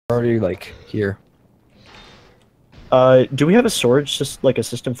already like here. Do we have a storage like a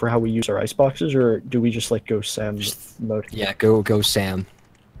system for how we use our ice boxes, or do we just like go Sam mode? Yeah, go Sam.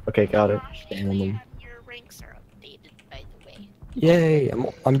 Okay, got it. Sam. Your ranks are updated, by the way. Yay!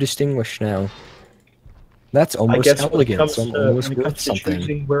 I'm distinguished now. That's I almost guess when it elegant. comes So I'm to, almost when it worth comes to something.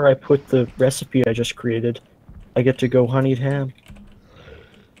 choosing where I put the recipe I just created, I get to go honeyed ham.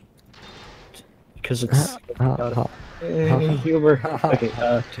 Because it's humor. Okay,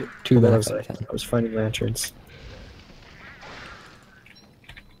 Two hold on, minutes. I was finding lanterns.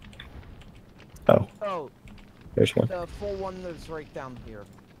 Oh, Oh, there's one. the full one lives right down here.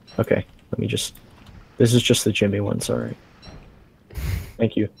 Okay, let me just... This is just the Jimmy one, sorry.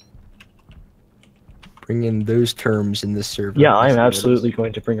 Thank you. Bring in those terms in this server. Yeah, I'm absolutely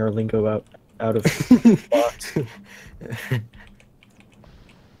going to bring our lingo out of the box.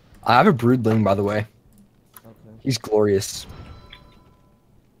 I have a broodling, by the way. Okay. He's glorious.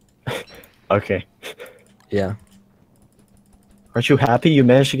 Okay. Yeah. Aren't you happy you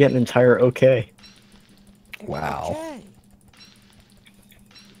managed to get an entire okay? Wow. Okay.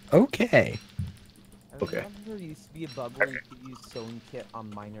 Okay. I Okay. remember there used to be a bug where you could use sewing kit on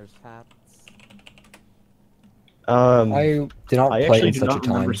miners' hats. I did not I play actually in do such a not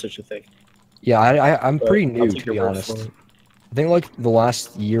remember time. such a thing. Yeah, I'm But pretty I'll new, take to your be word honest. for it. I think like the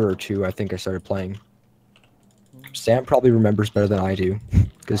last year or two, I think I started playing. Sam probably remembers better than I do,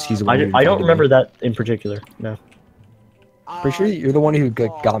 because he's the one who I don't invited remember me. that in particular, no. Pretty sure you're the one who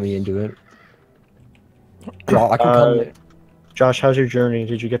got me into it. Bro, I can come. Josh, how's your journey?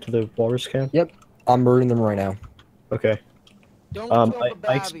 Did you get to the walrus camp? Yep, I'm murdering them right now. Okay. Don't kill the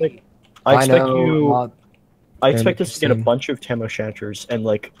I babby. expect know, you... not I expect us to get a interesting. bunch of Temo Shanters and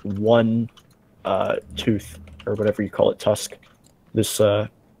like one tooth or whatever you call it, tusk this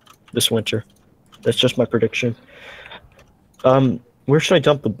winter. That's just my prediction. Where should I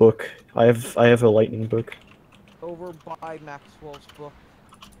dump the book? I have a lightning book. Over by Maxwell's book.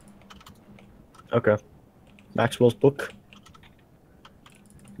 Okay. Maxwell's book?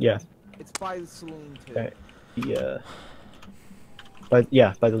 Yeah. It's by the saloon too. Okay. Yeah.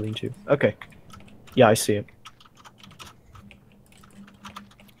 By the lean-to. Okay. Yeah, I see it.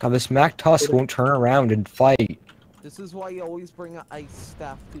 God, this Mac Tusk won't turn around and fight. This is why you always bring an ice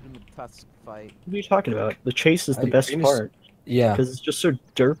staff to the tusk fight. What are you talking about? The chase is the best part. Yeah. Because it's just so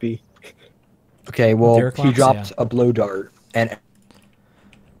derpy. Okay, well, Deer he claps, dropped yeah. a blow dart, and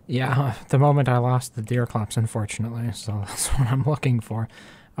Yeah, the moment I lost the deer claps, unfortunately, so that's what I'm looking for.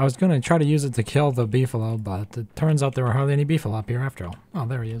 I was going to try to use it to kill the beefalo, but it turns out there were hardly any beefalo up here after all. Oh,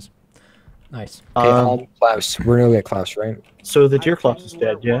 there he is. Nice. okay, Klaus. We're gonna get Klaus, right? So the deer clops is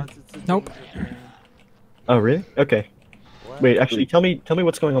dead, yeah? Nope. Oh, really? Okay. What? Wait, actually, tell me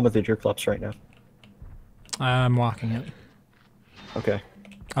what's going on with the deer clops right now. I'm walking it. Okay.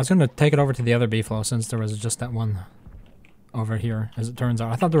 I was going to take it over to the other beefalo since there was just that one over here, as it turns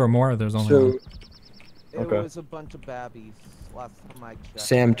out. I thought there were more, there's only one. It Okay. was a bunch of babbies last time I checked.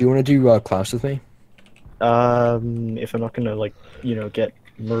 Sam, do you want to do Klaus with me? If I'm not gonna, like, you know, get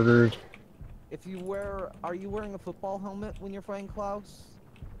murdered. If you are you wearing a football helmet when you're fighting Klaus?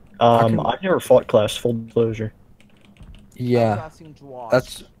 I've never fought Klaus, full disclosure. Yeah,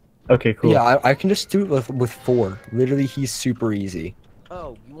 that's Okay, cool. yeah. I can just do it with 4. Literally, he's super easy.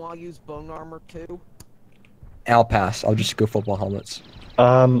 Oh, you want to use bone armor too? I'll pass. I'll just go football helmets.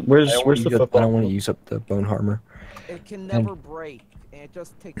 Where's the I football? don't want to use up the bone armor. It can never break, and it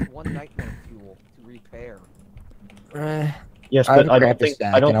just takes 1 nightmare fuel to repair. Yes, I have but a I don't crampus think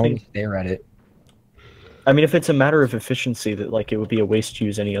stack, I don't and I want think to stare at it. I mean, if it's a matter of efficiency, that like it would be a waste to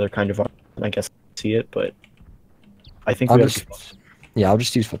use any other kind of armor, I guess I see it, but I think I'll we just, yeah, I'll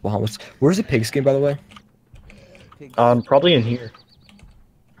just use football helmets. Where's the pigskin, by the way? probably in here.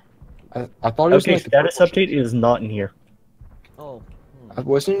 I thought it was Okay, like the status purple update is not in here. Oh, chest.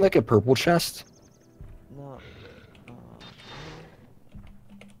 Wasn't it like a purple chest? no.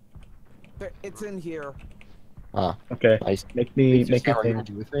 It's in here. Ah, Okay, nice. make me Sam, are you think. gonna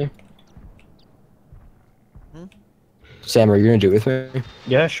do it with me? Hmm? Sam, are you gonna do it with me?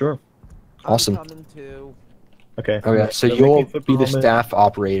 Yeah, sure. Awesome. I'm coming too. Okay. Oh yeah, so make me you'll football be the helmet. staff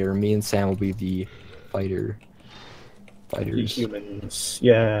operator. Me and Sam will be the The fighters. humans.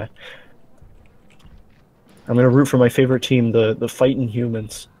 Yeah. I'm gonna root for my favorite team, the fighting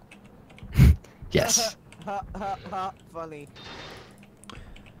humans. Yes. Ha ha ha! Funny.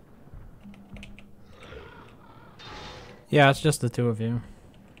 Yeah, it's just the two of you.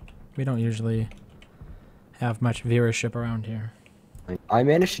 We don't usually have much viewership around here. I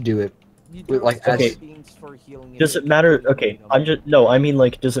managed to do it. You Wait, do like, have okay. beans for healing Does it and matter? healing Okay, them. I'm just no. I mean,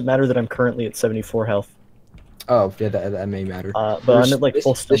 like, does it matter that I'm currently at 74 health? Oh, yeah, that may matter. But There's- I'm at like this,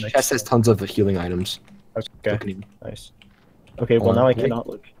 full this stomach. chest has tons of healing items. Okay, Look at him. nice. Okay, well Hold on, now I wait. cannot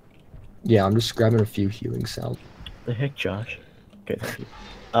look. Yeah, I'm just grabbing a few healing cells. The heck, Josh? Okay, thank you.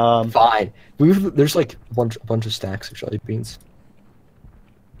 Fine. There's like a bunch of stacks of jelly beans.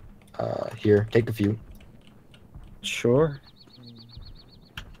 Here, take a few. Sure.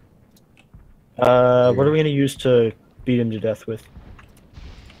 What are we gonna use to beat him to death with?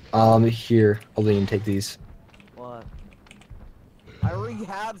 Here, Aline, take these. What? I already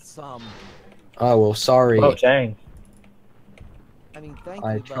have some. Oh well, sorry. Oh, dang. I mean, thank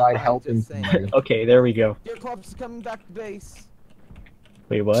I you. but tried I'm helping just saying. you. Okay, there we go. Deer club's coming back to base.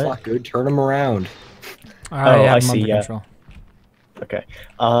 Wait, It's what? not good. Turn them around. I Oh, have I him see, under yeah. control.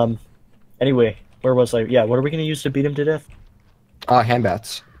 Okay. Anyway, where was I? Yeah, what are we gonna use to beat him to death?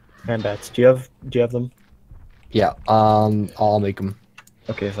 Handbats. Handbats. Do you have them? Yeah. I'll make them.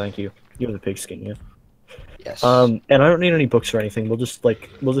 Okay, thank you. You have the pigskin, yeah. Yes. And I don't need any books or anything. We'll just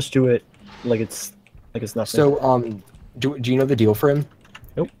do it like it's nothing. So do you know the deal for him?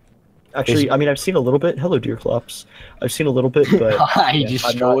 Actually, I mean, I've seen a little bit. Hello, deer clops. I've seen a little bit, but Hi, yeah, just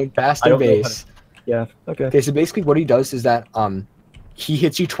I'm strolling past I the don't know how base. yeah. Okay. Okay, so basically what he does is that he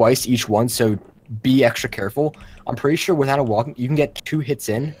hits you twice each one, so be extra careful. I'm pretty sure without a walking, you can get 2 hits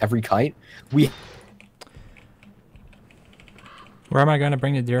in every kite. Where am I going to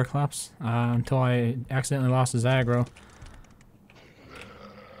bring the deer claps? Until I accidentally lost his aggro.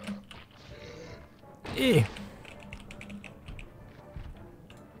 Eh.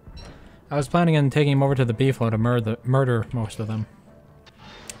 I was planning on taking him over to the beefalo to murder most of them.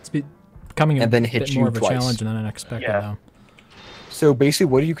 It's becoming a And then hit bit you more of a twice. challenge than I expected, Yeah. though. So basically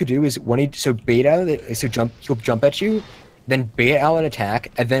what you could do is when he'll jump at you, then bait out an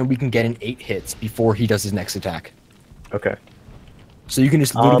attack, and then we can get in 8 hits before he does his next attack. Okay. So you can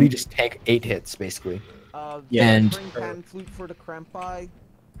just literally just tank 8 hits basically. Yeah. And- Bring pan flute for the crampi.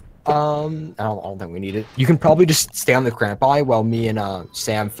 I don't think we need it. You can probably just stay on the cramp eye while me and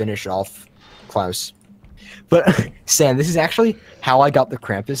Sam finish off Klaus. But Sam, this is actually how I got the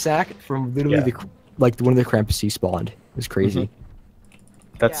Krampus sack from literally one of the Krampus he spawned. It was crazy.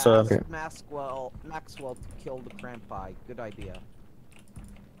 That's yeah, ask Maxwell to kill the crampi. Good idea.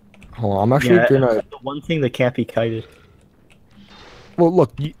 Hold on, I'm actually gonna. the one thing that can't be kited. Well,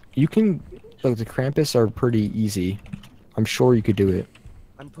 look, you can. Look, the Krampus are pretty easy. I'm sure you could do it.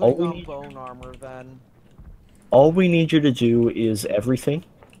 I'm All putting we on need- bone armor then. All we need you to do is everything.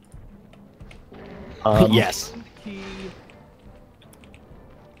 Yes. Key.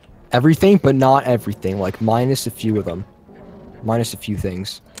 Everything, but not everything. Like minus a few of them. Minus a few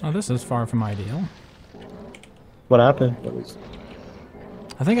things. Oh, this is far from ideal. What happened?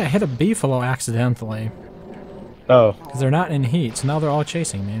 I think I hit a beefalo accidentally. Oh, Because they're not in heat, so now they're all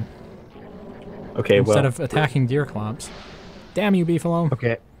chasing me. okay. Instead well, of attacking deer clumps. Damn you, beefalo.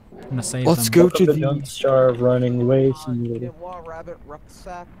 okay. I'm gonna save Let's them. go Welcome to to Young the. Star running away. Get Wa Rabbit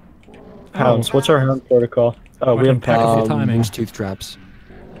rucksack. Hounds. What's our hound protocol? Oh, we Fucking have pack. pack. timing. Use tooth traps.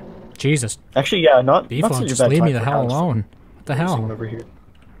 Jesus. Actually, yeah, not Beefalo, such a just bad leave time me the for hell hounds. alone. What the There's someone hell? over here.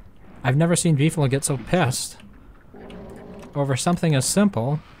 I've never seen beefalo get so pissed over something as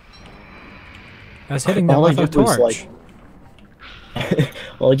simple as hitting them All I with a did was, torch.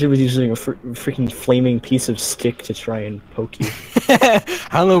 All I did was using a freaking flaming piece of stick to try and poke you. I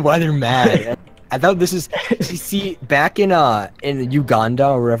don't know why they're mad. I thought this is see back in Uganda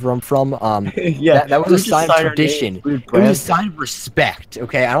or wherever I'm from. Yeah, that we was a just sign of sign our names, tradition. we would It was brand a sign of respect.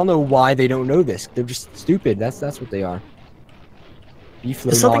 Okay, I don't know why they don't know this. They're just stupid. That's what they are. Beef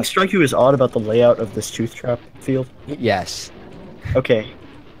Does something strike you as odd about the layout of this tooth trap field? Yes. Okay,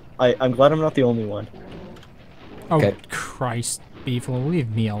 I'm glad I'm not the only one. Oh, Okay. Christ, beefalo,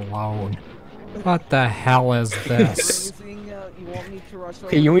 leave me alone. What the hell is this? You want me to rush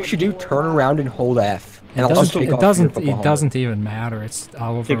Okay, you know what you should do? over Turn that? around and hold F. And It also doesn't, take it off doesn't, your football it helmet. doesn't even matter. It's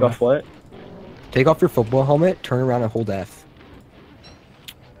all over. Take off what? Take off your football helmet. Turn around and hold F.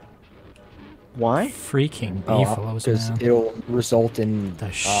 Why? Freaking beefalos, because man. it'll result in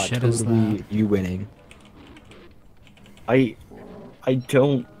The shit is totally you winning. I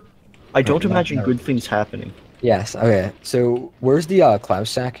don't not imagine there. good things happening. Yes. Okay. So where's the Klaus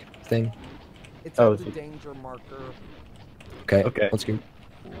sack thing? It's Oh, at the the- danger marker. Okay. Okay. Let's go.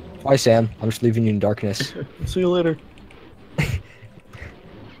 Bye, Sam. I'm just leaving you in darkness. See you later.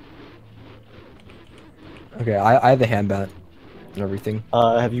 Okay. I have the hand bat and everything.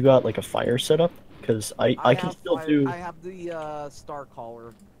 Have you got like a fire set up? Because I can have still fire- do. I have the star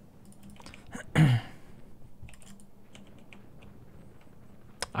caller.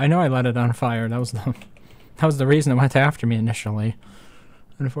 I know I let it on fire. That was the reason it went after me initially.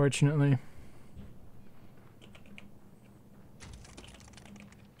 Unfortunately.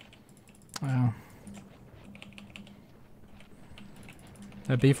 Wow.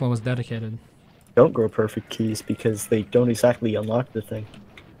 That beefalo was dedicated. Don't grow perfect keys because they don't exactly unlock the thing.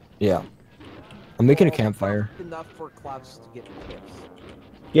 Yeah. I'm making a Well, campfire. Enough for Klaus to get tips.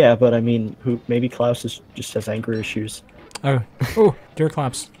 Yeah, but I mean, who? Maybe Klaus just has anger issues. Oh, oh, deer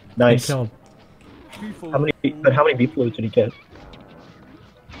claps. Been Nice. killed. How many? But how many beefalo did he get?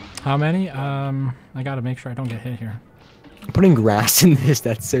 How many? I gotta make sure I don't get hit here. I'm putting grass in this.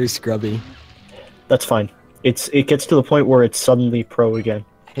 That's so scrubby. That's fine. It gets to the point where it's suddenly pro again.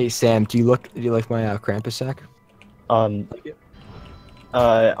 Hey Sam, do you like my Krampus sack? I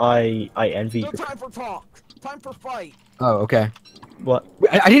envy No your time for talk. Time for fight. Oh, okay. what?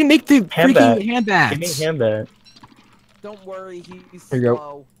 I didn't make the Handbat. freaking handbats. Give me handbat. Don't worry, he's Here you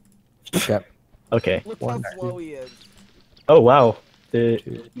go. slow. Okay. Okay. Look One, how slow he is. Oh wow. The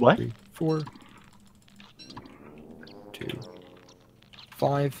 2, what? 3, 4, 2,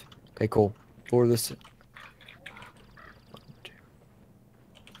 5. Okay, cool. For this. 1, 2,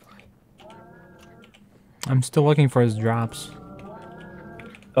 5. I'm still looking for his drops.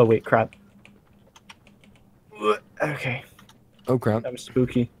 Oh wait, crap. Okay, Oh crap. that was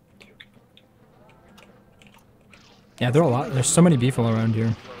spooky. Yeah, there are a lot. There's so many beefalo around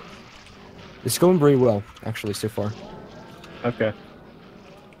here. It's going pretty well, actually, so far. Okay.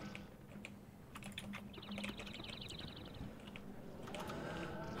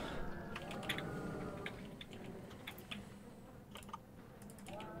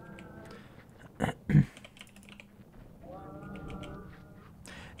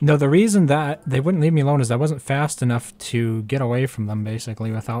 No, the reason that they wouldn't leave me alone is I wasn't fast enough to get away from them,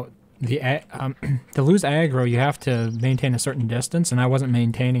 basically, without the to lose aggro, you have to maintain a certain distance, and I wasn't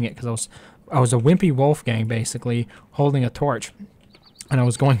maintaining it because I was a wimpy wolfgang, basically, holding a torch, and I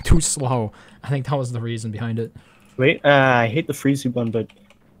was going too slow. I think that was the reason behind it. Wait, I hate the freezy one, but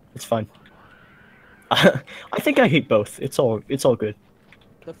it's fine. I think I hate both. It's all good.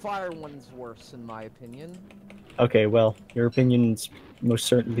 The fire one's worse, in my opinion. Okay, well, your opinion's most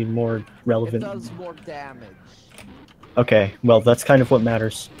certainly more It relevant. does more damage. Okay, well, that's kind of what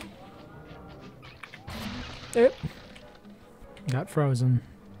matters. Got frozen.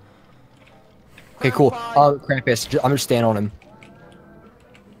 Okay, cool. Krampus. Krampus, I'm gonna stand on him.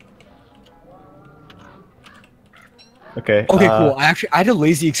 Okay. Okay, cool. I had a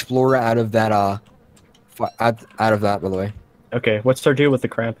lazy explorer out of that. Out of that, by the way. Okay, what's our deal with the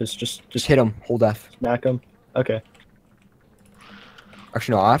Krampus? Just hit him. Hold F. smack him. Okay.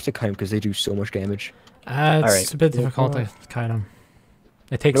 Actually, no. I have to cut him because they do so much damage. It's Alright. a bit difficult to kite them.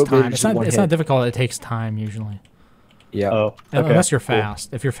 It takes Nope, they're time. just It's one not hit. difficult. It takes time usually. Yeah. Oh. Okay. Unless you're cool.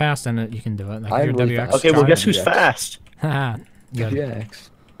 fast. If you're fast in it, you can do it. Like I'm your really WX. fast. Okay, well, guess who's Yes. fast? Haha, good. WX.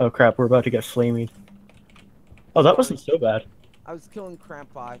 Oh crap, we're about to get flaming. Oh, that wasn't so bad. I was killing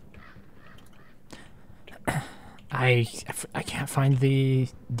Crampi. I can't find the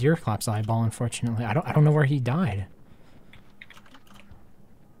Deerclops eyeball. Unfortunately, I don't know where he died.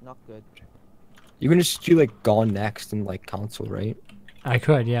 Not good. You can just do like Gone Next and like console, right? I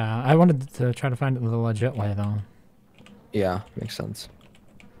could, yeah. I wanted to try to find it the legit way though. Yeah, makes sense.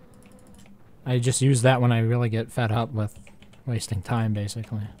 I just use that when I really get fed up with wasting time,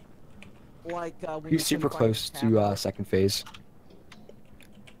 basically. Like, when He's you super can find close to Kappa. second phase.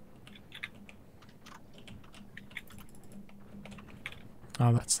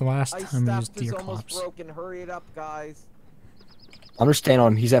 Oh, that's the last Ice time I staff used is almost Deerclops. broken. Hurry it up, guys. I'm gonna stand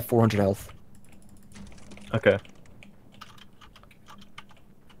on him. He's at 400 health. Okay.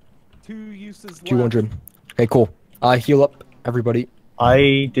 2 uses left. 200. Okay, cool. Heal up, everybody.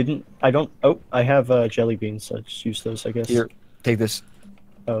 I don't. Oh, I have jelly beans. So just use those, I guess. Here, take this.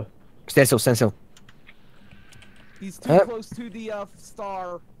 Oh. Stand still, stand still. He's too close to the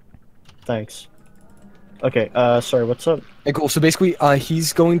star. Thanks. Okay. Sorry. What's up? Okay, cool. So basically,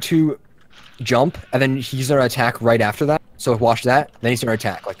 he's going to jump, and then he's gonna attack right after that. So watch that. Then he's gonna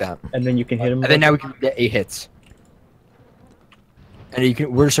attack like that. And then you can hit him. And then now we can get 8 hits. And you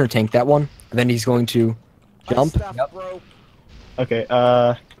can. We're just gonna tank that one. And then he's going to jump. Ice staff Yep. broke. Okay. It's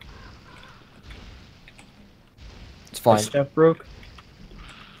My fine. step broke.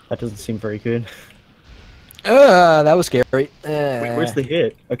 That doesn't seem very good. That was scary. Wait, where's the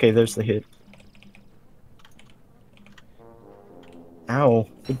hit? Okay, there's the hit. Ow!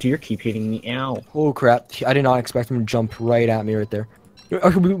 The deer keep hitting me. Ow! Oh crap! I did not expect him to jump right at me right there.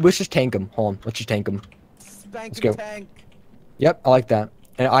 Okay, let's just tank him. Hold on. Let's just tank him. Spank Let's and go. tank. Yep, I like that.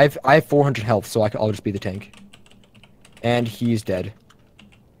 And I have 400 health, so I'll just be the tank. And he's dead.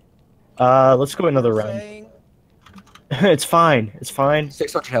 Let's go another round. Saying, It's fine. It's fine.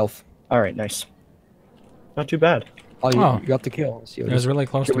 600 health. All right, nice. Not too bad. Oh, you, Oh. you got the kill. See, It was really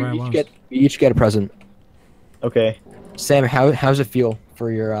close to we where I was. we each get a present. Okay. Sam, how's it feel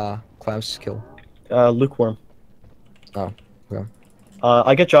for your Klaus kill? Lukewarm. Oh, okay.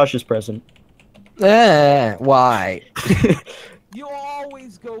 I get Josh's present. Why? You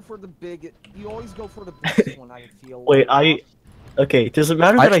always go for the big. You always go for the biggest one. I feel. Wait, like. Okay, does it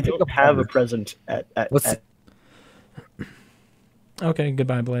matter I that I think don't a have a butter. present at What's Okay,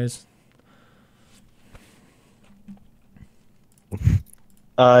 goodbye, Blaze.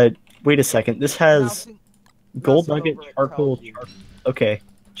 Wait a second. This has gold mouse it nugget, over, it charcoal. tells you. Okay,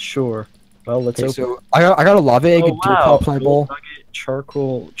 sure. Well, let's Okay, open. so I got a lava egg, Oh a deer wow, claw plant gold bowl.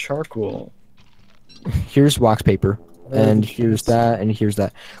 nugget, charcoal. Here's wax paper, and here's that, and here's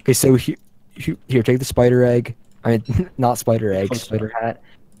that. Okay, so here, take the spider egg. I mean, not spider egg, I'm spider hat.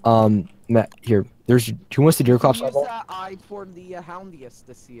 Here, there's who wants the deer claw Use plant bowl? that eye for the Houndiest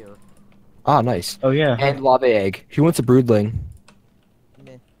this year. Ah, nice. Oh yeah. And lava egg. Who wants a broodling?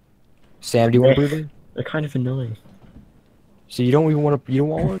 Meh. Sam, do you want a Meh. broodling? They're kind of annoying. So you don't even want to? You don't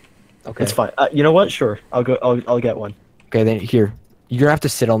want one? Okay. It's fine. You know what? Sure. I'll go. I'll get one. Okay, then here. You're gonna have to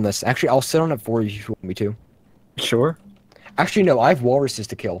sit on this. Actually, I'll sit on it for you if you want me to. Sure. Actually, no, I have walruses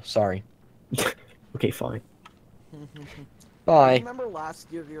to kill. Sorry. Okay, fine. Bye. Remember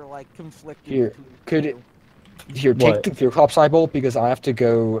last year you're like conflicted. Here, between the could two? Here, take What? the Clearclops eyeball because I have to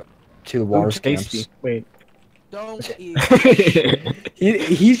go to the Ooh, walrus tasty. camps. Wait. Don't eat.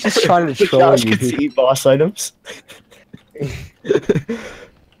 He's just trying to troll Josh you. gets to eat boss items.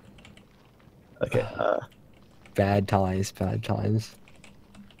 Okay. Bad times, bad times.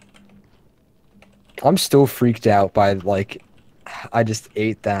 I'm still freaked out by like, I just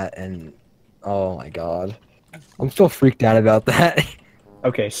ate that and, oh my god, I'm still freaked out about that.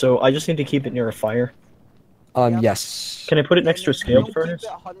 Okay, so I just need to keep it near a fire. Yep. Um, Yes. Can I put it next to a And if you scaled don't furnace?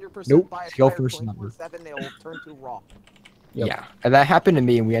 keep it 100% Nope, by a scaled fire furnace is not 24/7, it will turn to raw. Yep. Yeah, and that happened to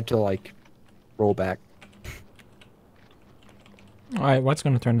me, and we had to like roll back. Alright, what's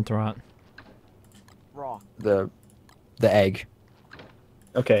gonna turn into rot? Raw. The egg.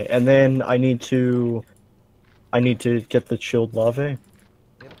 Okay, and then I need to get the chilled lava.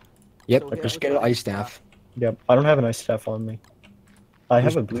 Yep, So hit just with get the an ice staff. Yep. I don't have an ice staff on me. I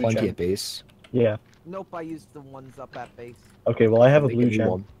have There's a blue plenty gem. at base. Yeah. Nope, I used the ones up at base. Okay, well I have a Make blue new gem.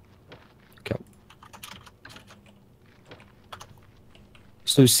 one. Okay.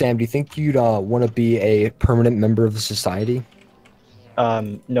 So Sam, do you think you'd want to be a permanent member of the society?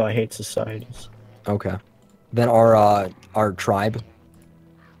 No, I hate societies. Okay. Then our tribe,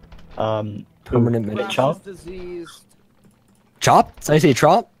 permanent Ooh, member. Grass chop? is diseased. Chop? Did I say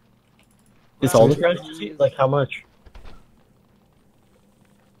chop? Is all the Grass grass is diseased? Like how much?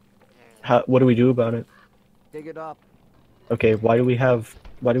 What do we do about it? Dig it up. Okay, why do we have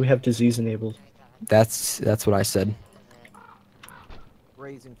disease enabled? That's what I said.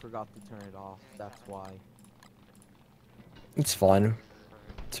 Raising forgot to turn it off. That's why. It's fine.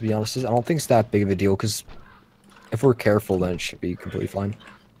 To be honest, I don't think it's that big of a deal because if we're careful, then it should be completely fine.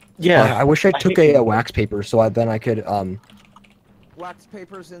 Yeah. I wish I took hate- a wax paper so then I could Wax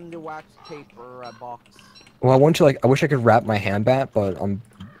papers in the wax paper box. Well, I wish I could wrap my hand bat, but I'm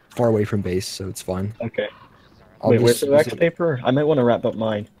far away from base, so it's fine. Okay. I'll Wait, where's just the wax use it- paper? I might want to wrap up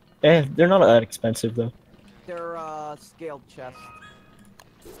mine. They're not that expensive though. They're scaled chest.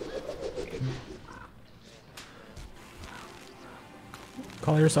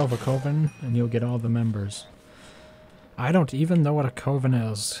 Call yourself a coven, and you'll get all the members. I don't even know what a coven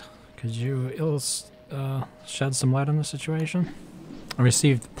is. Could you shed some light on the situation? I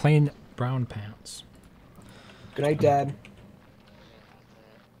received plain brown pants. Good night, Dad.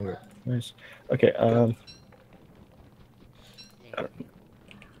 Nice. Okay.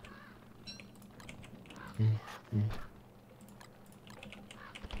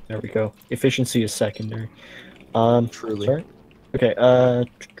 There we go. Efficiency is secondary. Truly. Sorry? Okay. I'm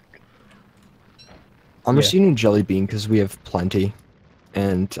Yeah. just eating jelly bean because we have plenty,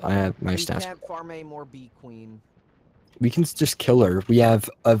 and I have my We stats. can't farm a more bee queen. We can just kill her. We have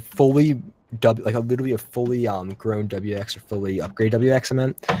a fully literally a fully grown WX or fully upgrade WX. I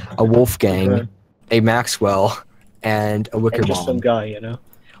meant a Wolfgang, Okay. a Maxwell, and a Wicker And just some Bomb. guy, you know.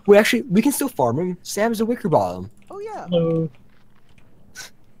 We can still farm him. Sam's a Wicker Bomb. Oh yeah. Hello.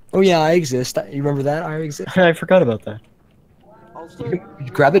 Oh yeah, I exist. You remember that? I exist. I forgot about that. Also, You can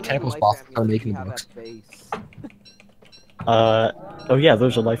grab the how many tentacles life box and start amulets making do you have books. at base? Oh yeah,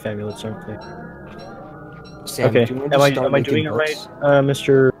 those are life amulets, aren't they? Sam, Okay. do you want to Am I start am I making doing it books? right,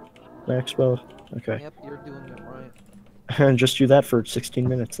 Mr. Maxwell? Okay. Yep, you're doing it right. And just do that for 16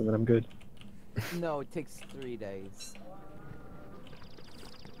 minutes, and then I'm good. No, it takes 3 days.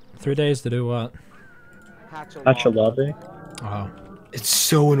 3 days to do what? Hachalave? Oh. It's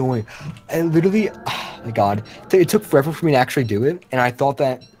so annoying. And literally, oh my god, it took forever for me to actually do it, and I thought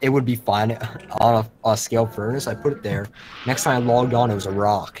that it would be fine on a scaled furnace. I put it there. Next time I logged on, it was a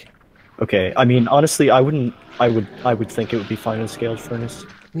rock. Okay, I mean, honestly, I wouldn't. I would think it would be fine in a scaled furnace.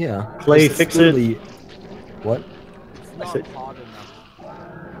 Yeah. Clay, It's fix literally- What? It's I not said- hot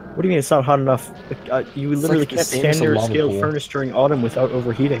enough. What do you mean it's not hot enough? You It's literally like the can't same stand as a near a lava scaled pool. furnace during autumn without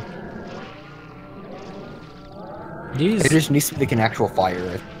overheating. These. It just needs to be like an actual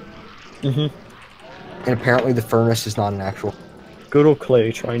fire. Mm-hmm. And apparently the furnace is not an actual. Good old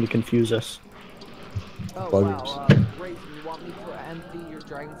Clay trying to confuse us. Oh Buggers. wow, Raisin, you want me to empty your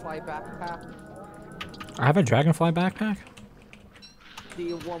dragonfly backpack? I have a dragonfly backpack.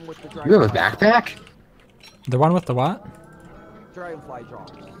 The one with the You dragonfly. have a backpack? The one with the what? Dragonfly jars.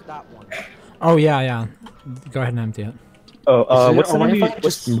 That one. Oh yeah. Go ahead and empty it. Oh, Is it what's the alright name if of I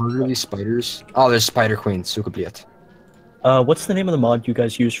just murder these spiders? Oh, there's Spider Queen. So could be it. what's the name of the mod you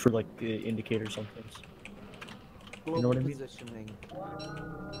guys use for like indicators on things? Global know what I mean? positioning.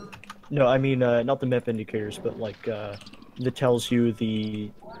 No, I mean not the map indicators, but like that tells you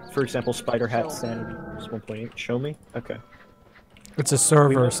the, for example, spider hat Show me. sanity is 1.8. Show me. Okay. It's a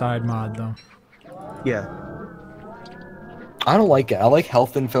server side mod though. Yeah. I don't like it. I like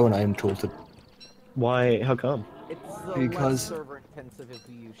health info and item tooltip. Why? How come? It's Because- less server intensive if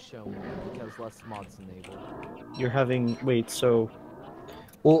we use show me because less mods enabled. You're having so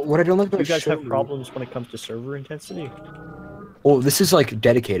Well, what I don't like do about you guys have Show Me- problems when it comes to server intensity? Well, this is like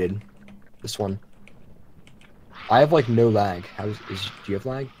dedicated. This one. I have like no lag. Do you have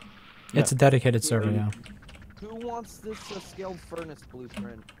lag? It's a dedicated server, yeah. Who wants this scaled furnace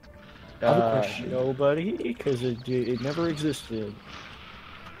blueprint? I have a question. Nobody, because it never existed.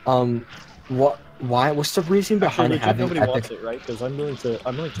 What? Why? What's the reason behind Actually, legit, having nobody epic? wants it, right? Because I'm willing to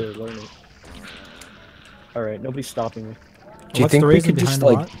learn it. All right, nobody's stopping me. Do you What's think the we reason could just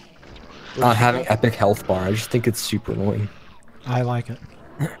behind like what? having epic health bar? I just think it's super annoying. I like it.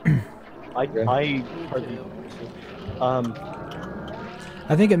 I Me hardly. too.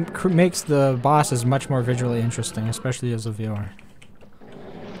 I think it makes the bosses much more visually interesting, especially as a viewer.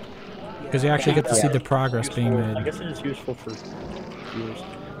 Because you actually get to see the progress being Useful- I made. guess it is useful for viewers.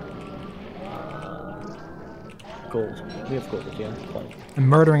 Gold. We have gold again. Fine. And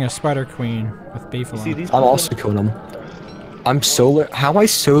murdering a spider queen with beef You see alone. these? I'm people- also killing them. I'm solo. How am I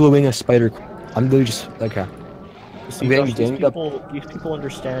soloing a spider? I'm literally just okay. You see, I'm getting Josh, these dinged up. people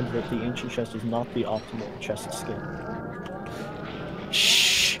understand that the ancient chest is not the optimal chest skin.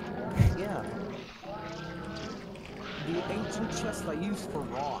 Shh. Yeah. The ancient chest I use for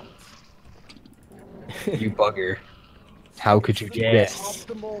rocks. You bugger. How could you do Yes. this?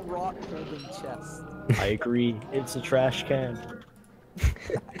 Optimal rock holding chest. I agree. It's a trash can.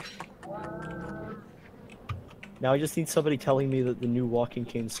 Now I just need somebody telling me that the new Walking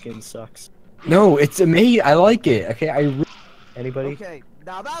Cane skin sucks. No, it's amazing. I like it. Okay, Anybody? Okay,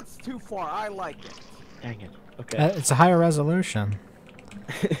 now that's too far. I like it. Dang it. Okay. It's a higher resolution.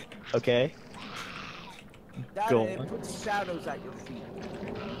 Okay. That Go it on. puts shadows at your feet.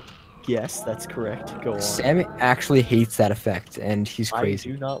 Yes, that's correct. Go on. Sam actually hates that effect, and he's I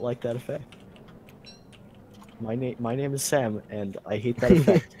crazy. do not like that effect. My name is Sam, and I hate that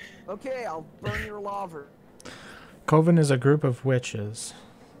effect. Okay, I'll burn your lava. Coven is a group of witches.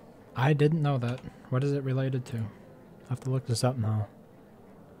 I didn't know that. What is it related to? I have to look this up now.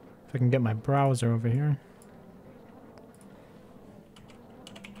 If I can get my browser over here.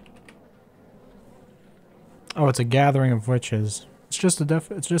 Oh, it's a gathering of witches. It's just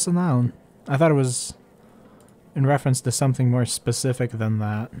a noun. I thought it was in reference to something more specific than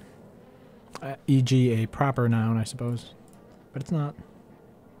that. E.g. a proper noun, I suppose. But it's not.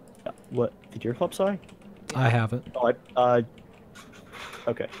 What? The deer club eye? I have it. Oh,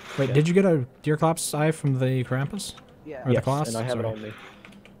 okay. Wait, Yeah. did you get a Deerclops eye from the Krampus? Yeah. Or the Yes, class? and I have it Sorry. on me.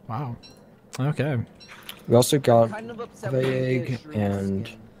 Wow. Okay. We also got Kind of upset we didn't Vague get a shroom and-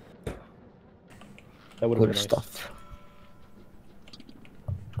 skin. That would have other been nice. stuff.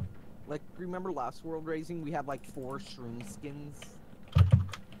 Like, remember last World Raising? We had like 4 shroom skins.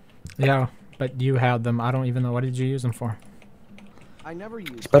 Yeah, but you had them. I don't even know. What did you use them for? I never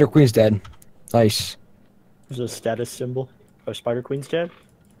used. Spider Queen's dead. Nice. There's a status symbol. Oh, Spider Queen's dead?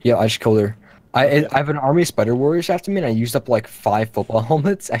 Yeah, I just killed her. I have an army of spider warriors after me, and I used up like 5 football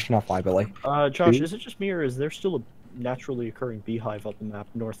helmets. Actually, not 5, but like Josh, Who? is it just me, or is there still a naturally occurring beehive on the map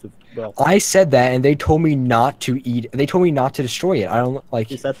north of, well, I said that, and they told me not to eat. They told me not to destroy it. I don't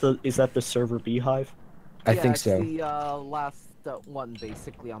like. is that the server beehive? I Yeah, think it's so. the last one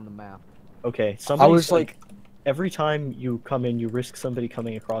basically on the map. Okay, I somebody was said- like, every time you come in, you risk somebody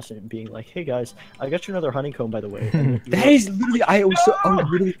coming across it and being like, "Hey guys, I got you another honeycomb, by the way." And then That is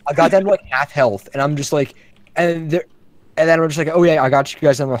literally. I got down to like half health, and I'm just like, and then I'm just like, oh yeah, I got you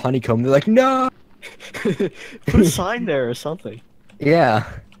guys another honeycomb. They're like, no. put a sign there or something. Yeah.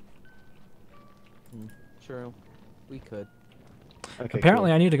 True. We could. Okay,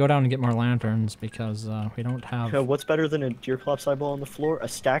 Apparently, I need to go down and get more lanterns because we don't have. cool. What's better than a deer clops eyeball on the floor? A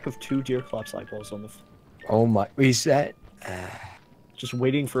stack of 2 deer clops eyeballs on the floor. Oh my. We said. Just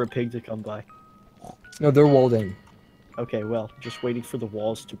waiting for a pig to come by. No, they're walled in. Okay, well, just waiting for the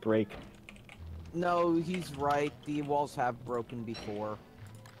walls to break. No, he's right. The walls have broken before.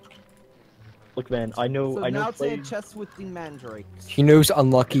 Look, man, I know. So I know. now it's a Clay's, chest with the mandrakes. He knows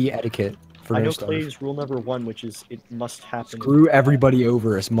unlucky etiquette for I no know stuff. Clay's rule number 1, which is it must happen. Screw everybody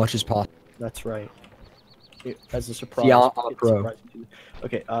over as much as possible. That's right. As a surprise. Yeah, I'm a it's pro. surprising to me.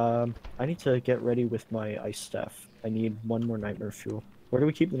 Okay, I need to get ready with my ice staff. I need 1 more nightmare fuel. Where do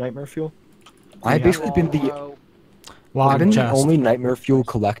we keep the nightmare fuel? I've Yeah. basically been the Oh, Log I've been the chest. only nightmare fuel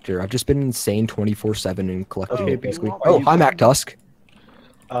collector. I've just been insane 24/7 and collecting Okay, it basically. but- Oh, hi Mac Tusk.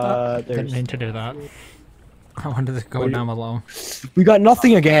 Didn't There's mean to do that. I wanted to go What do you- down below. We got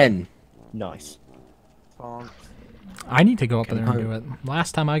nothing again. nice. tonks. I need to go up Can there and I- do it.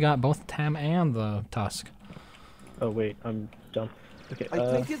 Last time I got both Tam and the Tusk. Oh wait, I'm done. Okay.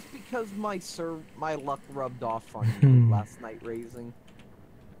 I think it's because my luck rubbed off on you last night raising.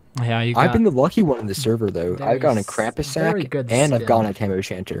 Yeah, you got. I've been the lucky one in the server though. Very I've gotten a s- Krampus very sack good and I've skill. gotten a Tam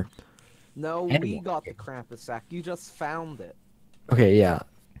O'Shanter. No, And we one. got the Krampus sack. You just found it. Okay, yeah.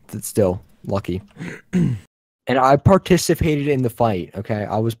 That's still lucky. And I participated in the fight, okay?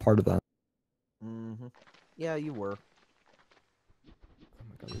 I was part of that. Mm-hmm. Yeah, you were. Oh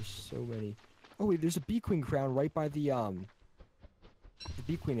my god, there's so many. Oh wait, there's a bee queen crown right by the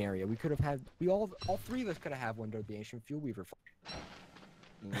bee queen area. We could have had all 3 of us could have had one during the ancient Fuelweaver fight.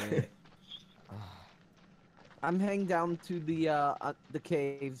 Yeah. I'm heading down to the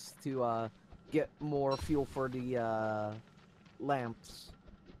caves to get more fuel for the lamps.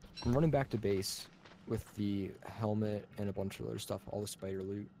 I'm running back to base with the helmet and a bunch of other stuff, all the spider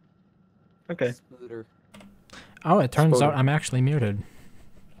loot. Okay. Scooter. Oh, it turns Spoiler. out I'm actually muted.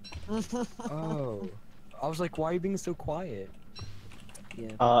 Oh. I was like, why are you being so quiet? Yeah.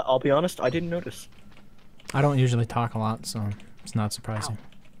 I'll be honest, I didn't notice. I don't usually talk a lot, so it's not surprising.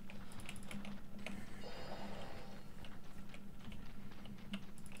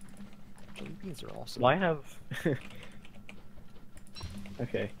 Jelly beans are awesome. Why have?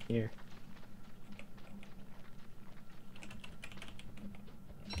 Okay, here.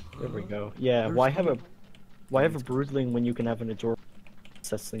 There we go. Yeah, There's why have a fucking- broodling when you can have an adorable that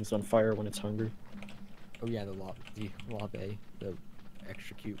sets things on fire when it's hungry? Oh yeah, the lave, the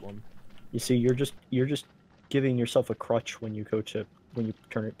extra cute one. You see, you're just giving yourself a crutch when you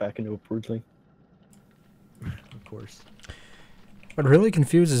turn it back into a broodling. Of course. What really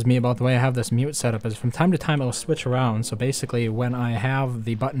confuses me about the way I have this mute set up is from time to time it'll switch around. So basically, when I have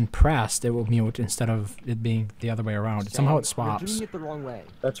the button pressed, it will mute instead of it being the other way around. Somehow it Sam, You're swaps. doing it the wrong way.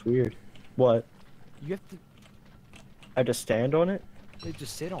 That's weird. What? You have to I have to stand on it?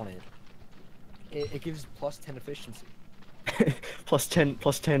 just sit on it. It gives +10 efficiency. plus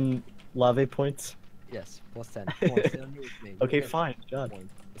 10 lave points. Yes, +10. Come on, sit on here with me. We'll Okay, get fine. God,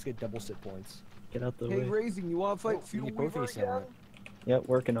 points. Let's get double sit points. get out the Hey, way. Raising, you want to fight Oh, we need both of Fuelweaver us in on again? it. Yeah,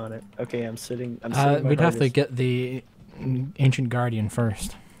 working on it. Okay, I'm sitting. I'm sitting. my We'd have to hardest. get the Ancient Guardian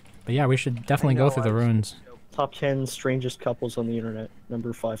first. But yeah, we should definitely go know, through the I was- runes. Top 10 strangest couples on the internet.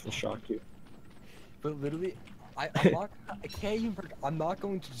 Number 5 will shock you. But literally, I can't even. I'm not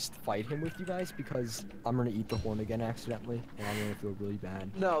going to just fight him with you guys because I'm gonna eat the horn again accidentally, and I'm gonna feel really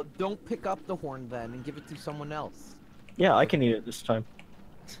bad. No, don't pick up the horn then and give it to someone else. Yeah, I can eat it this time.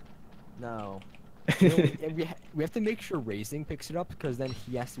 No. You know, we have to make sure Raising picks it up because then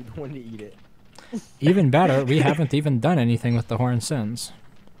he has to be the one to eat it. Even better, we haven't even done anything with the horn since.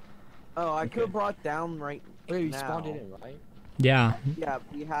 Oh, I Okay. could have brought down right Wait, you now. spawned it in, right? Yeah, Yeah,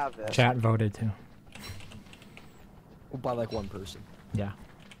 we have it. chat voted too. Well, by like one person. Yeah.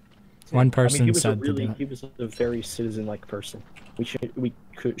 One I mean, person he was a said really, to do he it. was a very citizen-like person. We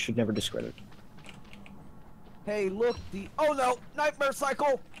should never discredit. Hey, look, oh no, nightmare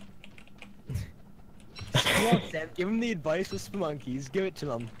cycle. Come on, Sam. Give him the advice with monkeys. Give it to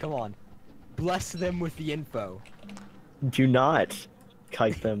them. Come on. Bless them with the info. Do not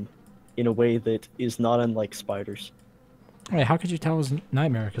kite them in a way that is not unlike spiders. Wait, how could you tell it was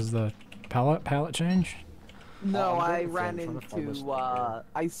Nightmare? Because the palette change? No, I'm I going ran for it, trying to find this into,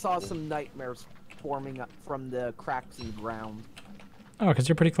 I saw some nightmares forming up from the cracks in the ground. Oh, because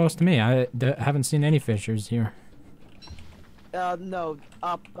you're pretty close to me. I haven't seen any fissures here. No,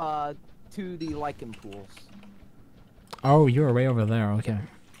 up to the lichen pools. Oh, you were way over there. Okay.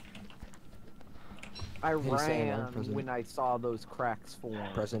 I Hey, Sam, I'm ran present. when I saw those cracks form.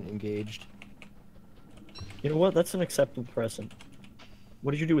 Present engaged. You know what? That's an acceptable present.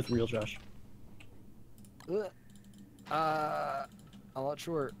 What did you do with real Josh? I'm not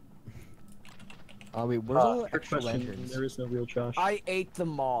sure. Wait, where's all the Trick extra question, lanterns? there is no real Josh. I ate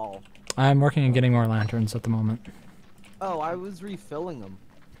them all. I'm working on getting more lanterns at the moment. Oh, I was refilling them.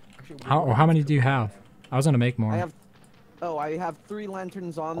 Actually, How many do you have? I was gonna make more. I have 3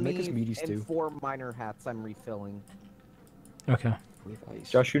 lanterns on I'll me make us meaties and too. 4 miner hats I'm refilling. Okay.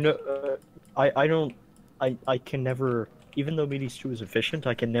 Josh, you know, I can never, even though Meaties 2 is efficient,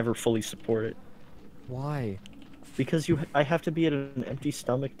 I can never fully support it. Why? Because I have to be at an empty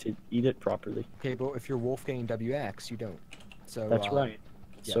stomach to eat it properly. Okay, but if you're Wolfgang WX, you don't. So That's right.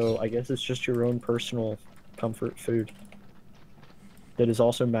 yes. So I guess it's just your own personal comfort food that is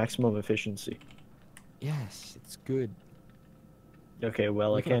also maximum efficiency. Yes, it's good. Okay,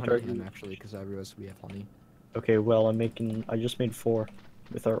 well, We I can can't honey argue. them, actually, because I realized we have honey. Okay, well, I just made 4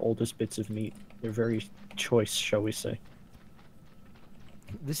 with our oldest bits of meat. They're very choice, shall we say.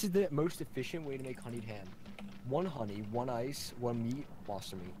 This is the most efficient way to make honeyed ham. 1 honey, 1 ice, 1 meat,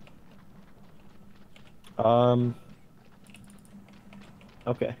 monster meat.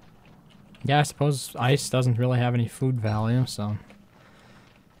 Okay. Yeah, I suppose ice doesn't really have any food value, so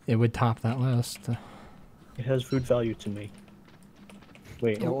it would top that list. It has food value to me.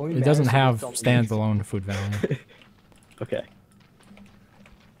 Wait, Yeah, well, It doesn't have matters if it's on standalone food value. okay.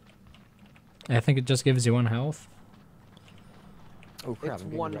 I think it just gives you 1 health. Oh crap! It's I'm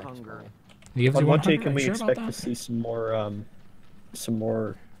getting 1 wrecked hunger. by- It gives On you what 1 day hunger? can Are we you sure about expect to that? see some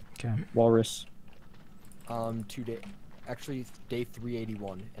more Okay. walrus? 2 day, actually day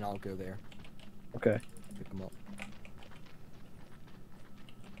 381, and I'll go there. Okay. Pick them up.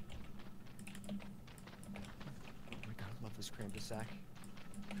 Oh my god, I love this Krampus sack.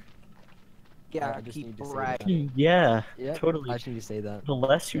 Yeah, I just keep need to say bragging. Yeah, Yeah, totally. I just need to say that. The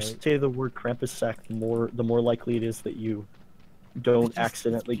less you Right. say the word Krampus sack, the more likely it is that you don't It's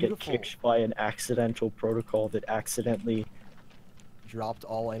accidentally get beautiful. kicked by an accidental protocol that accidentally. Dropped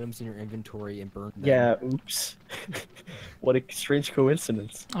all items in your inventory and burned them. Yeah, oops. What a strange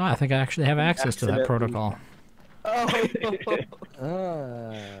coincidence. Oh, I think I actually have access to that Accidentally. protocol. Oh,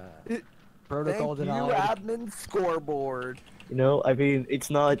 Protocol thank you, denied. admin scoreboard. You know, I mean, it's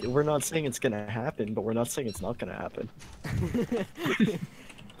not. We're not saying it's gonna happen, but we're not saying it's not gonna happen. Oh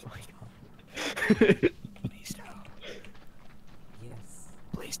my god. Please no. Yes.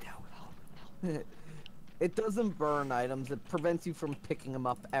 Please no. It doesn't burn items. It prevents you from picking them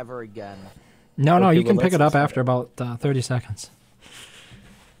up ever again. No, Okay, you can well, pick it that's up after about 30 seconds.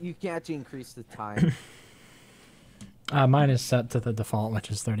 You can actually increase the time. Mine is set to the default,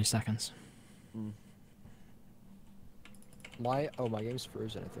 which is 30 seconds. My game's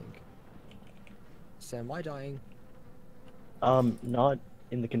frozen, I think. Sam, am I dying? Not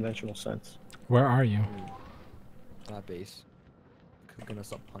in the conventional sense. Where are you? Not base. Cooking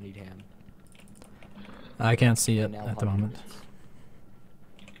us up honeyed ham. I can't see it And now at the honey moment. nuggets.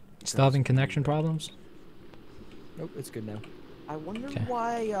 Still having connection problems? Nope, it's good now. I wonder Okay.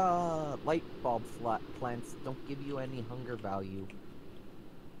 why light bulb plants don't give you any hunger value.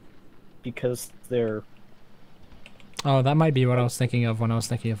 Because they're. Oh, that might be what I was thinking of when I was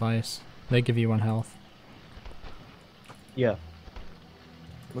thinking of ice. They give you 1 health. Yeah.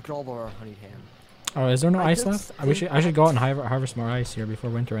 Look at all of our honeyed ham. Oh, is there no I ice just left? I should go out and harvest more ice here before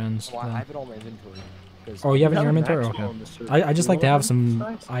winter ends. Oh, I then. have it all in my inventory. 'Cause- Oh, you have it in your a inventory? maximum Okay. on the server. I just You like to know have what? some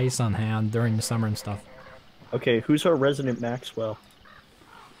Nice. ice on hand during the summer and stuff. Okay, who's our resident Maxwell?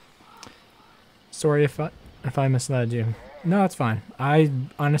 Sorry if I misled you. No, it's fine. I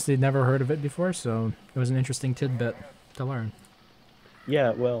honestly never heard of it before, so it was an interesting tidbit to learn.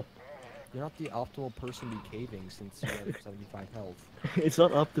 Yeah, well, You're not the optimal person to be caving since you have 75 health. it's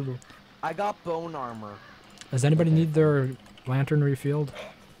not optimal. I got bone armor. Does anybody Okay. need their lantern refilled?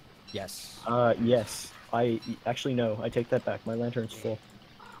 Yes. Yes. Actually no, I take that back. My lantern's full.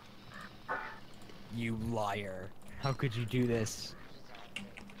 You liar. How could you do this?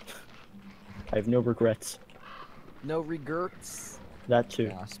 I have no regrets. No regrets. That too.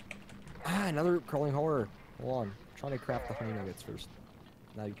 Gasp. Ah, another crawling horror. Hold on. I'm trying to craft the honey nuggets first.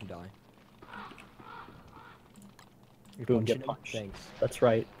 Now you can die. You're Boom, get punching him? punched. Thanks. That's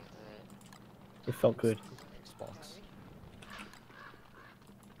right. It felt good. Xbox.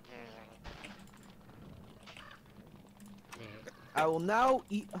 I will now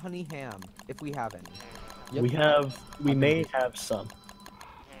eat honey ham if we have any. Yep. We may have some.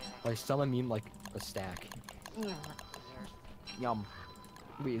 By some I mean like a stack. Yum.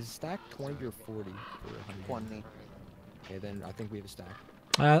 Wait, is a stack 20 or 40 for a honey? 20. Okay, then I think we have a stack.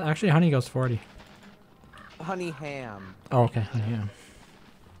 Actually, honey goes 40. Honey ham. Oh, okay. Yeah.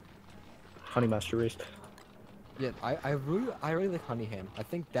 Honey Master Race. Yeah, I really like honey ham. I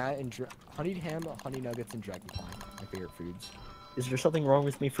think that and honey ham, honey nuggets, and dragon pie, my favorite foods. Is there something wrong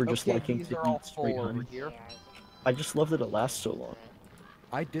with me for just Okay, liking these to are all eat straight full honey? over here. I just love that it lasts so long.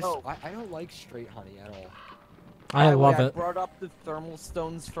 I Oh. don't like straight honey at all. I By the way, love I it. brought up the thermal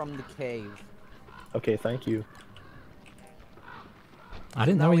stones from the cave. Okay, thank you. I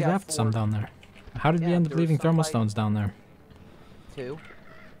didn't now know we he have left some 4. down there. How did you Yeah, end up there was leaving some, thermal like- stones down there? 2.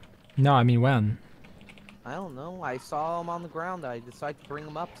 No, I mean when? I don't know. I saw them on the ground. I decided to bring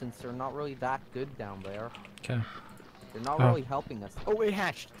them up since they're not really that good down there. Okay. They're not Oh. really helping us. Oh, it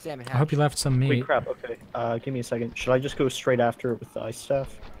hatched. Sam, it hatched. I hope you left some meat. Wait, crap. Okay. Give me a second. Should I just go straight after it with the ice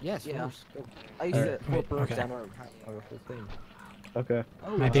staff? Yes, Yeah. yes. Go. I used Alright. it. Wait, Burns okay. down our whole thing. Okay.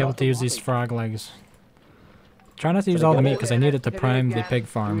 Oh, Might be able to use these frog legs. Try not to use I all the get meat it? because I Hit need it, it to hit it prime the again. pig Do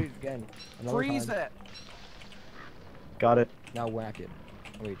farm. it again. Another Freeze time. it! Got it. Now whack it.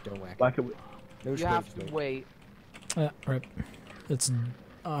 Oh, wait, don't whack Whack it. it with... No You have scopes, to wait. wait. Rip. It's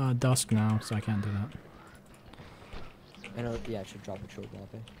dusk now, so I can't do that. I know, yeah, I should drop a choke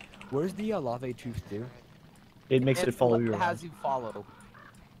lava. What does the lava tooth do? It makes it follow you It has around. you follow.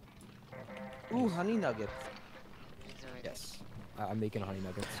 Ooh, honey nuggets. Yes. I'm making honey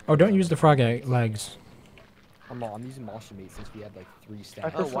nuggets. Oh, don't use the frog legs. I'm using monster meat since we have like 3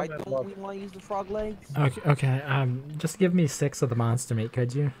 stacks. Oh, That's why what I don't love. we want to use the frog legs? Okay, just give me 6 of the monster meat,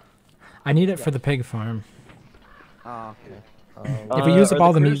 could you? I need it for the pig farm. Oh, okay. If we use are up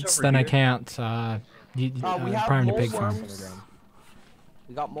all the critters meats, over then I here? can't we have prime the mole pig farm. worms.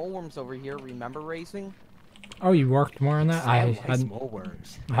 We got mole worms over here. Remember racing? Oh, you worked more on that? I likes hadn't, mole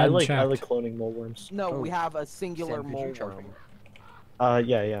worms. I I hadn't like checked. cloning mole worms. No, Oh, we have a singular Sam, could you mole charge worm. me?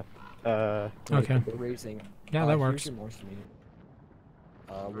 Yeah. Okay. Raising. Yeah, that Here's works. your monster meat.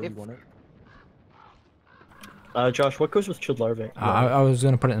 Where do If- you want it? Josh, what goes with chilled larvae? I was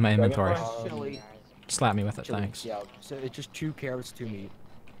gonna put it in my inventory. Um, Chili. Slap me with it, Chili. thanks. Yeah, so it's just 2 carrots, 2 meat.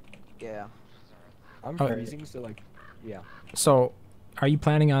 Yeah. I'm Oh. freezing, so like, yeah. So, are you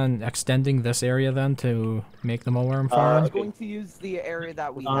planning on extending this area then to make the moleworm I'm farm? Okay. going to use the area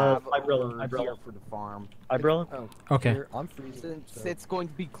that we Uh, have Ibrella, over Ibrella. here for the farm. Ibrella, Oh, Okay. here, I'm freezing. Since So. it's going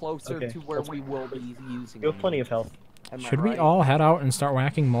to be closer Okay, to where that's we will be using you have them. plenty of health. Am I Should we right? all head out and start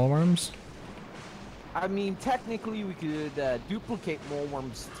whacking moleworms? I mean, technically, we could duplicate mole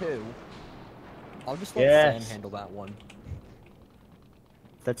worms too. I'll just let Yes. Sam handle that one.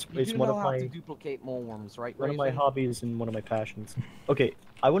 That's You it's do one know of how to my duplicate mole worms, right? one of my Raisin? hobbies and one of my passions. Okay,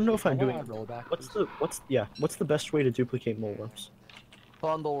 I want to know if I'm I want doing. my roll back, What's please. what's the best way to duplicate mole worms?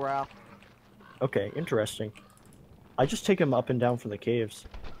 Bundle wrap. Okay, interesting. I just take them up and down from the caves.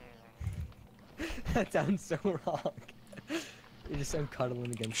 That sounds so wrong. You just sound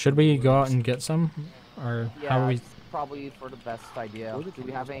cuddling against. Should we go out and get some? Or Yeah, how are we... it's probably for the best idea. Or the Do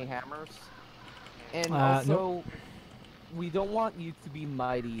we have any hammers? And Nope. also, we don't want you to be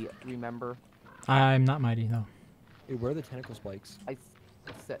mighty, remember? I'm not mighty, no. Hey, where are the tentacle spikes? I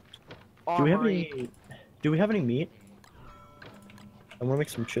said. Do we have Armory. any? Do we have any meat? I want to make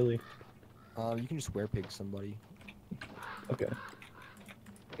some chili. You can just werepig somebody. Okay.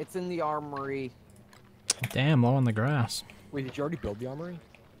 It's in the armory. Damn, low on the grass. Wait, did you already build the armory?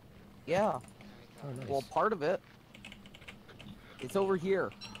 Yeah. Oh, nice. Well, part of it. It's over here.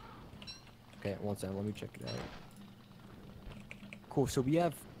 Okay, one second, let me check it out. Cool, so we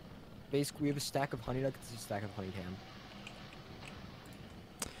have, basically, we have a stack of honey nuggets and a stack of honey ham.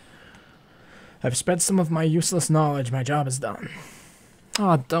 I've spent some of my useless knowledge. My job is done.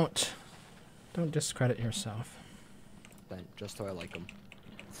 Oh, don't discredit yourself. Then, just how I like them.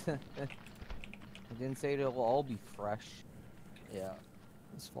 I didn't say it'll all be fresh. Yeah,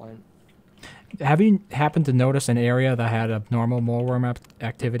 it's fine. Have you happened to notice an area that had abnormal moleworm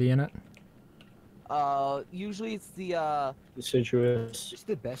activity in it? Usually it's the Deciduous. It's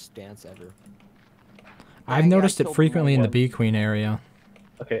the best dance ever. I've yeah, noticed I it killed frequently in the moleworm. bee queen area.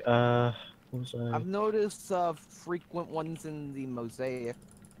 Okay. What was I? I've noticed frequent ones in the mosaic.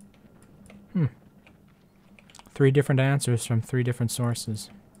 3 different answers from 3 different sources.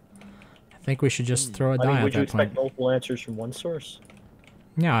 I think we should just throw a I die mean, would at you that point. expect multiple answers from one source?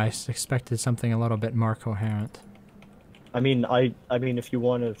 Yeah, I expected something a little bit more coherent. I mean, if you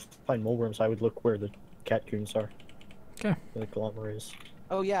want to find moleworms, I would look where the catcoons are. Okay. Where the kilometer is.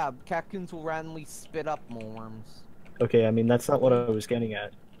 Oh yeah, catcoons will randomly spit up mole worms. Okay, I mean that's not what I was getting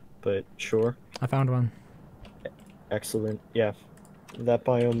at, but sure. I found one. Excellent. Yeah. That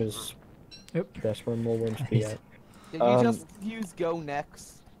biome is. Yep. That's where moleworms be at. Did you just use go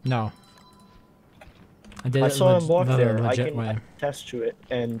next? No. I did I it saw him walk the there. I legit can way. attest to it,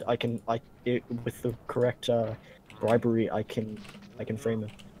 and with the correct bribery, I can frame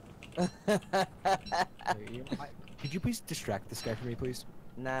him. Could you please distract this guy for me, please?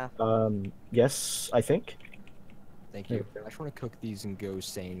 Nah. Yes, I think. Thank you. I just want to cook these and go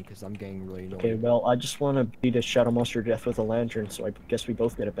sane because I'm getting really annoyed. Okay, well, I just want to beat a shadow monster to death with a lantern, so I guess we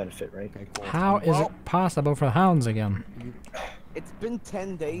both get a benefit, right? Okay, cool. How is Well- it possible for hounds again? It's been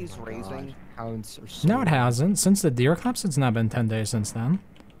 10 days Oh my raising. God. Hounds are so No, it hasn't. Since the deer collapse, it's not been 10 days since then.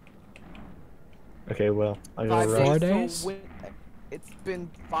 Okay, well, I go 5 right. 4 till days? It's been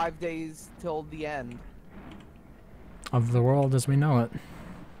 5 days till the end. Of the world as we know it.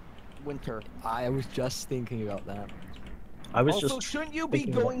 Winter. I was just thinking about that. I was Also, just. shouldn't you be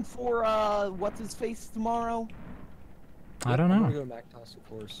thinking about- going for what's his face tomorrow? I don't I'm know. gonna go to Mactos, of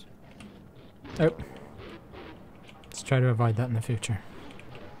course. Oh. Let's try to avoid that in the future.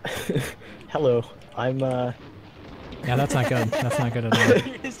 Hello, I'm Yeah, that's not good. That's not good at all.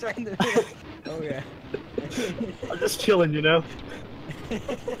 You're just trying to. Oh yeah. I'm just chilling, you know.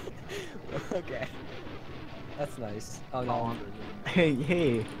 Okay. That's nice. Oh no.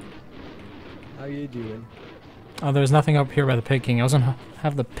 Hey. How you doing? Oh, there's nothing up here by the Pig King. I was gonna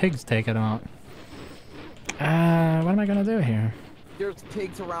have the pigs take it out. What am I gonna do here? There's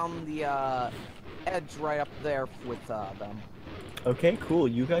pigs around the edge right up there with them. Okay, cool.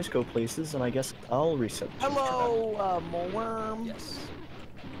 You guys go places, and I guess I'll reset. the trap. Hello, Moleworm. Yes.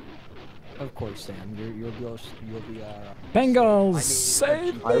 Of course, Sam. You'll be Bengals, I mean,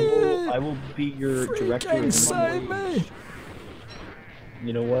 save I me! will be your director. Freaking of save employees. me!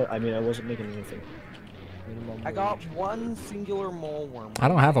 You know what? I mean, I wasn't making anything. minimum I got wage. one singular Moleworm. I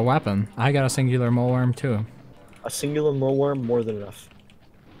don't have a weapon. I got a singular moleworm too. A singular moleworm, more than enough.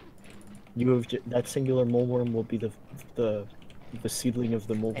 You have that singular moleworm will be the seedling of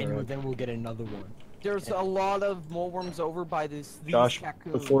the And moleworm. then we'll get another one. There's a lot of Moleworms over by these Josh,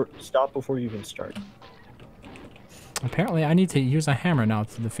 Kakoon. stop before you even start. Apparently, I need to use a hammer now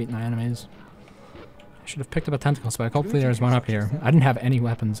to defeat my enemies. I should have picked up a tentacle spike. Hopefully, there's one up here. I didn't have any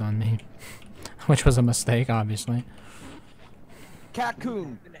weapons on me, which was a mistake, obviously.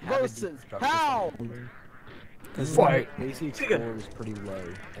 Kakoon versus how? Because Fight. Basic Explorer is pretty low,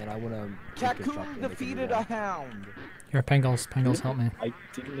 and I want to. Kakoon defeated a hound. Here, Pengals, help me. I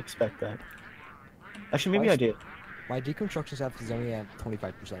didn't expect that. Actually, maybe I did. My deconstruction staff is only at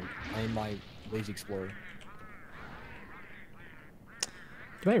 25%. I am my lazy explorer.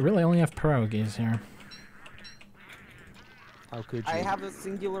 Do I really only have pierogies here? How could you? I have a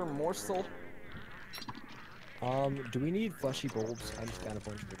singular morsel. Do we need fleshy bulbs? I just got a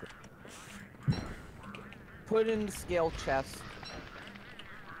bunch of it. Put in the scale chest.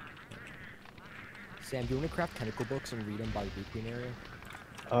 Sam, do you want to craft tentacle books and read them by the Beacon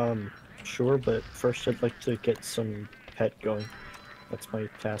area? Sure, but first I'd like to get some pet going. That's my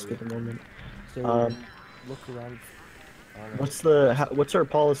task at the moment. So, look around. What's our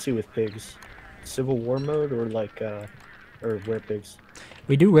policy with pigs? Civil War mode or like or werepigs?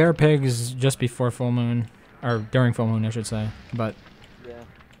 We do wear pigs just before full moon, or during full moon, I should say. But Yeah.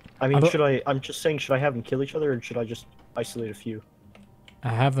 I mean, Although- I'm just saying, should I have them kill each other, or should I just isolate a few? I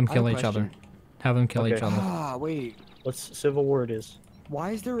have them I have kill a each other. question. Have them kill each Okay. other. Ah, wait. Let's Civil War it is.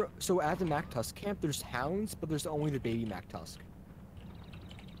 Why is there so at the Mactusk camp? There's hounds, but there's only the baby Mactusk.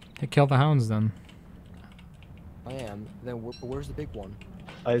 Hey, kill the hounds then. I am. Then where's the big one?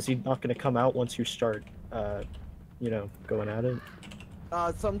 Is he not going to come out once you start, going at it?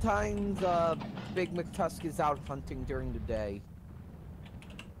 Sometimes Big McTusk is out hunting during the day.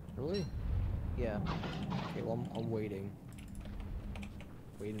 Really? Yeah. Okay, well I'm waiting.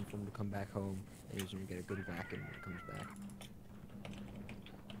 Waiting for him to come back home, and he's gonna get a good vacuum when he comes back.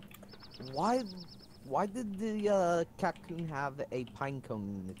 Why did the Kakoon have a pine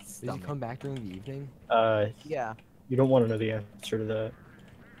cone in its Does he stomach? come back during the evening? Yeah. You don't want to know the answer to that.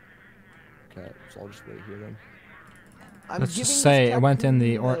 Okay, so I'll just wait here then. I'm Let's giving just this say it went in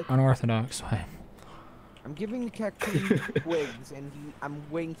the Kakoon, unorthodox way. I'm giving the Kakoon twigs, and I'm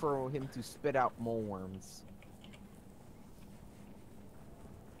waiting for him to spit out moleworms.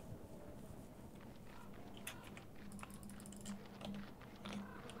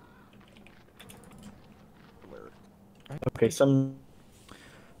 Okay, some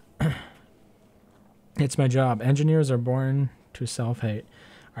It's my job. Engineers are born to self-hate.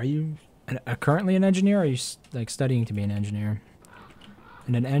 Are you currently an engineer, or are you like studying to be an engineer?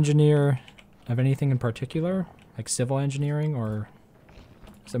 And an engineer of anything in particular, like civil engineering, or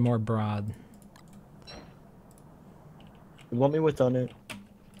is it more broad? You want me within it?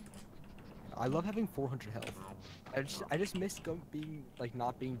 I love having 400 health. I just miss being like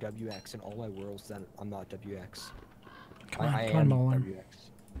not being WX in all my worlds. That I'm not WX. Come on, I come on, am Molar. WX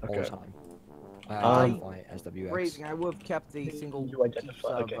all Okay. the time. I Um, identify as WX. Raising, I would have kept the You single piece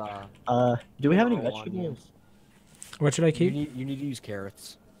identify- of okay. Do we have any mineral on you. vegetables? What should I You keep? need to use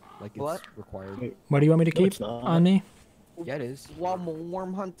carrots. Like it's What? required. Wait, What do you want me to No, keep it's not. on me? Yeah, it is. While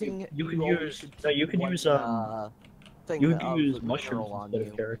worm hunting, You can always use- should no, you keep can one, use, thing You could of use mineral mushrooms on instead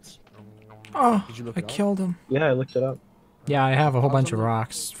you. of carrots. Oh, Did you look I it up? killed him. Yeah, I looked it up. Yeah, I have a whole bunch of Awesome.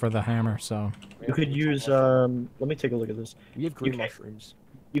 rocks for the hammer, so. You could use let me take a look at this. We have green can't- mushrooms.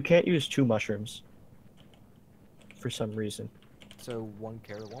 You can't use 2 mushrooms. For some reason. So 1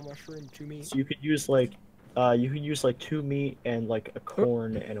 carrot, 1 mushroom, 2 meat. So you could use like 2 meat and like a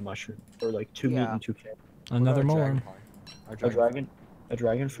corn and a mushroom. Or like 2 meat Yeah. and 2 carrots. Another What about Molar. a A dragon dragon? A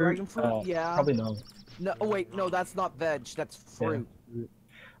dragon fruit? Dragon fruit, yeah. Probably not. No, oh wait, no, that's not veg. That's fruit.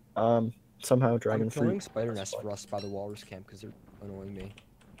 Somehow dragon I'm killing fruit. spider That's nests fine. for us by the walrus camp because they're annoying me.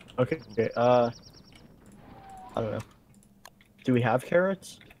 Okay, I don't know. Do we have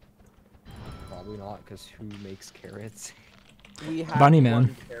carrots? Probably not, because who makes carrots? We have Bunny one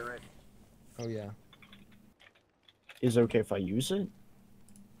Man. carrot. Oh yeah. Is it okay if I use it?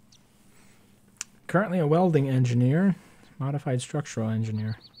 Currently a welding engineer, modified structural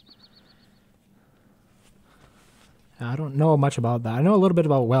engineer. I don't know much about that. I know a little bit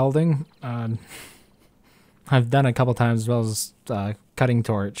about welding. I've done it a couple times as well as cutting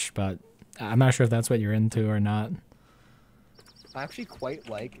torch, but I'm not sure if that's what you're into or not. I actually quite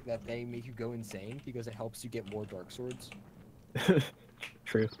like that they make you go insane because it helps you get more dark swords.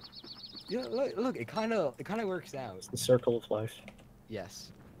 True. Yeah, look, it kind of works out. The circle of life.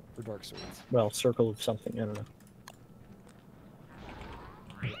 Yes, for dark swords. Well, circle of something, I don't know.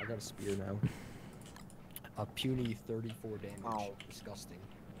 I got a spear now. A puny 34 damage. Ow. Disgusting.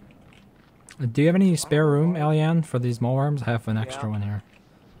 Do you have any spare room, Alian, for these moleworms? I have an extra Yeah. one here.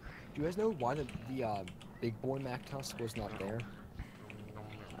 Do you guys know why the big boy Mac Tusk was not there?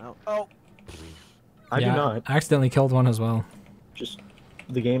 Oh, I do Yeah, not. I accidentally killed one as well. Just,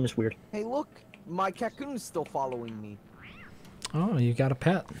 the game is weird. hey, look, my cocoon is still following me. Oh, you got a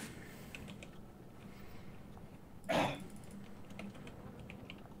pet.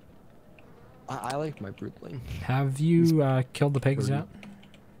 I like my broodling. Have you killed the pigs yet?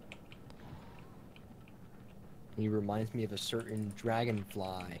 He reminds me of a certain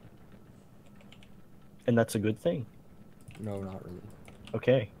dragonfly. And that's a good thing. No, not really.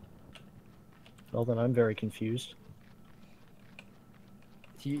 Okay. Well, then I'm very confused.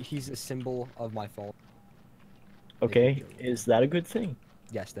 He's a symbol of my fault. Okay, is that a good thing?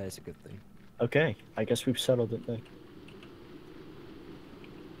 Yes, that is a good thing. Okay, I guess we've settled it then.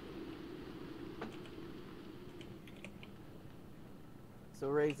 So,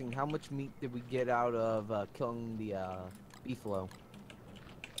 Raising, how much meat did we get out of killing the beefalo?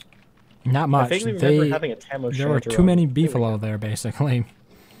 Not I much. vaguely remember They, having a Tamo there were Shantar too on- many There we go. beefalo there, basically.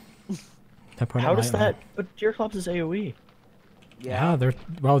 To put it How does lightly. that? But Deerclops is AoE. Yeah, they're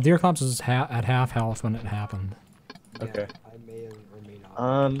well. Deerclops was at half health when it happened. Okay. I may or may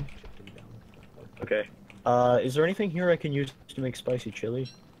not. chip him down. Okay. Is there anything here I can use to make spicy chili?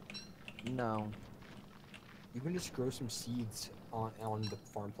 No. You can just grow some seeds on the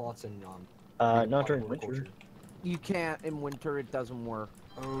farm plots and Not during winter. horticulture. You can't in winter, it doesn't work.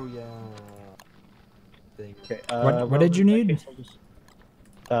 Oh yeah. Thing. Okay. What did you in that need? case, I'll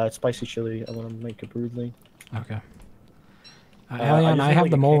just- spicy chili. I want to make a broodling. Okay. I Alien, just I need, have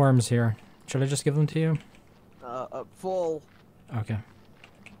like, the a can- moleworms here. Should I just give them to you? Full. Okay.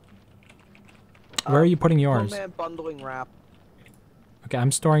 Where are you putting yours? Full man bundling wrap. Okay,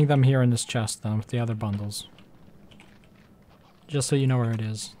 I'm storing them here in this chest then with the other bundles. Just so you know where it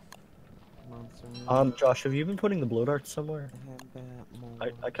is. Josh, have you been putting the blow darts somewhere?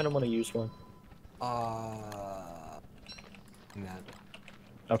 I kind of want to use one. That.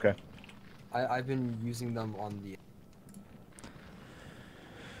 Okay. I've been using them on the.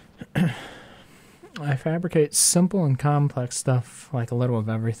 I fabricate simple and complex stuff, like a little of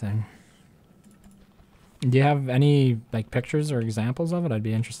everything. Do you have any like pictures or examples of it? I'd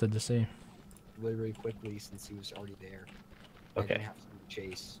be interested to see. Very quickly since he was already there. I Okay. didn't have to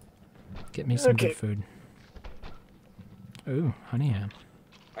chase. Get me some Okay. good food. Ooh, honey ham.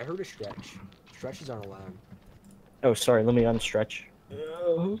 I heard a stretch. Stretches aren't allowed. Oh, sorry. Let me unstretch.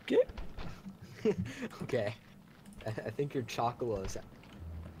 Okay. Okay. I think your chocula is.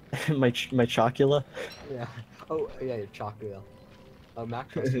 my chocula. Yeah. Oh yeah, your chocula. Oh, Mac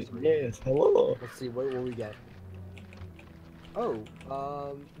Trust is ready. Yes. Hello. Let's see what will we get. Oh,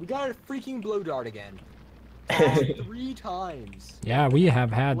 we got a freaking blow dart again. 3 times. Yeah, we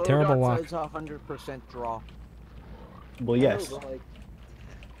have had Low terrible dots luck. is 100% draw. Well, yes. I know, but, like,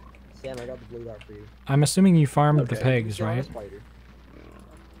 Sam, I got the blue dart for you. I'm assuming you farmed the Okay. pigs, You're on a right? spider.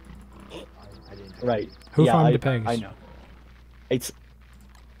 I didn't. Right. Who yeah, farmed the pigs? I know. It's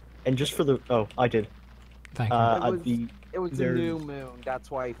and just for the I did. Thank you. It was a there's- new moon. That's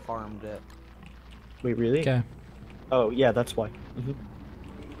why I farmed it. Wait, really? Okay. Oh, yeah, that's why.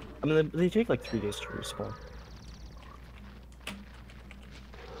 I mean, they take like 3 days to respawn.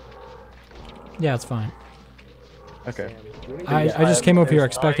 Yeah, it's fine. Okay. I just came over here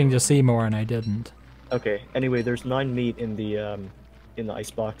expecting to see more, and I didn't. Okay. Anyway, there's 9 meat in the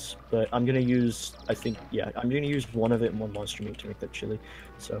icebox, but I'm gonna use. I'm gonna use one of it and 1 monster meat to make that chili.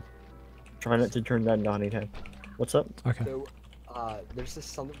 So, try not to turn that into honey head. What's up? Okay. So, there's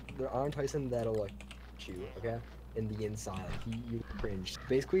just something. There are Tyson that'll like chew. Okay, in the inside, you cringe.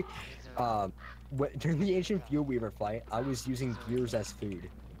 Basically, during the ancient Fuelweaver fight, I was using gears as food.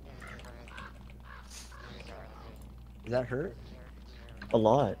 Does that hurt? A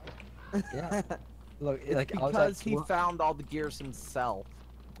lot. Yeah. Look, It's like I was because like, he found all the gears himself.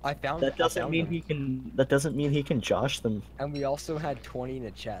 I found. That I doesn't found mean them. he can. That doesn't mean he can josh them. And we also had 20 in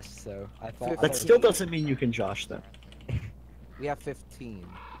a chest, so I thought. That still doesn't mean you can josh them. We have 15.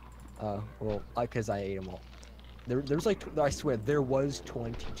 Well, because I ate them all. There's like, I swear, there was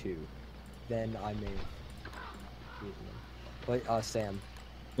 22. Then I may have eaten them. But, Sam,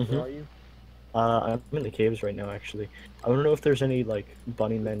 where are you? I'm in the caves right now, actually. I don't know if there's any like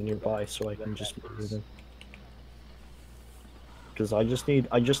bunny men nearby, so I can just move them. Because I just need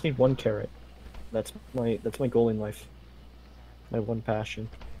 1 carrot. That's my goal in life. My one passion.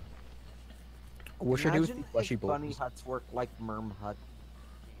 What should I do with Imagine the fleshy if bunny bulbs? huts work like Merm hut.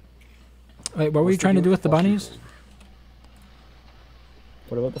 Wait, what were you What's the trying to deal do with the fleshy bunnies? bulbs?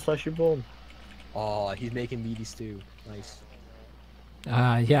 What about the fleshy bulb? Oh, he's making meaty stew. Nice.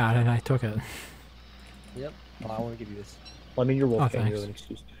 Yeah, and I took it. Yep. Oh, I want to give you this. Well, I mean, you're Oh, wolf. You thanks. have an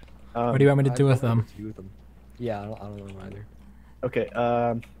excuse. What do you want me to I do with don't know them? what to do with them. Yeah, I don't know them either.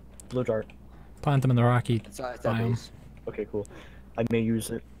 Okay. Blue dart. Plant them in the rocky It's that biome. base. Okay, cool. I may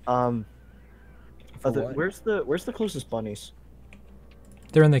use it. For what? Where's the closest bunnies?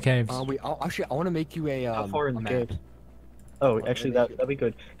 They're in the caves. Actually, I want to make you a How far in a the map. caves? Oh, Well, actually, maybe- that'd be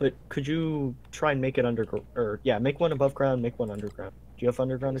good. But could you try and make it underground? Or yeah, make one above ground, make one underground. Do you have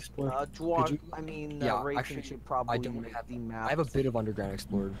underground explorer? Could you- yeah, Rayton actually, should probably don't make have- the map. I have a bit of underground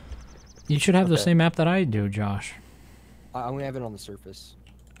explored. You should have the okay. same map that I do, Josh. I only have it on the surface.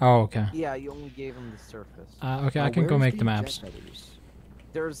 Oh, okay. Yeah, you only gave him the surface. Okay, I can go where's make the maps. jet feathers?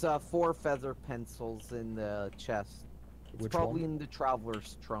 There's 4 feather pencils in the chest. It's Which probably one? in the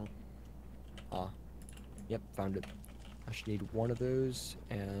traveler's trunk. Yep, found it. I should need 1 of those,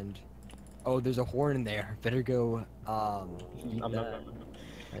 and oh, there's a horn in there. Better go. Eat I'm that. not.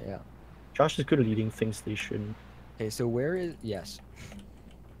 Yeah. Josh is good at eating things that he shouldn't. Okay, so where is? Yes.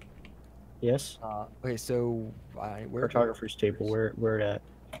 Yes. Okay, so where? Cartographer's table. Where it at?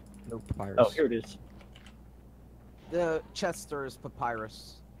 No papyrus. Oh, here it is. The Chester is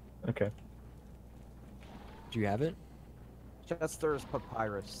papyrus. Okay. Do you have it? Chester is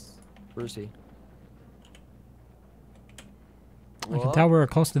papyrus. Where is he? I can tell we're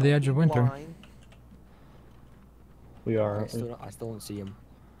close to the edge of winter. Line. We are. I still don't see him.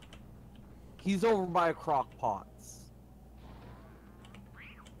 He's over by crock pots.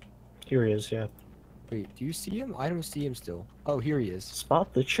 Here he is. Yeah. Wait, do you see him? I don't see him still. Oh, here he is.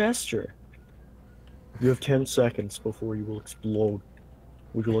 Spot the Chester. You have 10 seconds before you will explode.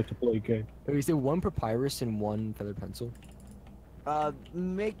 Would you like to play a game? Oh, is there 1 papyrus and 1 feather pencil?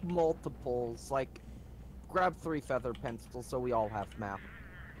 Make multiples. Like, grab 3 feather pencils so we all have map.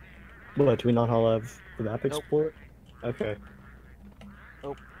 What? Do we not all have the map Nope. explorer? Okay.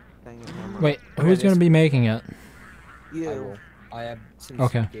 Dang it, never mind. Wait, Okay, who's gonna this- be making it? I You. will. I have. Since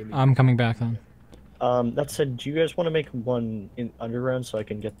Okay, you gave me- I'm coming back then. That said, do you guys want to make one in underground so I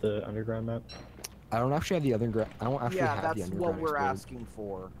can get the underground map? I don't actually have the underground. I don't actually Yeah, have the that's underground. what we're explored. asking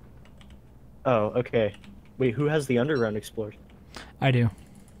for. Oh, okay. Wait, who has the underground explored? I do.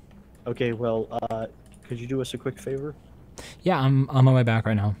 Okay, well, could you do us a quick favor? Yeah, I'm on my way back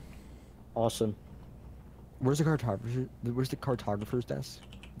right now. Awesome. Where's the cartographer? Where's the cartographer's desk?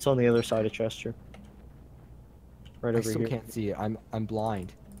 It's on the other side of Chester. Right I over still here. can't see it. I'm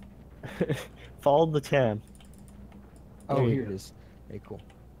blind. Follow the tab. Oh, There you here go. it is. Okay, cool.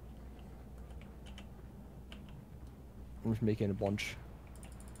 I'm just making a bunch.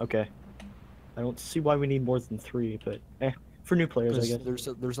 Okay. I don't see why we need more than 3, but for new players, I Because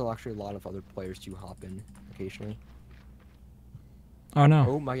guess. there's actually a lot of other players to hop in occasionally. Oh no.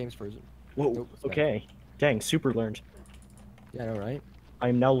 Oh, my game's frozen. Whoa. Nope, it's back. Okay. Dang, super learned. Yeah, I know, right? I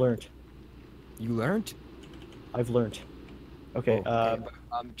am now learned. You learned? I've learned. Okay, but,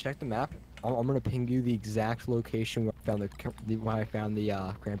 check the map. I'm gonna ping you the exact location where I found the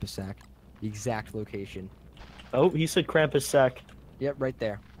Krampus sack. The exact location. oh, he said Krampus sack. Yep, right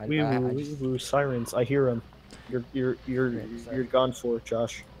there. Woo, sirens. I hear him. You're sorry. gone for,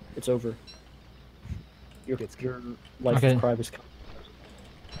 Josh. It's over. Your life Okay. of crime is coming.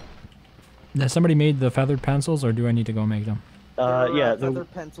 Has somebody made the feathered pencils, or do I need to go make them? Yeah. Feather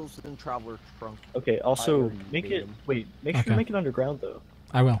pencils in traveler's trunk. Okay. I Also, already make made it. them. Wait. Make sure Okay. you make it underground though.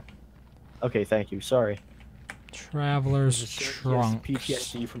 I will. Okay. Thank you. Sorry. Traveler's There's a trunk.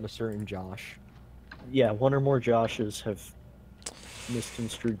 PTSD from a certain Josh. Yeah. One or more Joshes have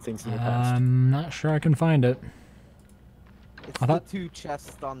misconstrued things in the past. I'm not sure I can find it. It's I the thought- 2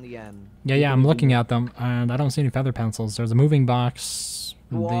 chests on the end. Yeah, I'm looking at them, and I don't see any feather pencils. There's a moving box,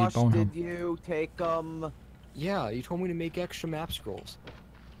 the Wash, bone did home. you take them? Yeah, you told me to make extra map scrolls.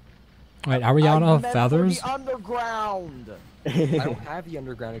 Wait, are we out of meant feathers? For the underground. I don't have the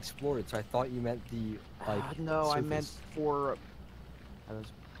underground explored, so I thought you meant the like. No, I surface. meant for. I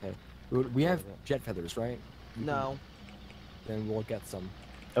was, We have jet feathers, right? no, Then we'll get some.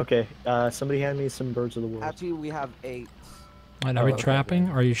 Okay. Somebody hand me some birds of the world. actually we have 8. Wait, are we okay, trapping,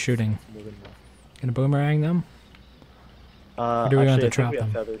 yeah. or are you shooting? More than enough. Gonna boomerang them? Or do we want to Actually, I think trap we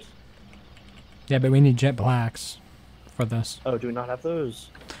have them? feathers. Yeah, but we need jet blacks for this. Oh, do we not have those?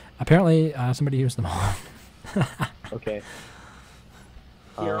 Apparently, somebody used them all. Okay.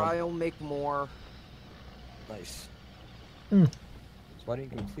 Here, Um, I'll make more. Nice. Hmm. So I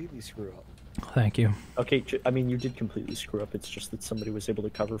didn't completely screw up. Thank you. Okay, I mean, you did completely screw up. It's just that somebody was able to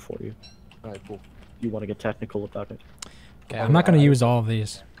cover for you. Alright, cool. You want to get technical about it. Okay, I'm not gonna use all of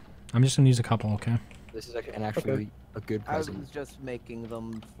these. I'm just gonna use a couple, okay? This is actually a good I was present. just making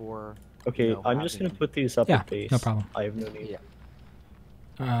them for. Okay, No, I'm just having- gonna put these up Yeah, at base. no problem. I have no need.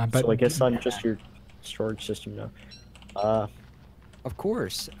 Yeah. But So I guess I'm just your storage system now. Of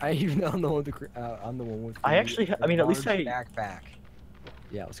course. I'm the one with I'm the one with. I actually I mean, at least large I- backpack.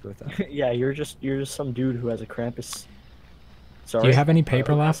 Yeah, let's go with that. Yeah, you're just some dude who has a Krampus. Sorry. do you have any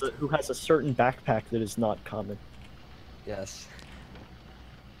paper who left? Who has a certain backpack that is not common. Yes.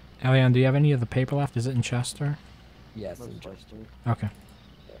 Elian, do you have any of the paper left? Is it in Chester? Yes. Most Interesting. Okay.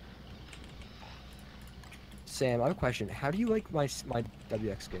 Sam, I have a question. How do you like my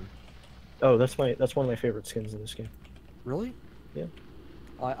WX skin? Oh, that's one of my favorite skins in this game. Really? Yeah.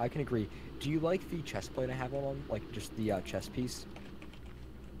 I can agree. Do you like the chest plate I have on? Like just the chest piece?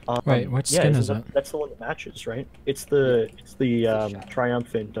 Wait, what yeah, skin isn't is that- it? That's the one that matches, right? It's the shadow.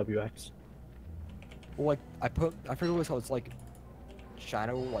 triumphant WX. Well, like I forget what it's called. It's like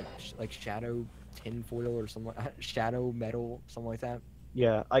shadow, like shadow tinfoil or something. Shadow metal, something like that.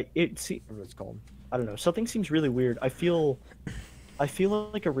 Yeah, Whatever it's called. I don't know. Something seems really weird. I feel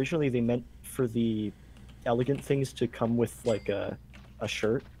like originally they meant for the elegant things to come with like a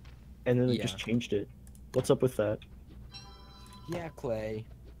shirt, and then they just Yeah. changed it. What's up with that? Yeah, Clay.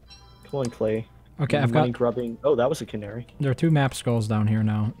 Come on, Clay. Okay, You I've got. money grubbing. Oh, that was a canary. There are 2 map scrolls down here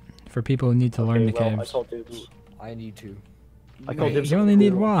now for people who need to learn the Okay, well, I caves. call dibs. I need to. I call Wait, dibs you on only the need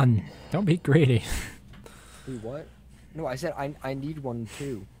blue. one. Don't be greedy. Wait, what? No, I said I need one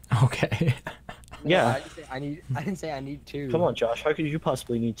too. Okay. No, Yeah. I didn't say I need. I didn't say I need two. Come on, Josh. How could you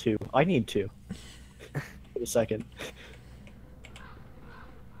possibly need two? I need two. Wait a second.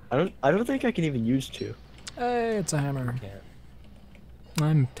 I don't think I can even use two. Hey, it's a hammer. Can't.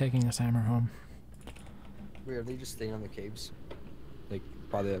 I'm taking this hammer home. Wait, are they just staying on the caves? Like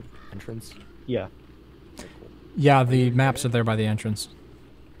by the entrance? Yeah. Okay, cool. Yeah, the maps are there by the entrance.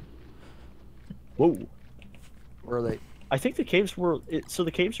 Whoa. Where are they? I think the caves were so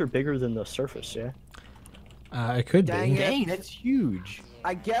the caves are bigger than the surface, yeah. It could Dang be. it. Dang, that's huge.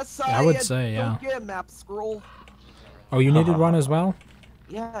 I guess Yeah, I would say, yeah. Don't get a map scroll. Oh, you needed one as well?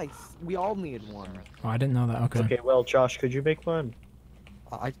 Yeah, we all need one. Oh, I didn't know that. Okay. Okay, well, Josh, could you make one?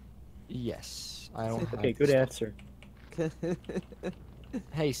 Yes. I don't have Okay, the good stuff. answer.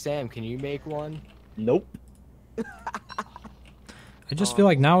 Hey Sam, can you make one? Nope. I just feel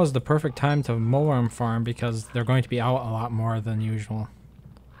like now is the perfect time to mulworm farm because they're going to be out a lot more than usual.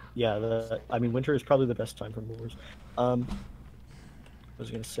 Yeah, I mean, winter is probably the best time for movers. I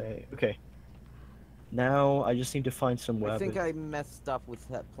was gonna say, okay. Now I just need to find some web. I think I messed up with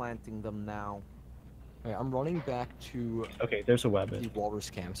planting them now. Alright, I'm running back to Okay, there's a web. the walrus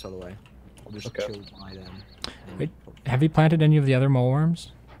camps, by the way. I'll just Okay. chill by them. and- Wait. Have you planted any of the other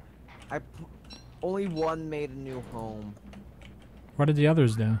mulworms? Only one made a new home. What did the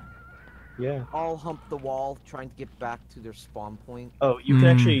others do? Yeah. All hump the wall, trying to get back to their spawn point. Oh, you can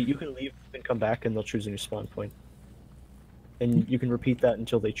actually you can leave and come come back, and they'll choose a new spawn point. And you can repeat that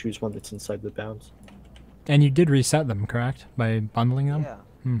until they choose one that's inside the bounds. And you did reset them, correct? By bundling them? Yeah.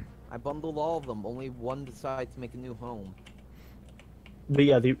 Hmm. I bundled all of them. Only one decided to make a new home. But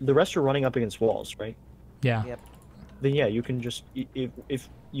yeah, the rest are running up against walls, right? Yeah. Yep. Then yeah, you can just if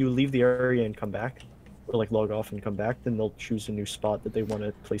you leave the area and come back, or like log off and come back, then they'll choose a new spot that they want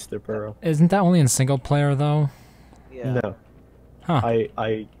to place their burrow. Isn't that only in single player though? Yeah. No, Huh.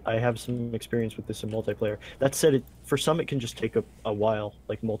 I have some experience with this in multiplayer. That said, for some it can just take a while,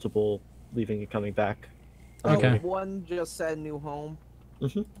 like multiple leaving and coming back. Okay. One just said new home.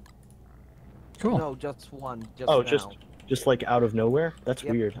 Cool. No, just one. Just Oh, now. just like out of nowhere. That's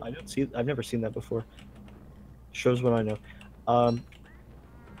Yep. weird. I've never seen that before. Shows what I know.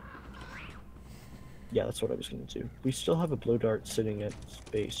 Yeah, that's what I was gonna do. We still have a blow dart sitting at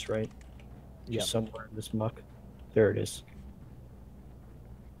base, right? Yep. Just somewhere in this muck. There it is.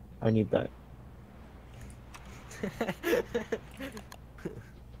 I need that.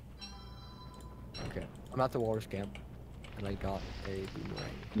 Okay, I'm at the walrus camp, and I got a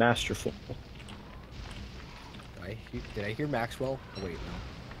boomerang. Masterful. Did I hear Maxwell? Oh, wait,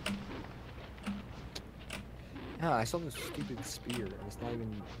 no. Yeah, I saw this stupid spear, and it's not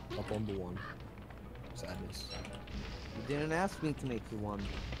even a bumble one. Sadness. You didn't ask me to make you one.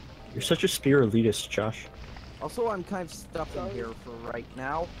 You're such a spear elitist, Josh. Also, I'm kind of stuck in here for right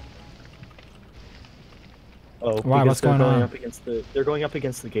now. Oh, Why, because what's they're going on? up against they're going up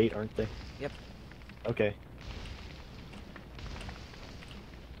against the gate, aren't they? Yep. Okay.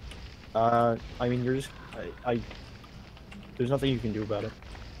 I mean, you're just there's nothing you can do about it.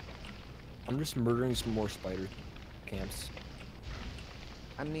 I'm just murdering some more spider camps.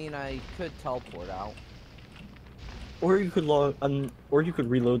 I mean, I could teleport out. Or you could or you could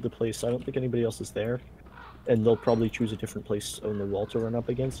reload the place. I don't think anybody else is there, and they'll probably choose a different place on the wall to run up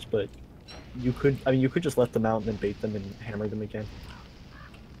against. But you could, I mean, you could just let them out and then bait them and hammer them again.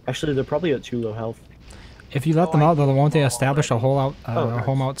 Actually, they're probably at too low health. If you let Oh, them I out, though, hit won't they them all establish a already.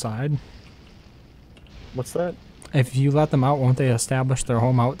 home outside? What's that? If you let them out, won't they establish their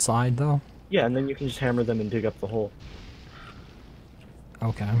home outside, though? Yeah, and then you can just hammer them and dig up the hole.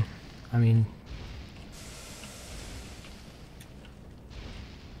 Okay. I mean,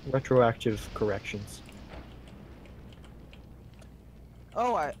 Retroactive corrections.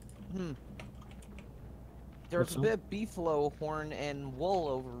 Oh, There's What's a bit of beefalo horn and wool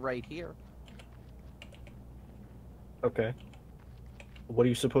over right here. Okay. What do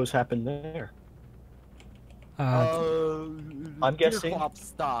you suppose happened there? I'm guessing-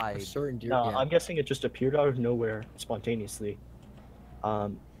 Deerclops A died. certain deer. No, yeah. I'm guessing it just appeared out of nowhere spontaneously.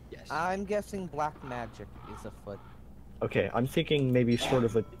 Yes. I'm guessing black magic is afoot. Okay, I'm thinking maybe sort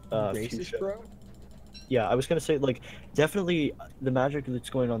of a Racist, fuchsia. bro. Yeah, I was gonna say like definitely the magic that's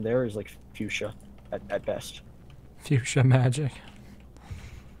going on there is like fuchsia at best. fuchsia magic.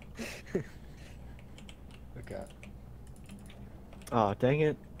 Okay. Ah, dang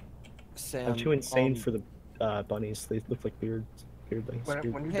it! Sam. I'm too insane for the bunnies. They look like beard things. When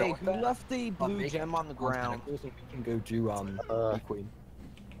you're done Hey, with who that, left the blue make gem on the ground? tentacles and we can go do Bee Queen.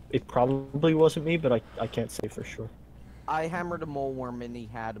 It probably wasn't me, but I can't say for sure. I hammered a mole worm and he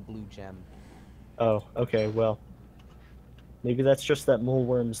had a blue gem. Oh, okay, well. Maybe that's just that mole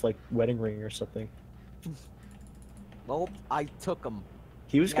worm's like wedding ring or something. Nope, I took him.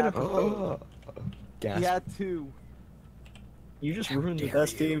 He was Yeah. gonna. Gasp. He had two. You just ruined the dare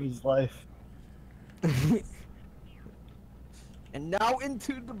best day of his life. And now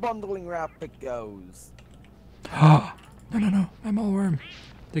into the bundling wrap it goes. No, my mole worm.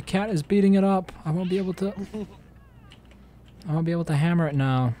 The cat is beating it up. I won't be able to. I won't be able to hammer it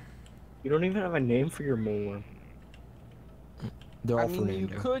now. You don't even have a name for your mole worm. They're I all for mean, you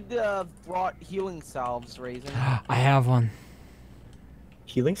named. could brought healing salves, Raisin. I have one.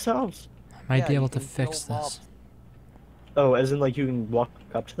 Healing salves? I might Yeah, be you able to can fix fill 'em this. Oh, as in like you can walk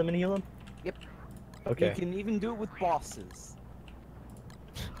up to them and heal them? Yep. Okay. You can even do it with bosses.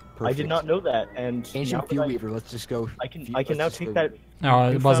 I did not know that, and Ancient now that Fuelweaver. Let's just go. I can let's now just take go- that No,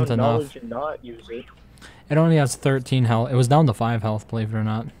 it wasn't newfound enough. knowledge and not use it. It only has 13 health. It was down to 5 health, believe it or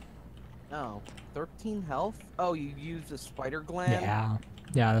not. Oh, 13 health? Oh, you used the spider gland? Yeah.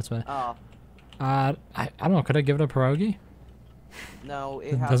 Yeah, that's what. Oh, I don't know. Could I give it a pierogi? no, it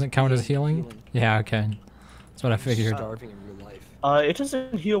It has doesn't to count be as healing? Yeah, okay. That's what I figured. Starving in real life. It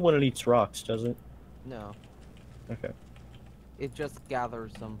doesn't heal when it eats rocks, does it? No, Okay. it just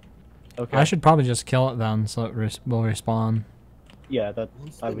gathers them. Okay. I should probably just kill it then, so it will respawn. Yeah, that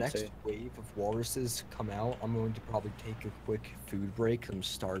Once I the would next say. wave of walruses come out, I'm going to probably take a quick food break. I'm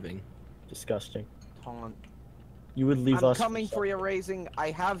starving. Disgusting. Taunt. You would leave I'm us. coming for you, Raising.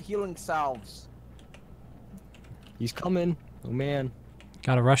 I have healing salves. He's coming. Oh man.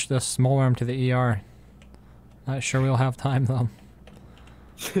 Gotta rush this small worm to the ER. Not sure we'll have time though.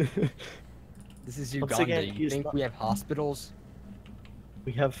 This is Once Uganda. again, You he's think not- we have hospitals?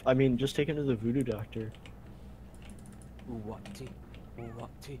 We have. I mean, just take him to the voodoo doctor. Uwati.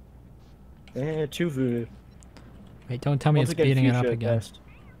 Uwati. Two voodoo. Wait, don't tell me Once it's again, beating it up fuchsia at again. best.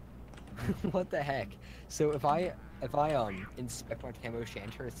 What the heck? So if I inspect my camo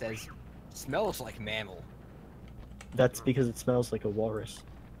shanter, it says smells like mammal. That's because it smells like a walrus.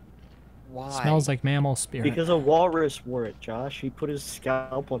 Why? Smells like mammal spirit. Because a walrus wore it, Josh. He put his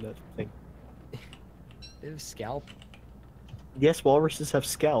scalp on that thing. Ew, scalp. Yes, walruses have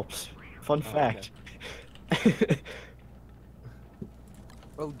scalps. Fun Oh, fact.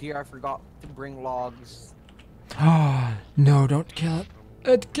 Oh dear, I forgot to bring logs. Oh, no, don't kill it.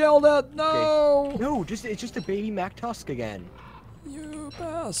 It killed it! No! No, it's just a baby Mac Tusk again. You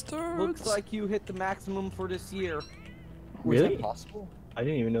bastards! Looks like you hit the maximum for this year. Was Really? that possible? I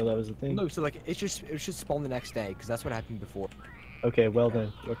didn't even know that was a thing. No, so like it should spawn the next day because that's what happened before. Okay, well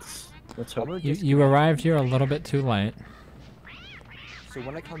then, let's I'm hope. gonna You arrived here a little bit too late. So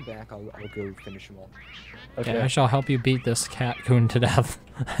when I come back, I'll go finish them all. Okay, Okay. I shall help you beat this cat coon to death.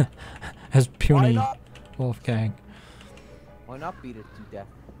 As Why puny not? Wolfgang. Why not beat it to death?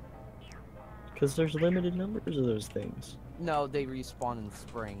 Because there's limited numbers of those things. No, they respawn in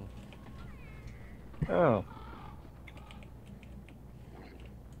spring. Oh.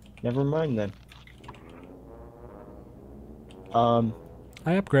 Never mind then.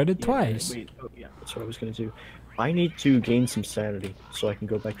 I upgraded Yeah, twice. Wait, oh yeah, that's what I was gonna do. I need to gain some sanity so I can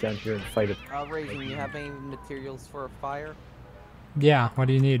go back down here and fight it. Raising, you have any materials for a fire? Yeah, what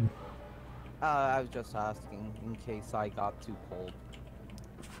do you need? I was just asking in case I got too cold.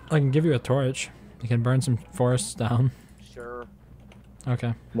 I can give you a torch. You can burn some forests down. Sure.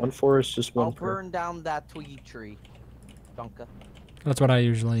 Okay, One forest, just one I'll per. burn down that twiggy tree. Donka. that's what I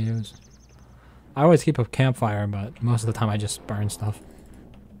usually use. I always keep a campfire, but most of the time I just burn stuff.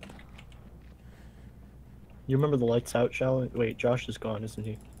 You remember the lights out challenge? Wait, Josh is gone, isn't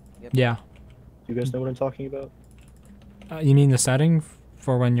he? Yeah. You guys know what I'm talking about? You mean the setting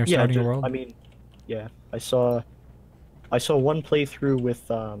for when you're starting a ju- world? I mean, yeah. I saw one playthrough with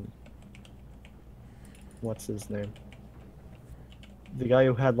what's his name? The guy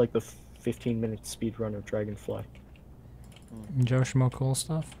who had like the 15-minute speed run of Dragonfly, Joe Schmo cool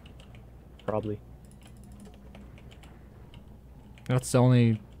stuff? probably. That's the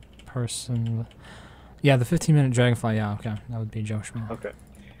only person... Yeah, the 15-minute Dragonfly, yeah, okay. That would be Joe Schmo. Okay.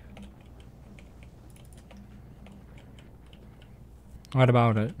 What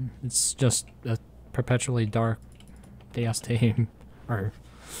about it? It's just a perpetually dark DST or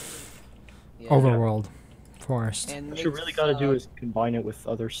Yeah. overworld forest. And What you really gotta do is combine it with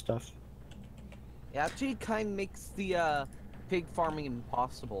other stuff. it actually kind of makes the pig farming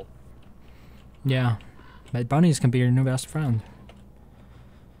impossible. Yeah. But bunnies can be your new best friend.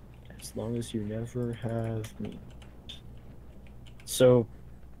 As long as you never have meat. So,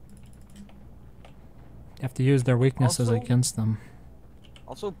 You have to use their weaknesses Also- against them.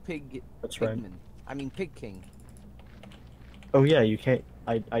 Also, pig. that's right. Pigman. I mean, pig king. Oh yeah, you can't.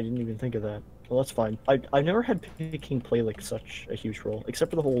 I didn't even think of that. Well, that's fine. I've never had King play like such a huge role, except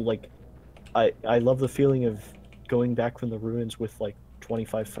for the whole like. I love the feeling of going back from the ruins with like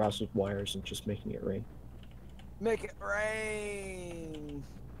 25 frazzled wires and just making it rain. Make it rain.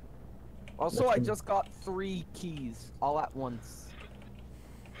 Also, That's I an- just got 3 keys all at once.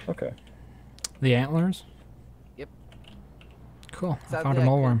 Okay. The antlers? Yep. Cool. I Sadly, found a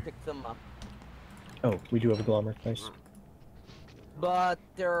couldn't moleworm. pick them up, Oh, we do have a glommer. Nice. but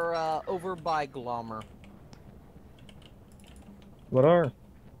they're over by Glommer. What are?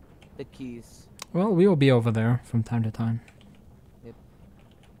 The keys. Well, we will be over there from time to time.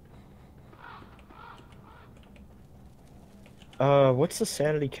 What's the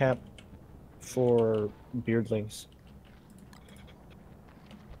sanity cap for beardlings?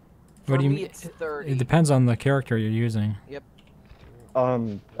 For What do you me, mean? it's 30. It depends on the character you're using. I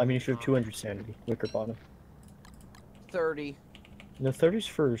mean, if you have 200 sanity, wicker bottom. 30. No, 30's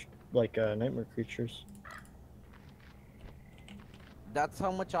for like nightmare creatures. That's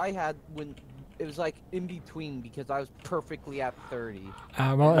how much I had when it was like in between because I was perfectly at 30.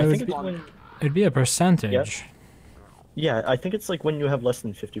 Well, I it think would it's be, when. it'd be a percentage. Yeah, I think it's like when you have less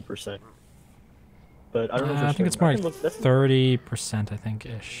than 50%. But I don't know. If I there's think it's certain- more I like can look- that's 30%, I think,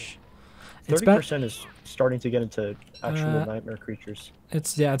 ish. It's been, 30% is starting to get into actual Uh, nightmare creatures.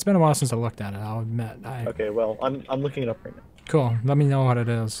 it's been a while since I looked at it, I'll admit. Okay, well, I'm looking it up right now. Cool, let me know what it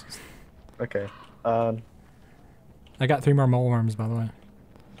is. Okay. I got 3 more mole worms, by the way.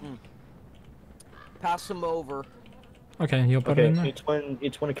 Pass them over. Okay, you'll put it Okay, in there?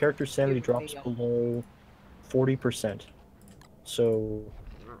 it's when a character's sanity Give drops me a- below 40%. So,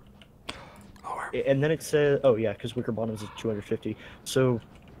 and then it says, oh yeah, because Wicker Bottoms is 250. So,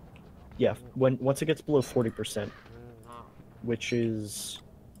 yeah, once it gets below 40%, which is,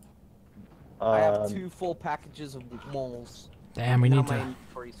 I have 2 full packages of moles. Damn, we Now need my to...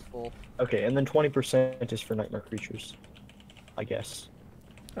 inventory's full. okay, and then 20% is for nightmare creatures, I guess.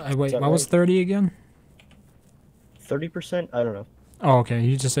 wait, that what was right? 30 again? 30%? I don't know. Oh, okay.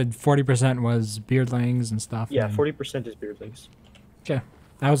 You just said 40% was beardlings and stuff. Yeah, and 40% is beardlings. Okay.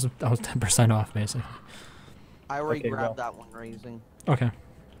 I was 10% off, basically. I already Okay, grabbed well. that one raising. Okay.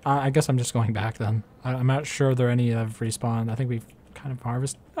 I guess I'm just going back then. I'm not sure there are any that have respawned. I think we've kind of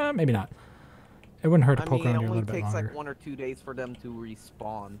harvested. Maybe not. It wouldn't hurt to I poke mean, it around here a only little bit takes longer. like 1 or 2 days for them to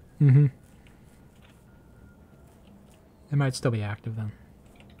respawn. Mm-hmm. It might still be active then.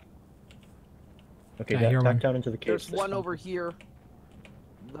 Okay, I hear back one. down into the caves. There's one over here,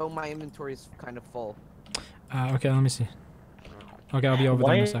 though my inventory is kind of full. Okay, let me see. Okay, I'll be over there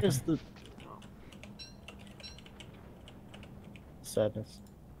Why in a is second. the... Sadness.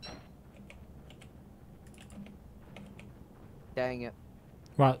 Dang it.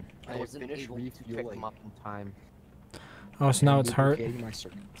 What? I wasn't able to pick them up in time. Oh, so now it's hurt? lubricating my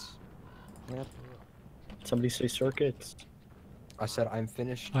circuits. Yep. Somebody say circuits. I said I'm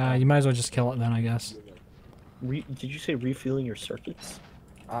finished. You might as well just kill it then, I guess. Did you say refueling your circuits?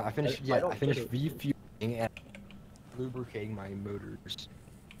 I finished. I Yeah, don't I finished get refueling and lubricating my motors.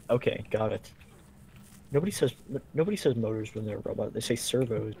 Okay, got it. Nobody says motors when they're a robot. They say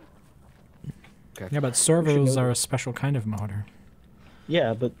servos. Okay. Yeah, but servos know are that. a special kind of motor.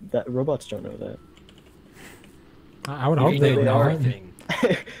 Yeah, but robots don't know that. I would Even hope though they they know are it. everything.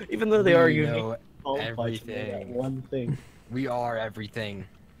 Even though they are We unique, know qualified to know that everything. one thing. We are everything.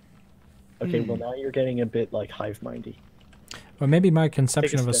 Okay, well now you're getting a bit like hive mindy. But maybe my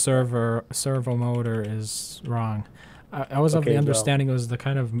conception of a step back. servo motor is wrong. I was of Okay, the well- understanding it was the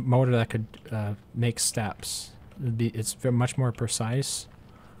kind of motor that could make steps. It's much more precise.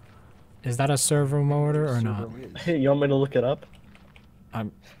 Is that a servo motor or not? Hey, you want me to look it up?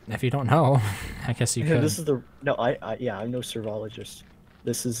 If you don't know, I guess you could. This is the no. Yeah, I'm no servologist.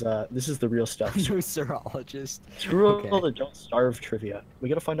 This is the real stuff. No serologist. Screw Okay. all the don't starve trivia. We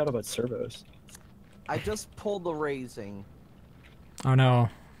gotta find out about servos. I just pulled the raising. Oh no,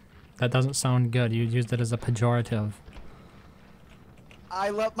 that doesn't sound good. You used it as a pejorative. I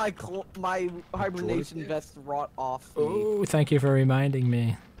let my hibernation vest rot off me. Oh, thank you for reminding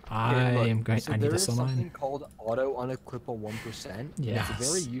me. I Look, am going. so I need there to is sell something mine. called auto unequipable 1%. Yes. It's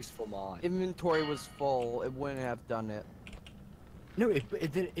a very useful mod. Inventory was full. It wouldn't have done it. No,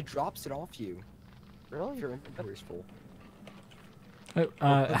 it drops it off you. Really? If your inventory is full. Have put it you?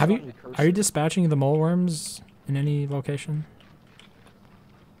 on your Are you cursor. dispatching the mole worms in any location?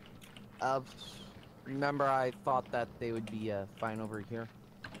 Remember I thought that they would be fine over here.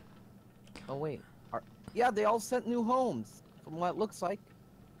 Oh wait. Yeah, they all sent new homes, from what it looks like.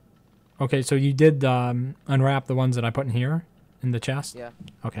 Okay, so you did unwrap the ones that I put in here, in the chest. Yeah.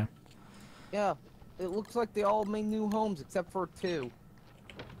 Okay. Yeah. It looks like they all made new homes except for 2.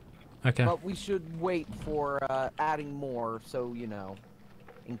 Okay. But we should wait for adding more, so you know,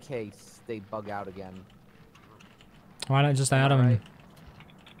 in case they bug out again. Why not just add Am I them? right?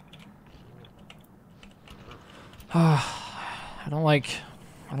 I don't like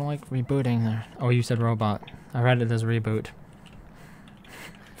rebooting there. Oh, you said robot. I read it as reboot.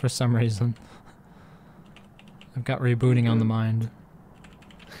 For some reason. I've got rebooting on the mind.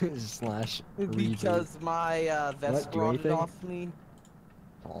 Slash reboot. Because my vest What, do rotted anything? off me.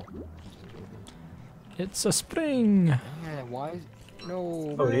 Oh. It's a spring. Yeah, why?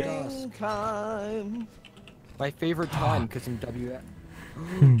 No. Oh, my yeah. dust. Springtime. My favorite time, because I'm WF.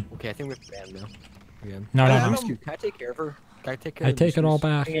 Okay, I think we're banned now. Again. No, no, no. Can I take care of her? Can I take care I of the take it all moose goose?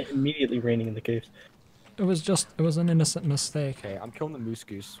 back. It immediately raining in the caves. It was an innocent mistake. Okay, I'm killing the moose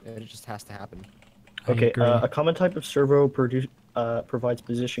goose, and it just has to happen. I Okay, agree. a common type of servo provides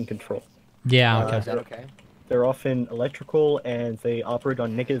position control. Yeah, Is okay. that okay? They're often electrical, and they operate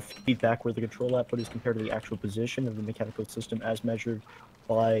on negative feedback where the control output is compared to the actual position of the mechanical system as measured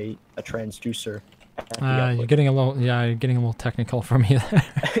by a transducer. At the You're output. getting a little technical for me there.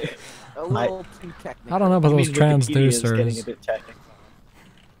 A little too technical. I don't know about You those mean Wikipedia is getting a transducers. bit technical.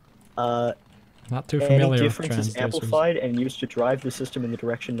 Not too Any familiar with difference is transducers. amplified and used to drive the system in the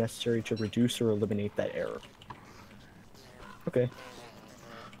direction necessary to reduce or eliminate that error. Okay.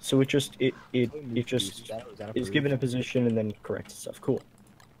 So it just Is that is given a position and then corrects itself. Cool.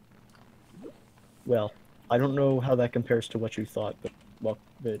 Well, I don't know how that compares to what you thought, but well,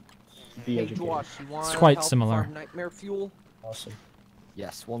 be Hey educated. Josh, you want It's quite similar. Nightmare fuel? Awesome.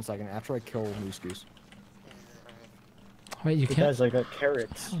 Yes, 1 second. After I kill Moose Goose. Wait, you Hey can't guys, I got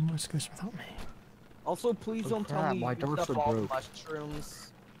carrots. kill a moose goose without me. Also, please Oh, don't tell crap, me my you darts used up are all the broke.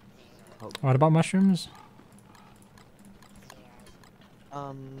 mushrooms. What about mushrooms?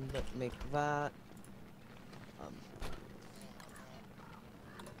 Let's make that.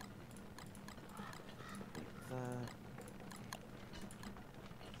 Make that.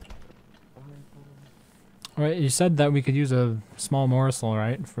 Wait, you said that we could use a small morsel,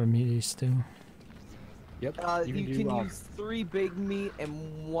 right, for meaty stew? Yep. You do, can use 3 big meat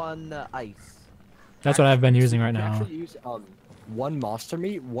and 1 ice. That's what I've been so using you right can now. Actually use 1 monster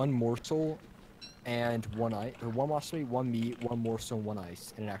meat, 1 morsel, and 1 ice. Or 1 monster meat, 1 meat, 1 morsel, and 1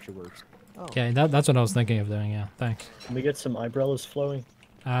 ice, and it actually works. Oh. Okay, that's what I was thinking of doing, yeah. Thanks. Can we get some eyebrows flowing?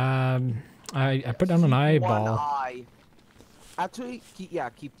 I put down an Keep eyeball. 1 eye. Actually,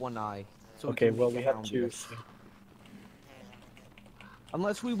 keep 1 eye. So Okay, can well make we a have 2. Houndius.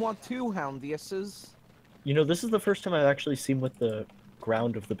 Unless we want 2 Houndiuses. You know, this is the first time I've actually seen what the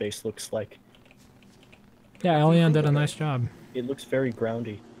ground of the base looks like. Yeah, What do you Elian think did a of nice it? job. It looks very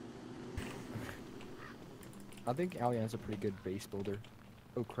groundy. I think Alian's a pretty good base builder.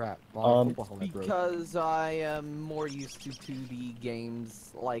 Oh crap. My football helmet broke. Because I am more used to 2D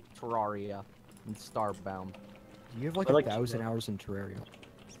games like Terraria and Starbound. You have like I like 1,000 hours in Terraria.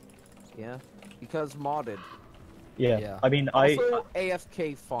 Yeah, because modded. Yeah. Yeah. I mean, Also,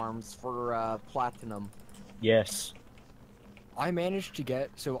 AFK farms for platinum. yes. I managed to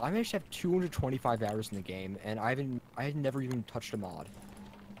have 225 hours in the game, and I had never even touched a mod.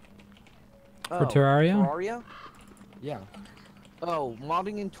 For Terraria? Terraria? Yeah. Oh,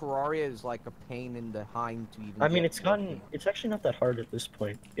 modding in Terraria is like a pain in the hind to even. I mean, get working. it's actually not that hard at this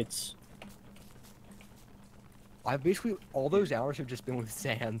point. It's I've basically all those hours have just been with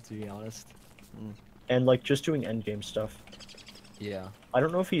Sam, to be honest. and like just doing endgame stuff. Yeah. I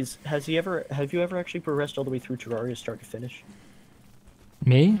don't know if have you ever actually progressed all the way through Terraria start to finish?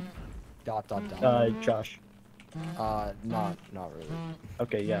 Me? Josh. Not really.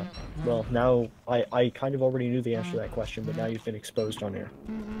 Okay, yeah. Well, now I kind of already knew the answer to that question, but now you've been exposed on air.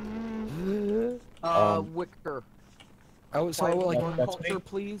 Wicker. Oh, so White like that's culture, me.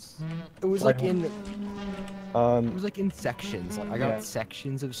 please. it was like in it Um, was like in sections. Like I got Yeah.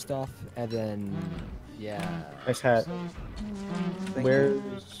 sections of stuff, and then yeah. nice hat. Thank you.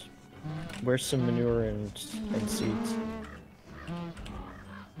 Where's some manure and seeds?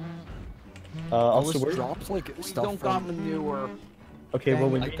 I Also, was where? dropped like We stuff don't got from. manure. Okay, well,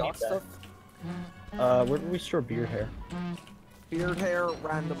 Dang, when I we got need that. stuff. Where do we store beard hair? Beard hair,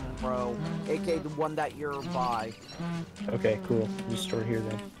 random row, aka the one that you're by. Okay, cool. We store here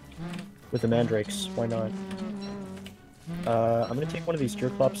then. With the mandrakes, why not? I'm gonna take one of these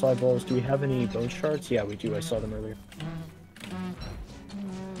Deerclops eyeballs. Do we have any bone shards? Yeah, we do. I saw them earlier.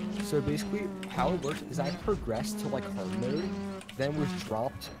 So basically, how it works is I progressed to like hard mode, then was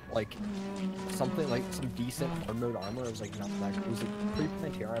dropped like something like some decent hard mode armor. It was like not that. It was like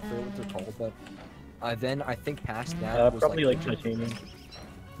pre-Plantera. I forget what they're called, but then I think past that was Probably like legit. titanium.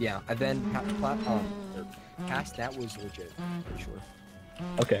 Yeah, and then past that was legit. Pretty sure.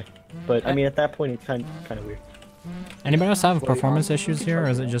 Okay, but I mean at that point it's kind of weird. Anybody else have Wait, performance issues here, or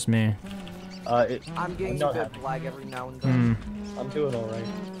is it just me? I'm getting not a bit happy. of lag every now and then. Hmm. I'm doing all right.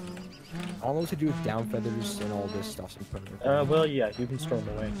 I don't know what to do with down feathers and all this stuff. So I'm putting Well, yeah, you can store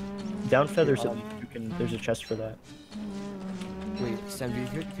them away. Down feathers, Here, at least you can. There's a chest for that. Wait, Sam,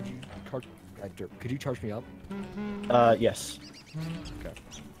 could you charge me up? Yes. Okay.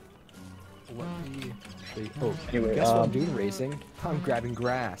 Let me show you. Oh, Anyway, guess what I'm doing racing? I'm grabbing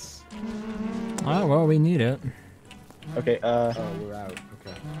grass. Oh, well, we need it. Okay. Oh, we're out.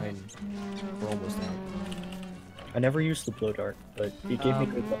 Okay. I mean, we're almost out. I never used the blow dart, but it gave me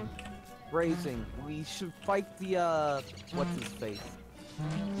good luck. Raising. We should fight the what's his face?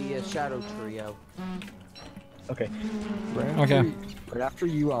 The Shadow Trio. Okay. Okay. Right after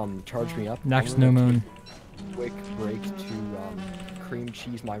you charge me up. Next I'm new gonna moon. take a quick break to cream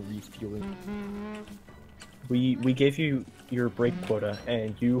cheese my refueling. We gave you your break quota,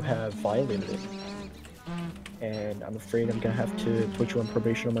 and you have violated it. And I'm afraid I'm gonna have to put you on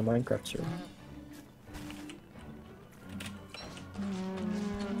probation on my Minecraft server.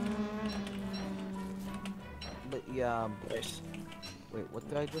 But yeah. Nice. Wait, what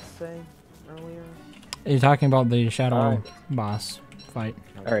did I just say earlier? Are you talking about the shadow boss fight?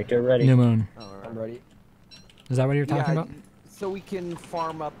 All right, get ready. New moon. Oh, alright. I'm ready. Is that what you're talking Yeah, about? so we can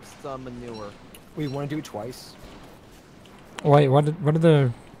farm up some manure. We want to do it twice. Wait, what are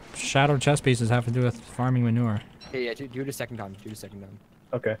the shadow chest pieces have to do with farming manure. Hey, yeah, do it a second time. Do it a second time.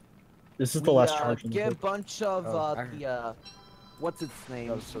 Okay. This is the last charge. Get a bunch of Oh, the what's its name?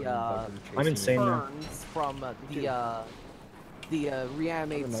 That was so The I'm insane now. ferns from the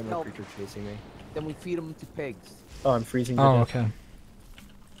reanimated Another scalp. creature chasing me. Then we feed them to pigs. Oh, I'm freezing. to Oh, death. okay.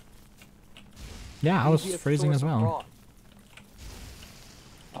 Yeah, I was Easiest freezing source as of well.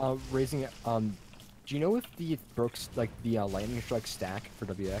 raw. Raising it. Do you know if the Brooks like the lightning strike stack for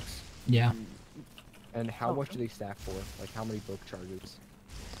WX? Yeah. And how much do they stack for? Like how many book charges?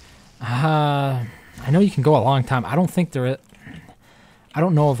 I know you can go a long time. I don't think there. I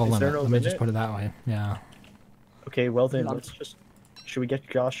don't know of a Is there limit. no Let me just limit? put it that way. Yeah. Okay, well then, I'm- let's just. Should we get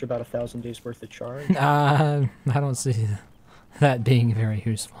Josh about 1,000 days worth of charge? I don't see that being very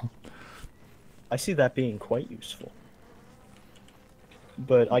useful. I see that being quite useful.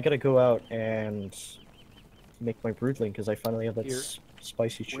 But I gotta go out and make my broodling because I finally have that Here.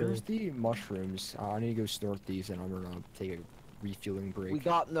 spicy chili. Where's the mushrooms? I need to go snort these, and I'm gonna take a refueling break. We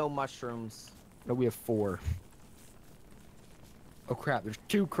got no mushrooms. No, we have 4. Oh crap! There's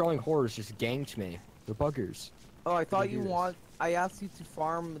 2 crawling horrors just ganked me. They're buggers. Oh, I thought do you this. I asked you to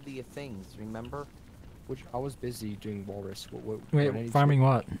farm the things. Remember? Which I was busy doing walrus. What I Wait, need to- farming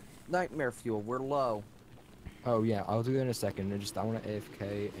what? Nightmare fuel. We're low. Oh yeah, I'll do that in a second. I want to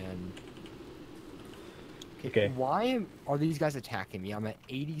AFK and. Okay. Why are these guys attacking me? I'm at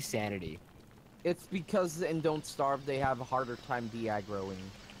 80 sanity. It's because in Don't Starve they have a harder time de-aggroing.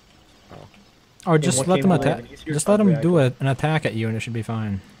 Or just what let game them will they have attack. an easier Just time let them reacting? do an attack at you, and it should be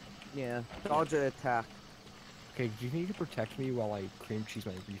fine. Yeah. Dodge an attack. Okay, do you need to protect me while I cream cheese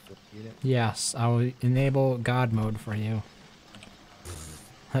my refill unit? Yes, I will enable God mode for you.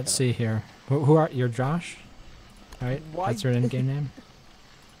 Let's see here. Who are you're Josh? Right? Why- That's your in-game name.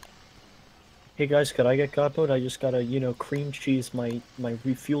 Hey guys, could I get God mode? I just gotta, cream cheese my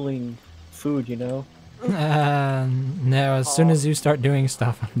refueling food, you know? No, as soon as you start doing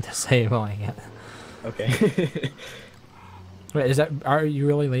stuff, I'm disabling it. Okay. Wait, are you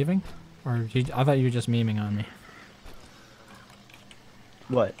really leaving? Or I thought you were just memeing on me.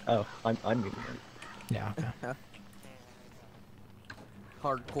 What? Oh, I'm muting him. Yeah, okay.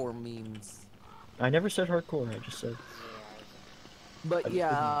 Hardcore memes. I never said hardcore, I just said... But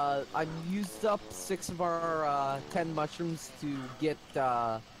yeah, I used up 6 of our 10 mushrooms to get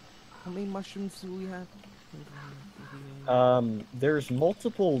how many mushrooms do we have? There's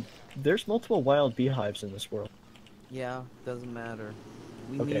multiple wild beehives in this world. Yeah, doesn't matter.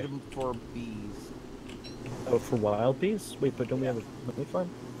 We Okay. need them for bees. Oh, for wild bees? Wait, but don't we have a honey farm?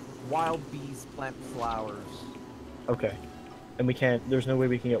 Wild bees plant flowers. Okay. And we can't, there's no way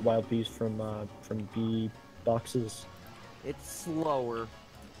we can get wild bees from bee boxes. It's slower,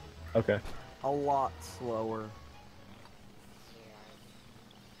 Okay. a lot slower.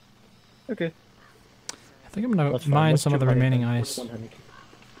 Okay. I think I'm gonna That's fine. mine Let's some do of the honey remaining then. ice, One honey.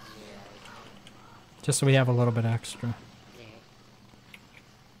 just so we have a little bit extra.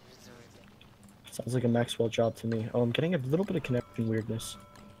 Sounds like a Maxwell job to me. Oh, I'm getting a little bit of connection weirdness.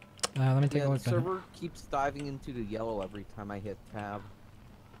 Let me take Yeah, a the look at it. server keeps diving into the yellow every time I hit tab.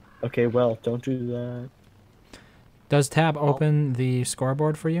 Okay, well, don't do that. Does tab open the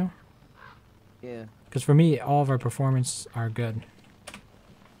scoreboard for you? Yeah. Because for me, all of our performance are good. It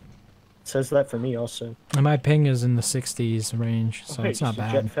says that for me also. And my ping is in the 60s range, so Oh, hey, it's not just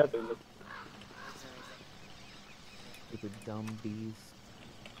a jet bad. feather. Stupid dumb bees.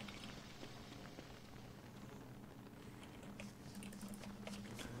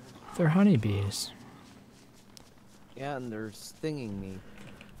 They're honeybees. Yeah, and they're stinging me.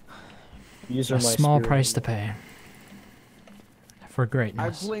 These are A my small spirit price to animals. pay. For I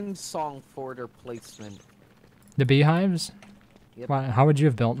greatness. blame Song for their placement. The beehives? Yep. Why, how would you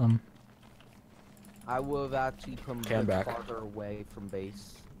have built them? I would have actually come Okay, I'm back. farther away from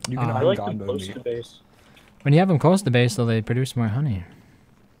base. You can I I iron like god them mode close me. to base. When you have them close to base, though, they produce more honey.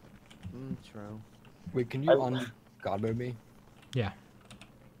 True. Wait, can you I- on god mode me? Yeah.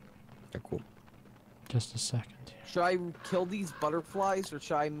 Okay, cool. Just a second. Should I kill these butterflies or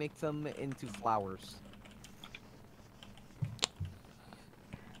should I make them into flowers?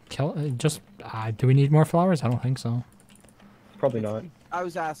 Kill. Do we need more flowers? I don't think so. Probably not. I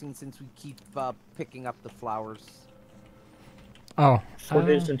was asking since we keep picking up the flowers. Oh. 4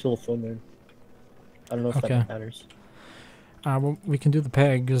 days until the full moon. I don't know if Okay. that matters. Well, we can do the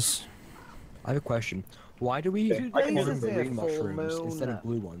pegs. I have a question. Why do we Okay, I can order do that. green Full mushrooms instead moon. of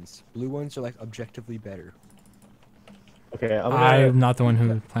blue ones? Blue ones are like objectively better. Okay, I'm I'm gonna... not the one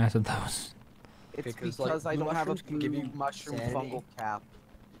who planted those. It's Because, because like, I blue don't have a mushrooms can give blue you mushroom sanity. fungal cap.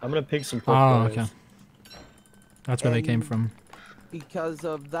 I'm gonna pig some pork Oh, bellies. okay. That's where they came And- from. Because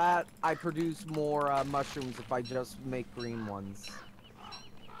of that, I produce more mushrooms if I just make green ones.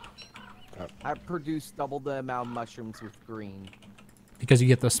 Oh. I produce double the amount of mushrooms with green. Because you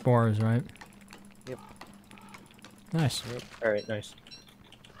get the spores, right? Yep. Nice. All right, nice.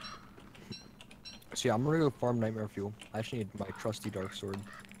 So yeah, I'm gonna go farm nightmare fuel. I actually need my trusty dark sword.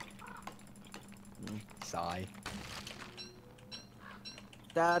 Sigh.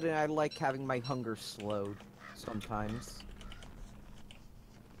 That and I like having my hunger slowed sometimes.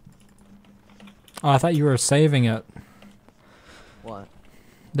 Oh, I thought you were saving it. What?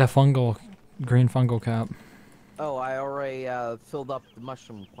 The green fungal cap. Oh, I already filled up the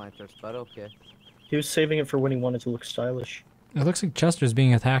mushroom planters, but okay. He was saving it for when he wanted to look stylish. It looks like Chester's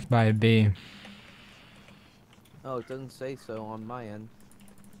being attacked by a bee. Oh, it doesn't say so on my end.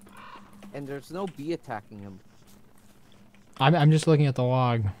 And there's no bee attacking him. I'm just looking at the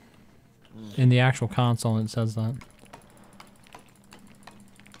log. In the actual console, it says that.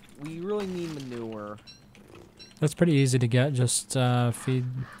 We really need manure. That's pretty easy to get. Just feed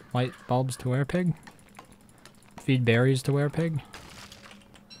light bulbs to werepig. Feed berries to werepig.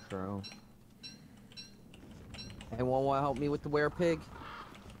 True. Anyone want to help me with the werepig?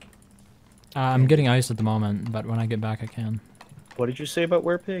 I'm getting ice at the moment, but when I get back I can. What did you say about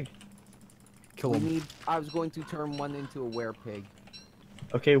werepig? Kill We him. need. I was going to turn one into a werepig.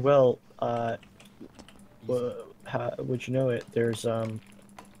 Okay, well, would you know it? There's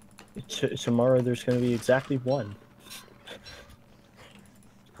tomorrow there's going to be exactly one.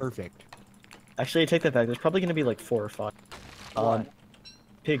 Perfect. Actually, I take that back. There's probably going to be like 4 or 5. What?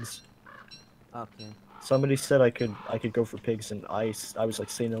 Pigs. Okay. Somebody said I could go for pigs, and I was like,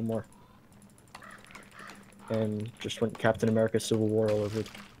 say no more. And just went Captain America Civil War all over it.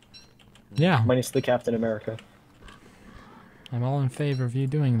 Yeah, Minus the Captain America. I'm all in favor of you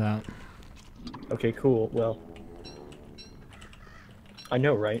doing that. Okay, cool. Well, I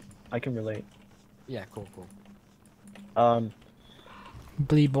know, right? I can relate. Yeah, cool.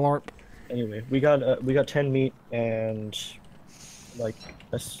 Bleep blorp. Anyway, we got 10 meat and like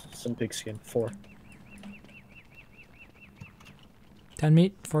some pig skin. 4. 10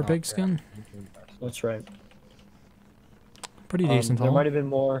 meat for Oh, pig crap. skin. That's right. Pretty decent. There haul. might have been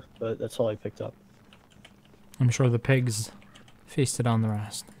more, but that's all I picked up. I'm sure the pigs feasted on the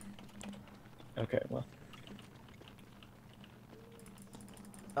rest. Okay, well.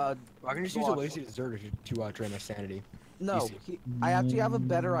 Uh, I can just use a lazy deserter to drain my sanity. no. Easy. I actually have a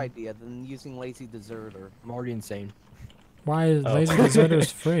better idea than using lazy deserter. I'm already insane. Why is Oh. lazy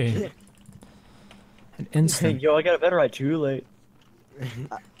deserters free? An instant. Yo, I got a better idea. Too late.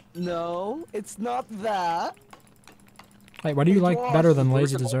 No, it's not that. Wait, what do you Hey, like Josh, better than where's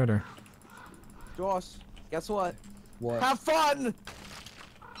lazy the- deserter? Josh, guess what? What? Have fun.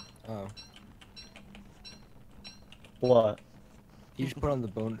 Oh, What? you should put on the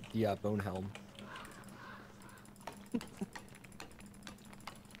bone helm.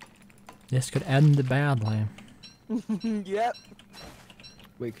 This could end badly. Yep.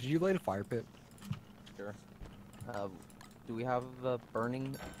 Wait, could you light a fire pit? Sure. Do we have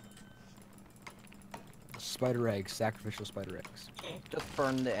burning? Spider eggs, sacrificial spider eggs. Just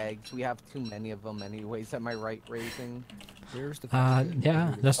burn the eggs. We have too many of them anyways. Am I right, Raising? Here's the.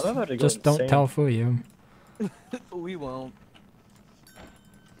 Yeah, just I'm about to go don't insane. tell Fuyu. We won't.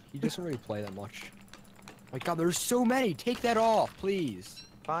 He doesn't really play that much. My God, there's so many. Take that off, please.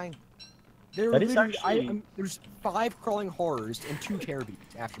 Fine. There That is literally- actually- there's 5 crawling horrors and 2 terror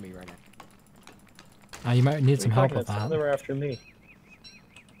beats after me right now. You might need some help with They that. were after me.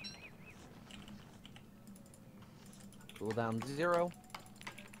 Cool down to 0.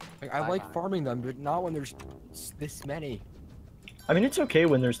 Like, I like Bye-bye. farming them, but not when there's this many. I mean, it's okay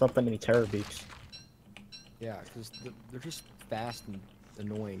when there's not that many terror beaks. Yeah, because they're just fast and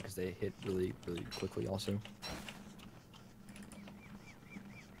annoying because they hit really, really quickly also.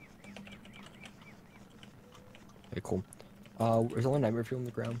 Okay, cool. There's only nightmare fuel on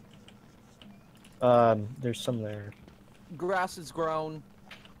the ground. There's some there. Grass is grown.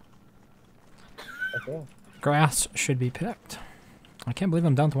 Okay. Grass should be picked. I can't believe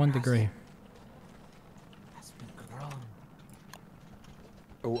I'm down to 1 degree. Has been grown.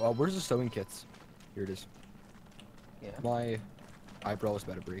 Oh, where's the sewing kits? Here it is. Yeah. My eyebrow is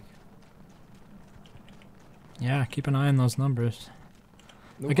about to break. Yeah, keep an eye on those numbers.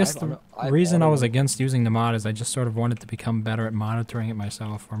 No, I guess the I've reason I was auto- against using the mod is I just sort of wanted to become better at monitoring it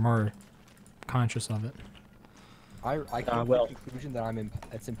myself, or more conscious of it. I came to well. the conclusion that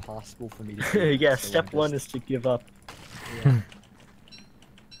it's impossible for me to. do it, Yeah, so step I 1 just- is to give up. Yeah.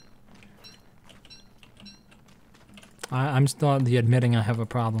 I'm still at the admitting I have a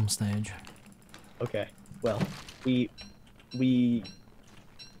problem stage. Okay, well, we the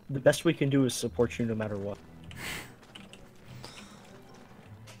best we can do is support you no matter what.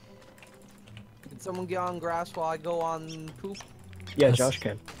 Can someone get on grass while I go on poop? Yeah, Yes. Josh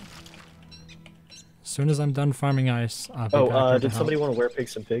can. As soon as I'm done farming ice, I'll be back here to Did help. somebody want to wear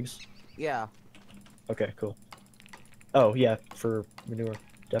pigs and pigs? Yeah. Okay, cool. Oh, yeah, for manure,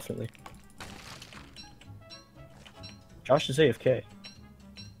 definitely. Josh is AFK.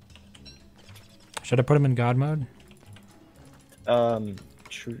 Should I put him in God mode?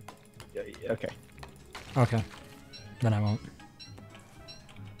 True. Okay. Okay. Then I won't.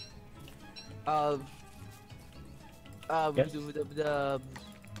 Yes?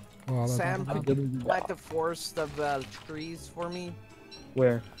 Well, Sam, could you plant a forest of trees for me?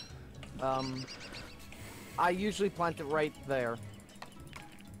 Where? I usually plant it right there.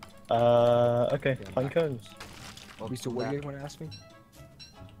 Okay, Yeah, pine back. cones. So what do you want to ask me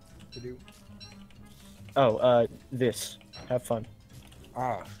to do? Oh, this. Have fun.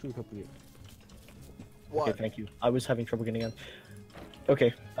 Ah, shoot up you. What? Okay, thank you. I was having trouble getting on.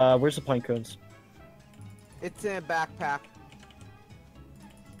 Okay, where's the pine cones? It's in a backpack.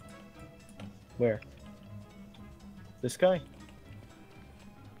 Where? This guy?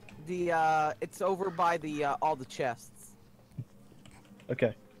 It's over by the all the chests.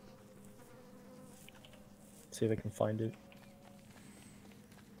 Okay. Let's see if I can find it.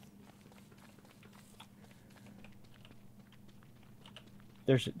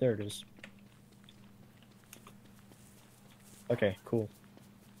 There it is. Okay, cool.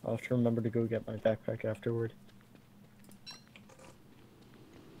 I'll have to remember to go get my backpack afterward.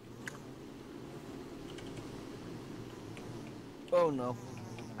 Oh no.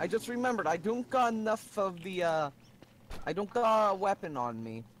 I just remembered I don't got enough of the I don't got a weapon on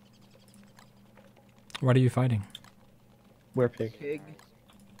me. What are you fighting? Where pig? Pig.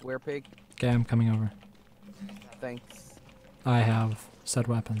 Where pig? Okay, I'm coming over. Thanks. I have said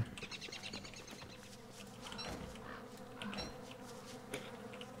weapon.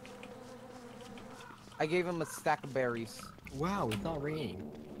 I gave him a stack of berries. Wow, it's not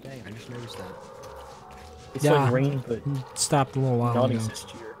raining. Dang, I just noticed that. It's Yeah. like rain, but It stopped a little while ago.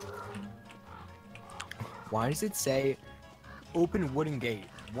 non-exist here. Why does it say open wooden gate,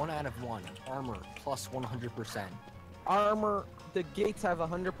 1 out of 1, armor plus 100%? Armor. The gates have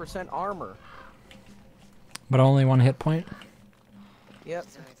 100% armor. But only 1 hit point? Yep.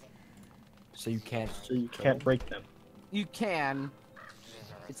 So you can't. So you can't break them. You can.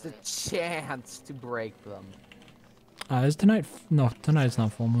 It's a chance to break them. Is tonight... No, tonight's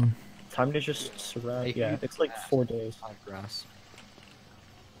not full moon. Time to just surround. Hey, Yeah, you- it's like 4 days. On grass.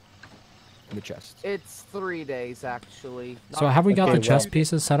 In the chest. It's 3 days actually. So have we got Okay, the chess well-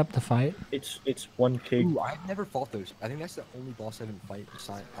 pieces set up to fight? It's one pig. Ooh, I've never fought those. I think that's the only boss I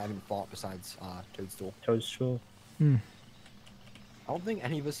haven't fought besides Toadstool. Toadstool. I don't think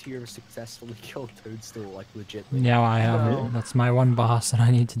any of us here have successfully killed Toadstool, like legitly. Yeah, I haven't. No. That's my one boss that I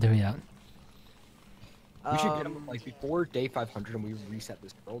need to do yet. We should get him like before day 500 and we reset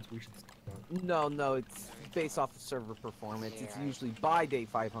this world. We should. No, it's based off of server performance. It's usually by day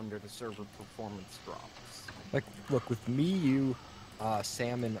 500 the server performance drops. Like, look, with me, you,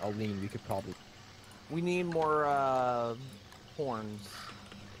 Sam, and Aline, we could probably. We need more horns.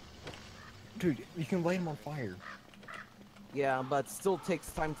 Dude, you can light them on fire. Yeah, but still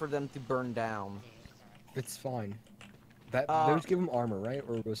takes time for them to burn down. It's fine. That Uh, those give them armor, right?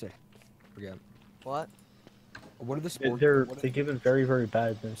 Or was it? Forget. What? What are the sports? They give it very, very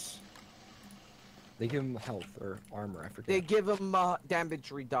badness. They give them health or armor. I forget. They give them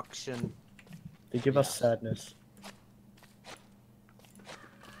damage reduction. They give us sadness.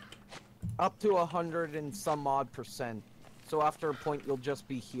 Up to 100 and some odd percent. So after a point, you'll just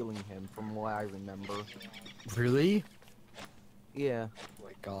be healing him, from what I remember. Really? Yeah. Oh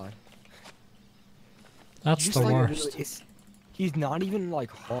my god. That's Just the like, worst. he's not even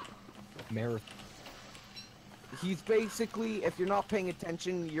like hard marathon. He's basically, if you're not paying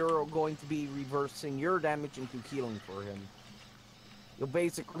attention, you're going to be reversing your damage into healing for him. You'll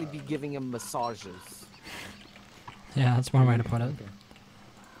basically be giving him massages. Yeah, that's one way to put it. Okay.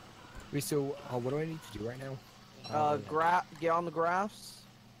 Wait, so what do I need to do right now? Get on the graphs.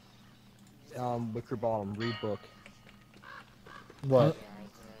 Wicker Bottom, read book. What?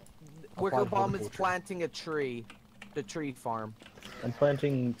 Wicker Applied Bomb is horticulture. planting a tree. The tree farm. I'm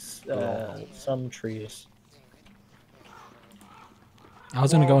planting some trees. I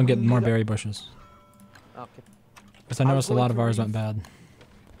was gonna go and get Well, we more need a- berry bushes. Okay. Because I I was noticed a going lot of to ours read- went bad.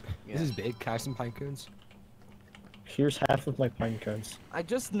 Yeah. This is big. Can I have some pine cones? Here's half of my pine cones. I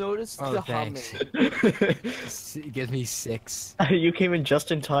just noticed Oh, the thanks. humming. It gives me 6. You came in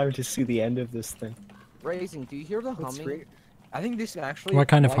just in time to see the end of this thing. Raising, do you hear the That's humming? great. I think this actually. What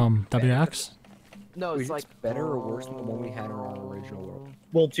kind of might hum? be better. WX? No, Wait, it's like better or worse than the one we had in our original world.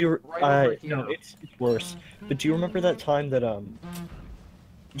 Well, do you? Right over No, here. it's worse. But do you remember that time that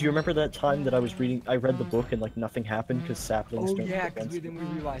Do you remember that time that I was reading? I read the book and like nothing happened because saplings Oh don't. yeah, grow because once- then we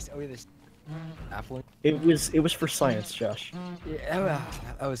realized. Oh yeah, this. Appling. It was for science, Josh. Yeah,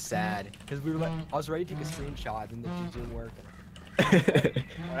 that was sad because we were like, I was ready to take a screenshot and then it didn't work.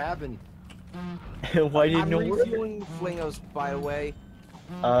 What happened? Why didn't I'm it work? refueling Flingos, by the way.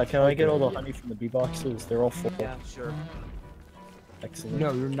 Can I get all the honey from the bee boxes? They're all full. Yeah, sure. Excellent.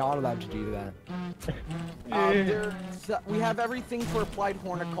 No, you're not allowed to do that. We have everything for applied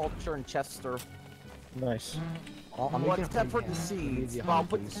horticulture in Chester. Nice. I'm Well, making except for honey the now. Give me seeds. the But I'll honey,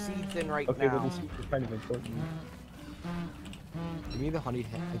 put the please. seeds in right Okay, now. well, this is kind of important. Give me the honey.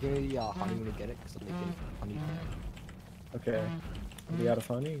 Give me the honey when you get it, because I'm making honey. Okay. Are we out of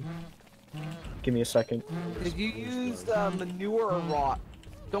honey? Give me a second. Did you use manure or rot?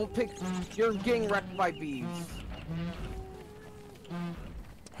 Don't pick. You're getting wrecked by bees.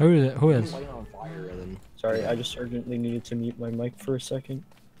 Who is it? Who is? Light on fire and then. Sorry, I just urgently needed to mute my mic for a second.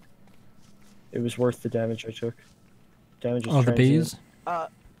 It was worth the damage I took. Damage is Oh, the transient. bees?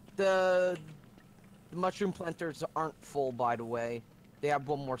 The mushroom planters aren't full, by the way. They have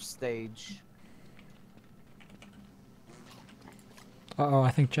one more stage. Uh-oh,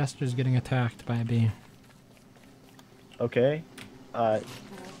 I think Chester's getting attacked by a bee. Okay.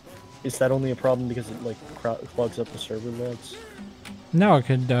 Is that only a problem because it like clogs up the server logs? No, it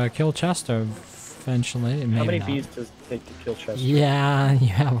could kill Chester eventually. Maybe How many not. bees does it take to kill Chester? Yeah, you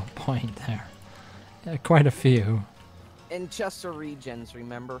have a point there. Quite a few. In Chester regions,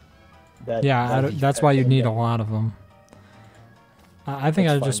 remember? That's why you need a lot of them. I think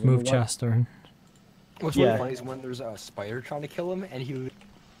That's I'd fine, just you know move what? Chester. What's Yeah. really funny is when there's a spider trying to kill him, and he would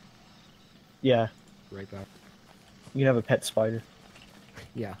Yeah, right back. you can have a pet spider.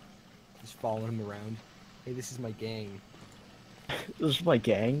 Yeah, just following him around. Hey, this is my gang. This is my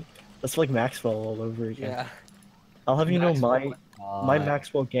gang. That's like Maxwell all over again. Yeah. I'll have you know my Maxwell,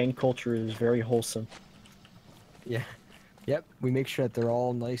 Maxwell gang culture is very wholesome. Yeah. Yep. We make sure that they're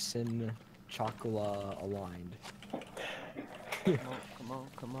all nice and chocolate aligned.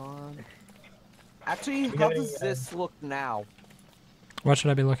 Come on. Actually, we how have any, does this look now? What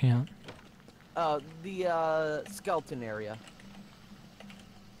should I be looking at? The skeleton area.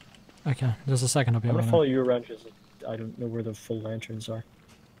 Okay, just a second, I'll be I'm over gonna there. follow you around because I don't know where the full lanterns are.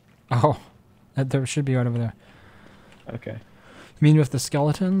 Oh, there should be right over there. Okay. You mean with the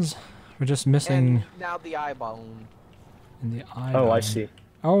skeletons? We're just missing And now the eye bone. in the eye. Oh, I bone. see.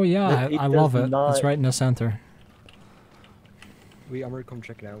 Oh yeah, It I does love it. It's not- right in the center. I'm gonna come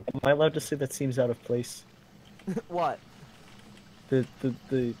check it out. Am I allowed to say that seems out of place? What? The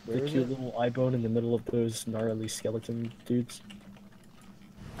Where is cute it? little eye bone in the middle of those gnarly skeleton dudes.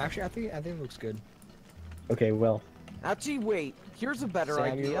 Actually, I think it looks good. Okay, well, Actually, wait. Here's a better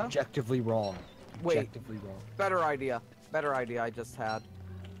Sam, you're idea. objectively wrong. Wait. Objectively wrong. Better idea. Better idea I just had.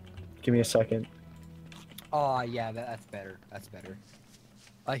 give me a second. Oh yeah, that's better. That's better.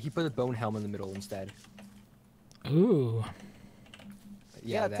 He put a bone helm in the middle instead. Ooh.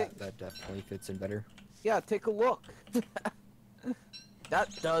 Yeah, Yeah, that definitely fits in better. Yeah, take a look. That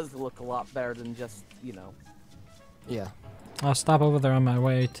does look a lot better than just, you know. Yeah. I'll stop over there on my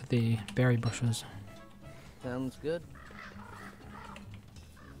way to the berry bushes. Sounds good.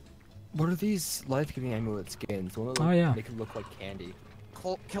 What are these life-giving amulet skins? One of Oh, yeah. They can look like candy.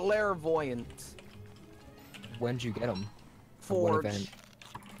 Clairvoyant. When'd you get them? Forge.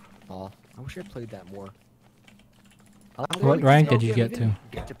 Aw, I wish I played that more. What rank did still you get to?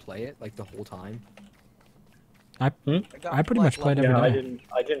 Get to play it like the whole time. I pretty much played Yeah, every day.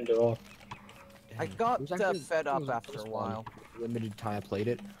 I didn't at all. I Dang, got it was actually- fed it up was- after it was a fun. while. Limited time I played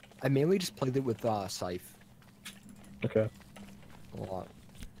it. I mainly just played it with Scythe Okay. a lot.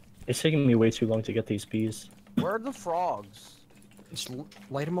 It's taking me way too long to get these bees. Where are the frogs? Just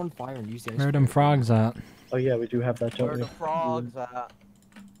light them on fire and use the. Where are them frogs at? Oh yeah, we do have that, Where don't are we? the frogs at?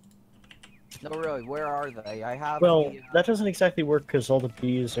 No, really, where are they? I have Well, the, that doesn't exactly work because all the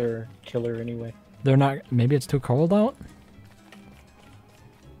bees are killer anyway. They're not. Maybe it's too cold out.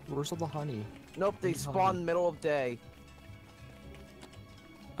 Where's all the honey? Nope, they Honey. spawn middle of day.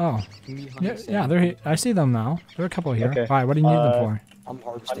 Oh, Give me honey, yeah, Sam. yeah. They're. I see them now. There are a couple here. Okay. Why? What do you need them for? I'm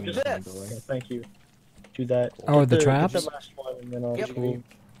harvesting I'm this just- one, by the Yeah, way. thank you. Do that. Oh, Get the get traps? the last one, and then I'll Yep. do-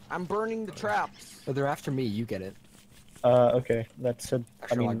 I'm burning the traps. Oh, they're after me. You get it. Okay, that's a. I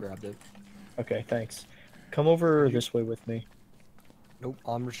Actually, I mean, grabbed it. okay, thanks. Come over this way with me. Nope.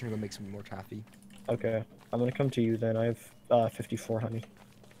 I'm just gonna go make some more taffy. Okay, I'm gonna come to you then. I have 54 honey.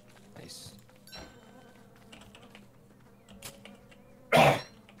 Nice.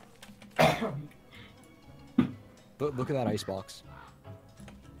 Look at that icebox.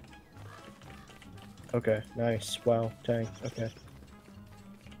 Okay, nice. Wow, dang. Okay.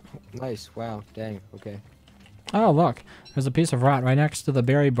 Nice. Wow. Dang. Okay. Oh, look. There's a piece of rot right next to the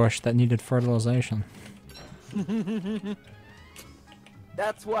berry bush that needed fertilization.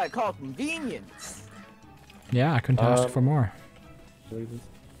 That's what I call convenience. Yeah, I couldn't ask for more.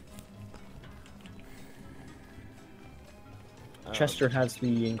 Chester has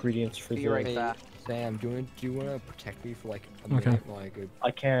the ingredients for Be the. right Hey, back. Sam, do you want to protect me for like a Okay. minute while I go?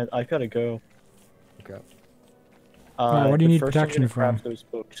 I can't. I gotta go. Okay. Where do you but need first protection I'm gonna grab from? those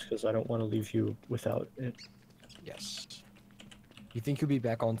books because I don't want to leave you without it. Yes. You think you'll be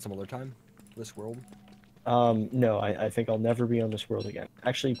back on some other time? This world? No, I think I'll never be on this world again.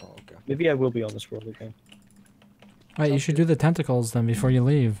 Actually, Oh, okay. maybe I will be on this world again. Wait, you should do the tentacles then before you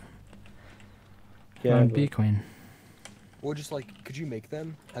leave. Yeah. On but- Bee Queen. Or just like, could you make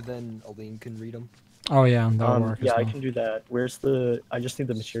them and then Aline can read them? Oh yeah, that'll work yeah, as I well. can do that. Where's the? I just need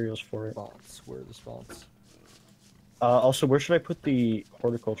the materials for it. Spots. Where are the spots? Also, where should I put the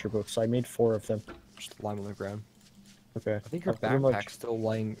horticulture books? I made 4 of them. Just lie on the ground. Okay. I think your I'll put 'em up- backpack's still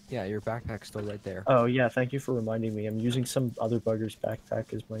lying. Yeah, your backpack's still right there. Oh yeah, thank you for reminding me. I'm using some other bugger's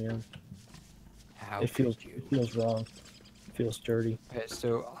backpack as my own. How It feels could you? it feels wrong. It feels dirty. Okay,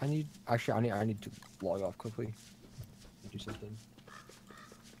 so I need I need to log off quickly. Do something.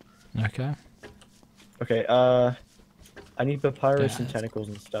 Okay. Okay. I need papyrus and Yes. tentacles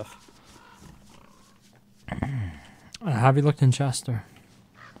and stuff. Have you looked in Chester?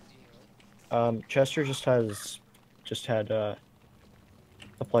 Chester just had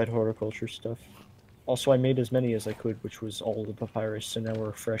applied horticulture stuff. Also, I made as many as I could, which was all the papyrus, and now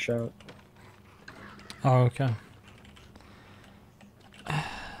we're fresh out. Oh, okay.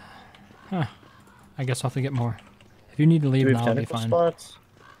 Huh. I guess I'll have to get more. If you need to Do leave we now, have I'll be tentacle fine. spots?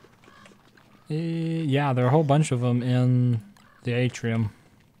 Yeah, there are a whole bunch of them in the atrium.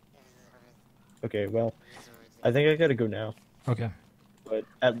 Okay, well, I think I gotta go now. Okay. But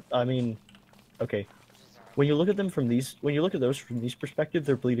I mean, okay. When you look at them from these, when you look at those from these perspective,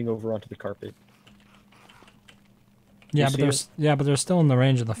 they're bleeding over onto the carpet. Yeah, see but they're still in the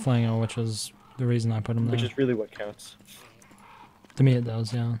range of the flingo, which is the reason I put them there. Which is really what counts. To me, it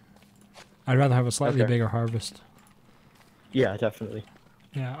does. Yeah. I'd rather have a slightly Okay. bigger harvest. Yeah, definitely.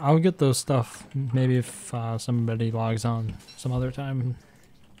 Yeah, I'll get those stuff. Maybe if somebody logs on some other time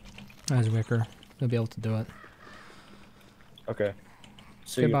as Wicker, they'll be able to do it. Okay.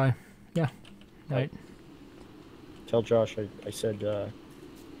 See you. Goodbye. Yeah. Night. Tell Josh I said,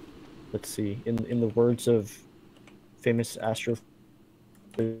 let's see, in the words of famous astrophysics,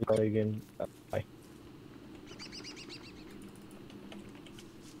 bye.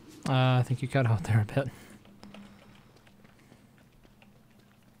 I think you cut out there a bit.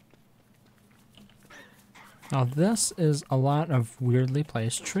 Now this is a lot of weirdly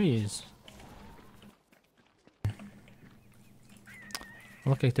placed trees.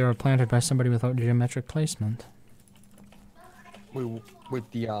 Look like they were planted by somebody without geometric placement.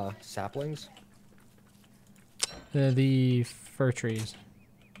 With the saplings. The fir trees.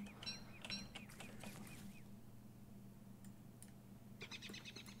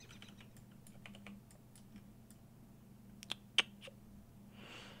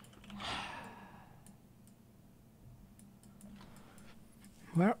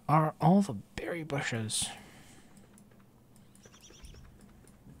 Where are all the berry bushes?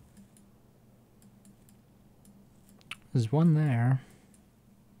 There's one there.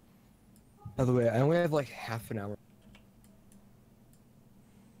 By the way, I only have like half an hour.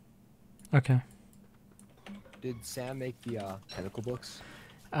 Okay. Did Sam make the tentacle books?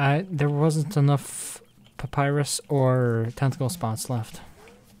 There wasn't enough papyrus or tentacle spots left.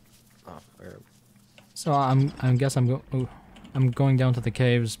 Oh, or, So I guess I'm going down to the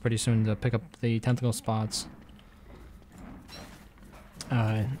caves pretty soon to pick up the tentacle spots.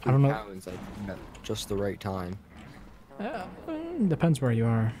 I don't know. Happens, like, at just the right time. Depends where you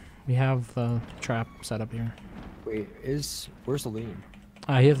are. We have the trap set up here. Wait, where's Aline?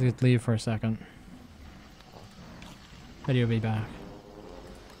 He has to leave for a second. But he'll be back.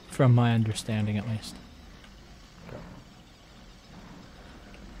 From my understanding, at least.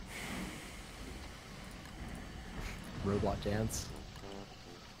 Robot dance.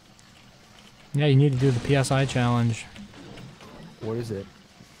 Yeah, you need to do the PSI challenge. What is it?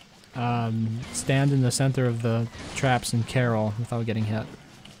 Stand in the center of the traps and carol without getting hit.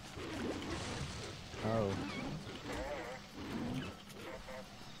 Oh.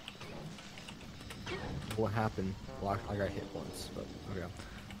 What happened? Well, I got hit once, but okay.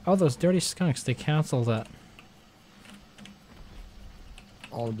 Oh, those dirty skunks, they canceled it.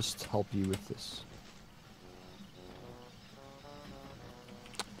 I'll just help you with this.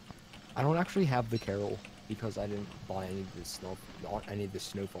 I don't actually have the Carol because I didn't buy any of the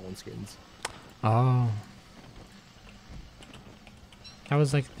Snowfallen skins. Oh. That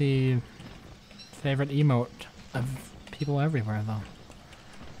was like the favorite emote of people everywhere, though.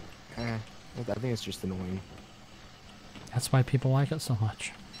 Well, I think it's just annoying. That's why people like it so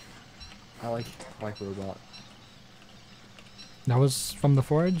much. I like Robot. That was from the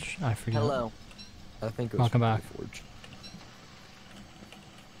Forge? I forget. Hello. I think it was Welcome from back. the Forge.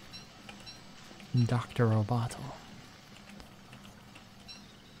 Dr. Roboto.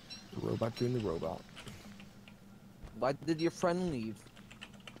 The robot doing the robot. Why did your friend leave?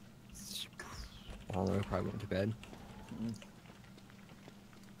 I don't know, probably went to bed. Mm.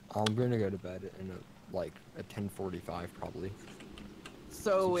 I'm gonna go to bed in like at 10:45 probably.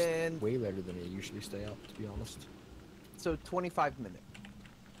 So It's in way later than I usually stay up, to be honest. 25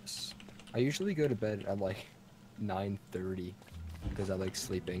 minutes. I usually go to bed at like 9:30 because I like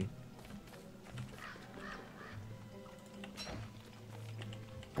sleeping.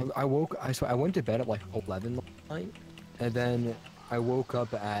 I went to bed at like 11 last night, and then I woke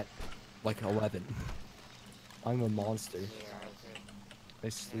up at like 11. I'm a monster. I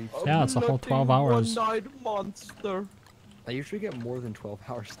sleep. Yeah, it's a whole 12 hours. One-night monster. I usually get more than 12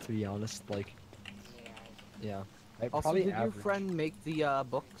 hours, to be honest. Like, yeah. I Also, probably did your average. friend make the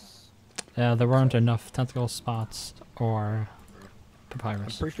books? Yeah, there weren't enough tentacle spots or I'm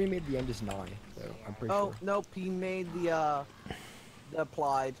papyrus. pretty sure he made the end is 9, so I'm pretty Oh, sure. nope, he made the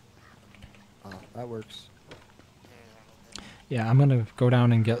applied. That works. Yeah, I'm gonna go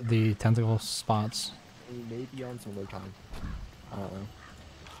down and get the tentacle spots. Maybe on some other time. I don't know.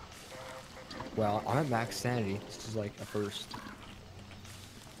 Well, I'm at max sanity. This is like a first.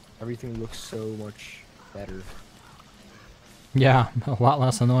 Everything looks so much better. Yeah, a lot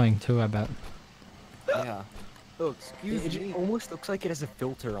less annoying too, I bet. Yeah. Oh, excuse It me. almost looks like it has a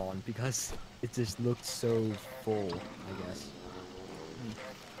filter on because it just looks so full, I guess.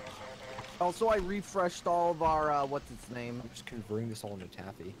 Also, I refreshed all of our, what's its name? I'm just converting this all into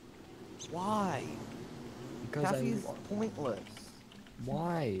taffy. Why? Because Taffy's pointless.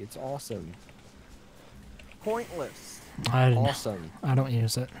 Why? It's awesome. Pointless. Awesome. I don't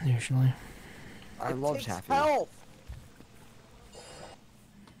use it usually. I It love takes taffy. health.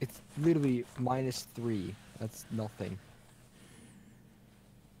 It's literally -3. That's nothing.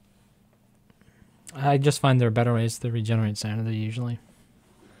 I just find there are better ways to regenerate sanity usually.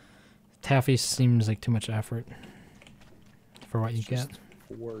 Taffy seems like too much effort for what you It's get. just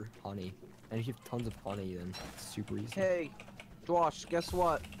for honey. And if you have tons of honey, then it's super easy. Hey, Josh, guess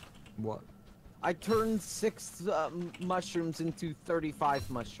what? What? I turned 6 mushrooms into 35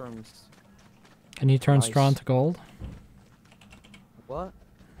 mushrooms. Can you turn Nice. straw into gold? What?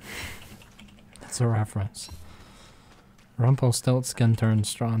 That's a reference. Rumpelstiltskin turned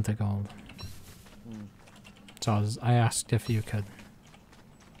straw into gold. Hmm. So I asked if you could.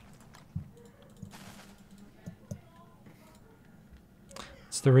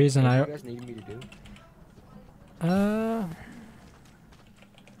 It's the reason What I. do you guys need me to do? I'm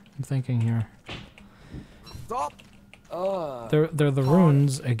thinking here. Stop! They're the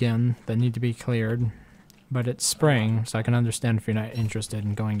runes again that need to be cleared, but it's spring, so I can understand if you're not interested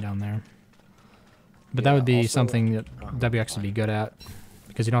in going down there. But that Yeah, would be also- something that WX would be good at,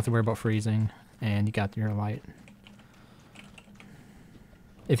 because you don't have to worry about freezing, and you got your light.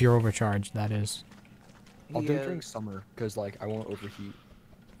 If you're overcharged, that is. I'll do it Yeah, during summer, because like I won't overheat.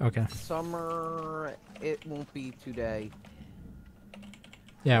 Okay. summer, it won't be today.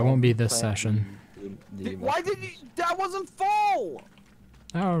 Yeah, it I'll won't be this plant session. Why did you? That wasn't full!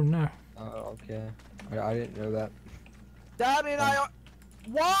 Oh no. Okay. I didn't know that. That and I.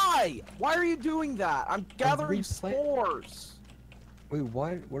 Why? Why are you doing that? I'm gathering replant- spores. Wait,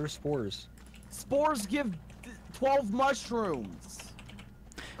 what? What are spores? Spores give 12 mushrooms.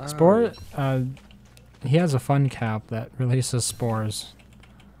 Spore. He has a fun cap that releases spores,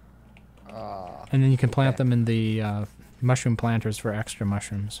 and then you can plant okay. them in the mushroom planters for extra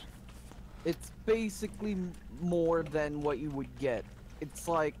mushrooms. It's basically more than what you would get. It's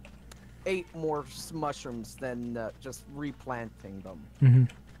like 8 more mushrooms than just replanting them. Hmm.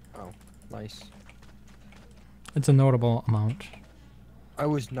 Oh, nice. It's a notable amount. I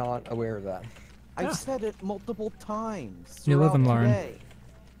was not aware of that. Yeah. I've said it multiple times. You live and throughout learn. today.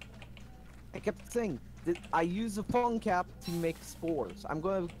 I kept saying that I use a phone cap to make spores. I'm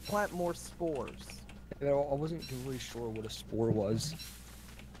going to plant more spores. I wasn't really sure what a spore was.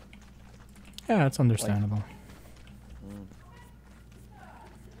 Yeah, it's understandable.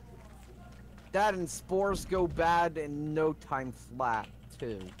 That and spores go bad in no time flat,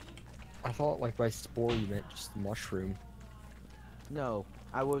 too. I thought like by spore you meant just mushroom. No,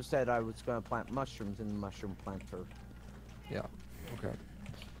 I would have said I was gonna plant mushrooms in the mushroom planter. Yeah. Okay.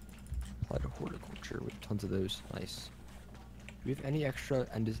 Apply to horticulture with tons of those. Nice. Do we have any extra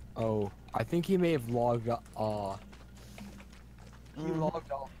oh, I think he may have logged up. He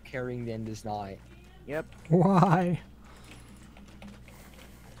logged off carrying the Endless Night. Yep. Why?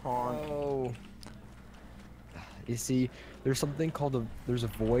 Taunt. Oh. You see, there's something called there's a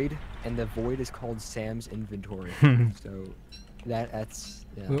void, and the void is called Sam's inventory. So that's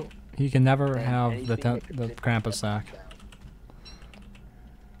yeah. Well, he can never And have the anything that the could Krampus fit sack. down.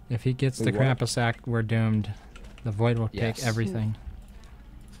 If he gets Wait, the what? Krampus sack, we're doomed. The void will take Yes. everything.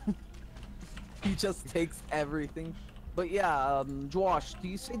 He just takes everything. But yeah, Josh, do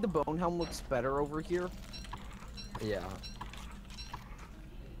you say the bone helm looks better over here? Yeah.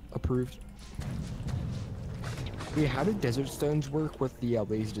 Approved. Wait, how do desert stones work with the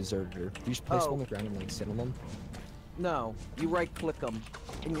lazy deserter? You just place them on the ground and like sit on them? No, you right click them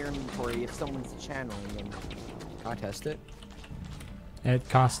in your inventory if someone's channeling them. Can I test it? It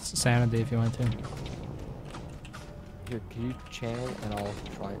costs sanity if you want to. Here, can you channel and I'll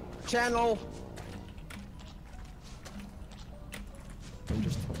try it. Channel! And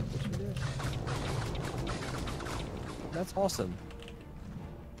just tell me what you did. That's awesome.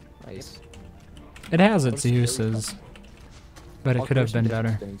 Nice. It has its What's scary uses, but it I'll could have clear been some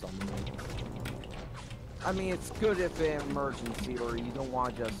desert better. stones on the way. I mean, it's good if an emergency or you don't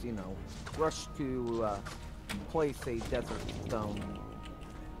want to just, you know, rush to place a desert stone.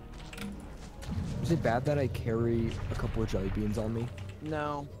 Is it bad that I carry a couple of jelly beans on me?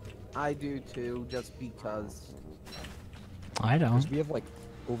 No, I do too, just because. I don't. Because we have like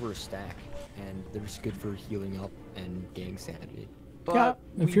over a stack, and they're just good for healing up and gaining sanity. But Yeah,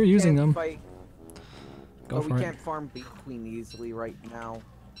 if we you're using can't them, fight, Go but for we it. can't farm Bee Queen easily right now.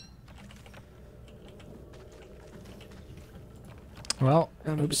 Well,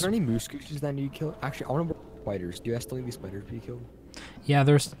 Is oops. there any moose gooses that need to kill? Actually, I want to spiders. Do I still need these spiders to be killed? Yeah,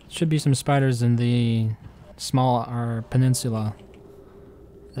 there's should be some spiders in the our peninsula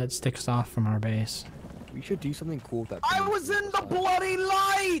that sticks off from our base. We should do something cool with that. I was in the bloody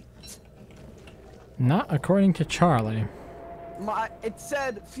light! Not according to Charlie. It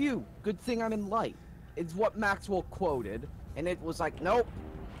said, phew, good thing I'm in light. It's what Maxwell quoted, and it was like, nope.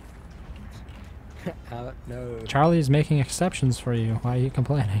 No. Charlie's making exceptions for you. Why are you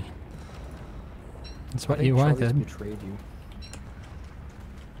complaining? That's what you Charlie's wanted. betrayed you.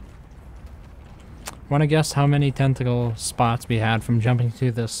 Want to guess how many tentacle spots we had from jumping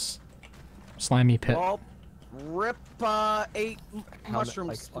to this slimy pit? Well, rip 8 mushroom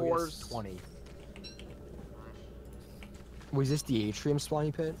Like, I guess spores. 20. Was this the atrium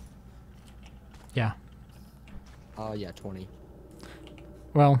slimy pit? Yeah. Yeah, 20.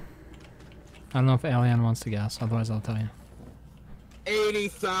 Well, I don't know if Alien wants to guess. Otherwise, I'll tell you.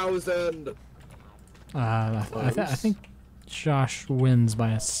 80,000! I Close. think Josh wins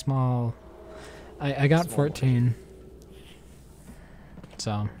by a small. I got Small 14.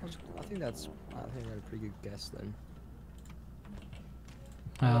 So, I think that's a pretty good guess then.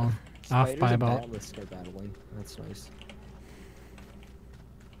 well, off Spiders by and about. battlers start battling. That's nice.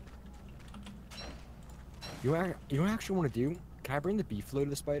 You know what I actually want to do? Can I bring the beef flow to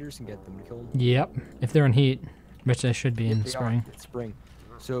the spiders and get them to kill them? Yep, if they're in heat, which they should be in They are. spring. It's spring.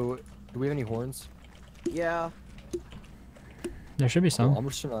 So, do we have any horns? Yeah. There should be Cool, some. I'm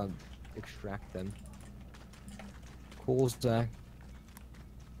just gonna extract them. Cool, Zach.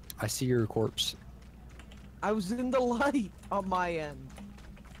 I see your corpse. I was in the light on my end.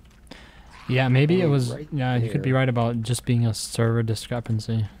 Yeah, maybe it Oh, was. right Yeah, you could be there. right about just being a server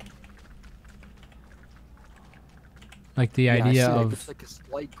discrepancy. Like the Yeah, I idea see, like, of it's like a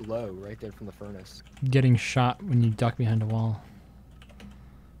slight glow right there from the furnace. getting shot when you duck behind a wall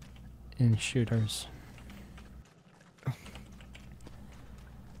in shooters.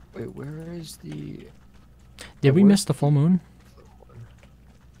 Wait, where is the? Did we where's miss the full moon?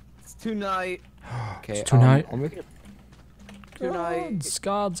 It's tonight. Okay, It's tonight. I'll make it. Tonight.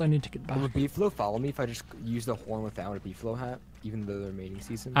 Gods, I need to get Will back. the beeflo follow me if I just use the horn without a beeflo hat, even though they're mating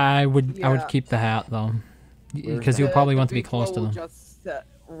season? I would Yeah. keep the hat though, Where's because you'll that? probably The want to be beefalo close to will them. Just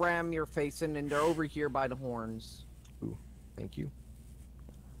ram your face in, and they're over here by the horns. Thank you.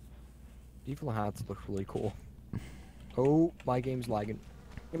 Beeflo hats look really cool. Oh, my game's lagging.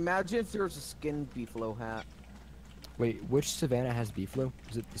 Imagine if there was a skin beefalo hat. Wait, which savannah has beeflo?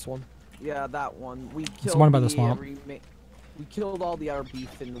 Is it this one? Yeah, that one. We killed It's one by the swamp. We killed all the other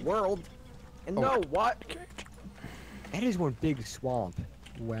beef in the world. And Oh. no, what? That is one big swamp.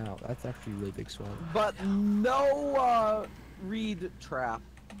 Wow, that's actually a really big swamp. But no reed trap.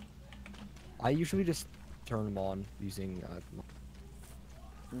 I usually just turn them on using.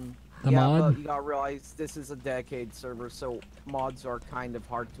 The yeah, mod? but you gotta realize this is a dedicated server, so mods are kind of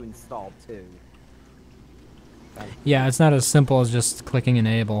hard to install too. Yeah, it's not as simple as just clicking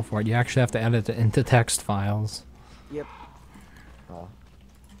enable for it. You actually have to edit it into text files. Yep. Oh.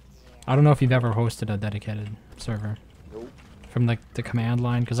 I don't know if you've ever hosted a dedicated server. Nope. From like the command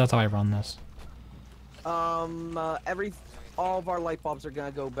line, because that's how I run this. All of our light bulbs are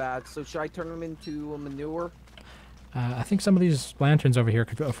gonna go bad, so should I turn them into a manure? I think some of these lanterns over here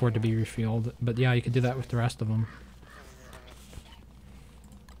could afford to be refueled, but yeah, you could do that with the rest of them.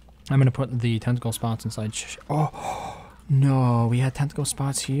 I'm gonna put the tentacle spots inside. Oh, no, we had tentacle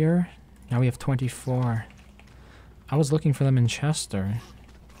spots here. Now we have 24. I was looking for them in Chester.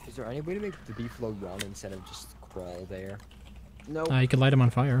 Is there any way to make the beefalo run instead of just crawl there? No. You could light them on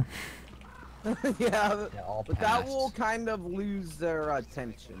fire. Yeah, all but that passed. will kind of lose their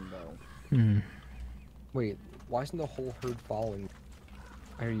attention, though. Hmm. Wait, why isn't the whole herd following?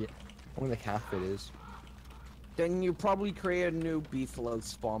 Only like half it is. Then you probably create a new beefalo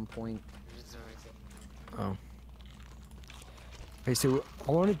spawn point. Oh. Okay, so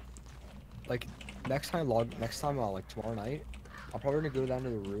I want to, like, next time, like tomorrow night, I'm probably gonna go down to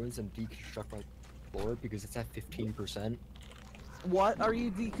the ruins and deconstruct my floor because it's at 15%. What are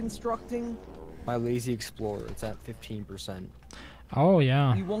you deconstructing? My lazy explorer, it's at 15%. Oh,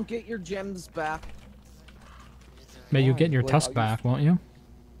 yeah. You won't get your gems back. But you Why? get your Like, tusk I'll back, won't you?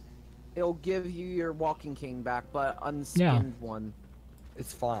 It'll give you your walking cane back, but unskinned one.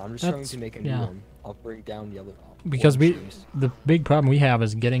 It's fine. I'm just trying That's- to make a new yeah. one. I'll bring down the other. Because orange trees. the big problem we have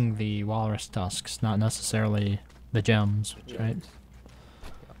is getting the walrus tusks, not necessarily the gems, right?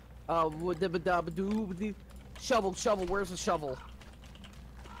 Shovel, where's the shovel?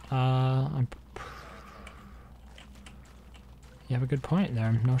 You have a good point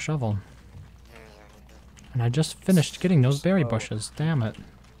there. No shovel. And I just finished getting those berry bushes. Damn it.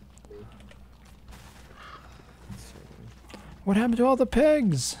 What happened to all the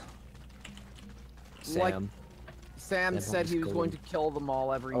pigs? Like- Sam. Sam That said he was one's going gold. to kill them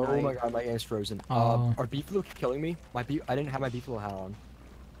all every Oh night. my god, my aim's frozen. Oh. Are beefalo killing me? I didn't have my beefalo hat on.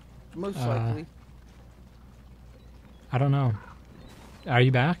 Most Uh, likely. I don't know. Are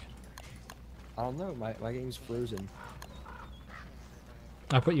you back? I don't know. My game's frozen.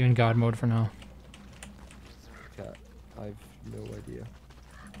 I'll put you in God mode for now. Okay, I have no idea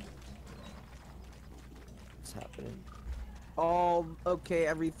what's happening. Oh, okay,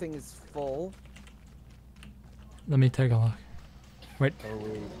 everything is full. Let me take a look. Wait. Oh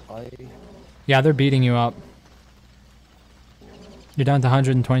wait, Yeah, they're beating you up. You're down to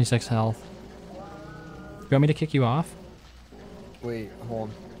 126 health. You want me to kick you off? wait, hold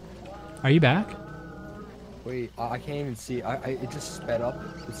on. Are you back? Wait, I can't even see. It just sped up.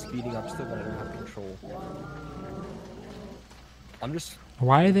 It's speeding up still, but I don't have control. I'm just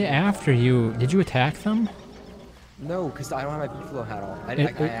Why are they after you? Did you attack them? no, cause I don't have my beefalo hat on. I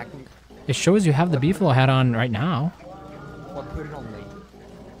It- actually It shows you have the beefalo hat on right now. I put it on late.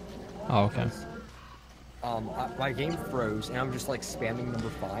 Oh, okay. My game froze, and I'm just like spamming number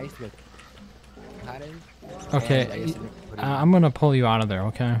 5 to get hat in. and I Okay, guess I didn't put it in. I'm gonna pull you out of there,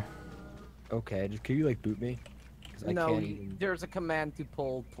 okay? Okay, just can you like boot me? 'Cause I No, can't even. there's a command to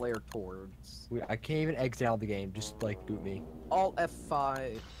pull player towards. I can't even exit out of the game. Just like boot me. Alt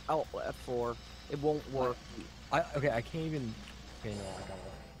F5, Alt F4. It won't work. Okay, I can't even. Okay, no, I got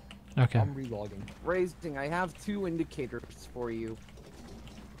it. Okay. I'm relogging. Raising, I have 2 indicators for you.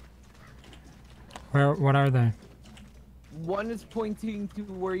 What are they? One is pointing to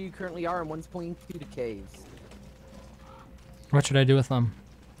where you currently are, and one's pointing to the caves. What should I do with them?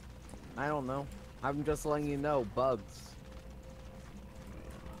 I don't know. I'm just letting you know, bugs.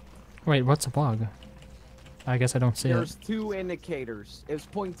 Wait, what's a bug? I guess I don't see There's it. 2 indicators. It was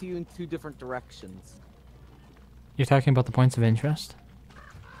pointing to you in 2 different directions. You're talking about the points of interest?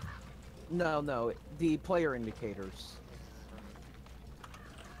 No, the player indicators.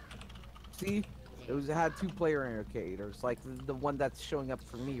 See? It had 2 player indicators, like the one that's showing up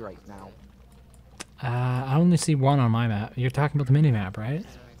for me right now. I only see one on my map. You're talking about the mini map, right?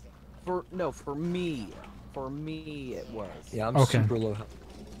 For me. For me, it was. Yeah, I'm Okay. super low health.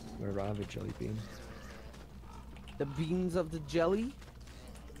 Whatever, I have a jelly bean. The beans of the jelly?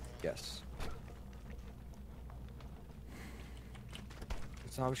 Yes.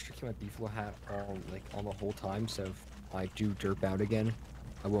 So I'm just keeping my beefalo hat on the whole time, so if I do derp out again,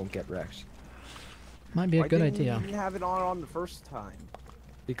 I won't get wrecked. Might be a Why good didn't idea. You even have it on the first time.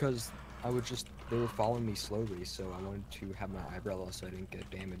 Because they were following me slowly, so I wanted to have my eyebrow so I didn't get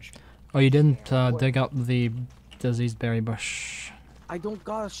damaged. Oh, you didn't dig up the diseased berry bush. I don't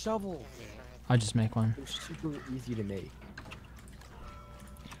got a shovel. I'll just make one. It was super easy to make.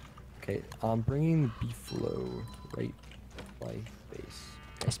 Okay, I'm bringing the beefalo right by base.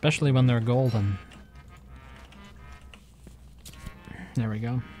 Especially when they're golden. There we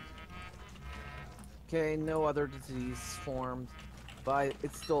go. Okay, no other disease formed, but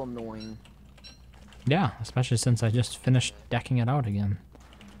it's still annoying. Yeah, especially since I just finished decking it out again.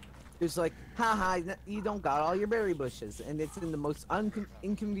 It's like, haha, you don't got all your berry bushes, and it's in the most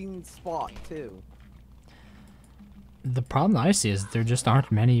inconvenient spot, too. The problem I see is there just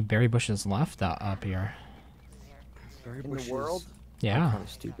aren't many berry bushes left up here. Berry In bushes the world? are Yeah. kind of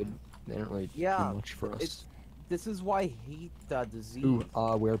stupid. They don't really Yeah, do much for us. This is why I hate disease. Ooh,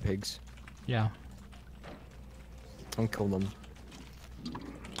 werepigs. Yeah. Don't kill them.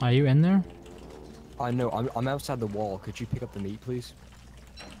 Are you in there? I know, I'm outside the wall. Could you pick up the meat, please?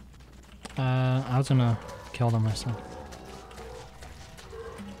 I was gonna kill them myself.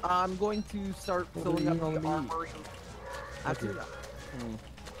 I'm going to start filling up the armory. After Okay.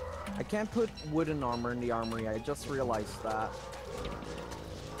 that. I can't put wooden armor in the armory, I just realized that.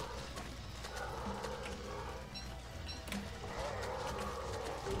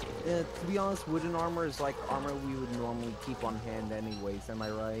 To be honest, wooden armor is like armor we would normally keep on hand anyways, am I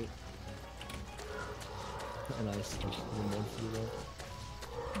right? Nice.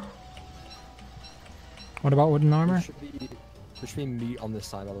 What about wooden armor? There should be meat on this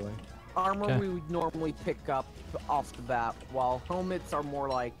side, by the way. Armor Okay. we would normally pick up off the bat, while helmets are more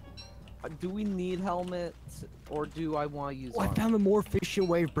like, do we need helmets, or do I want to use Oh, I armor? found a more efficient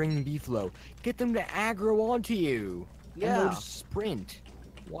way of bringing beefalo. Get them to aggro onto you. And they'll Yeah, just sprint.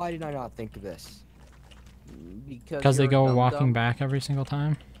 Why did I not think of this? Because they you're a go dum-dum. walking back every single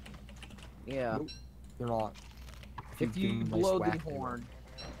time? Yeah, Nope. They're not. if give you them a nice blow the whack, they will. horn.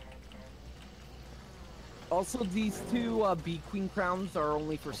 Also, these two bee queen crowns are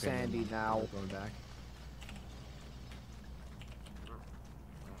only for Okay, Sandy now. Going back.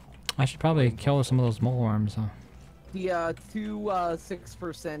 I should probably kill some of those mole worms, huh? The two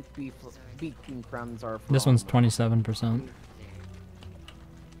 6% bee queen crowns are for This one's 27%.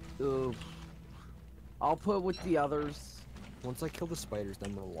 Oof. I'll put with the others. Once I kill the spiders,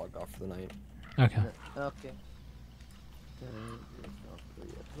 then we'll log off for the night. Okay. Okay.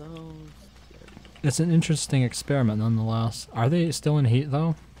 Those. It's an interesting experiment nonetheless. Are they still in heat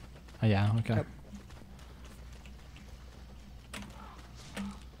though? Oh, yeah, okay. Yep.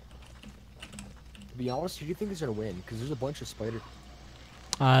 To be honest, who do you think is gonna win? Because there's a bunch of spider.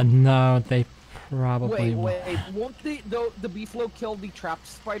 No, they probably Wait, won't the beefalo kill the trapped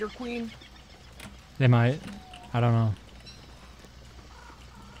spider queen? They might. I don't know.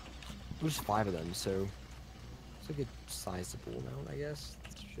 There's 5 of them, so it's like a sizable amount, I guess.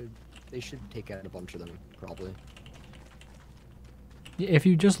 They should take out a bunch of them, probably. If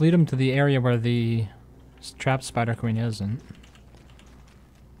you just lead them to the area where the trapped spider queen isn't.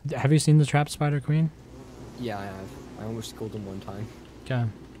 Have you seen the trapped spider queen? Yeah, I have. I almost killed him one time. Okay.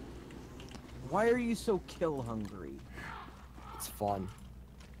 Why are you so kill hungry? It's fun.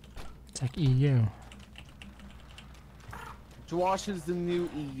 It's like EU. Josh is the new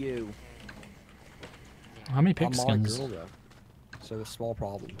EU. How many I'm not a pigskins? girl, though. So a small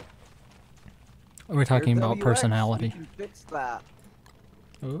problem. We're talking You're about WX, personality. You can fix that.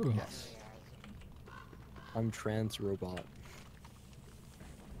 Ooh. Yes. I'm trans robot.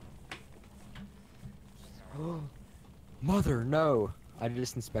 Mother, no! I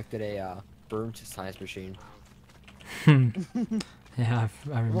just inspected a burnt science machine. Yeah,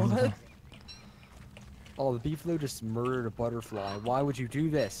 I remember What? that. Oh, the beefalo just murdered a butterfly. Why would you do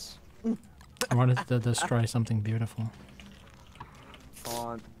this? I wanted to destroy something beautiful.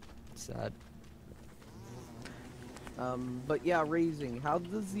 On. Sad. But yeah, raising. How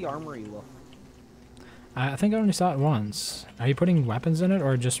does the armory look? I think I only saw it once. Are you putting weapons in it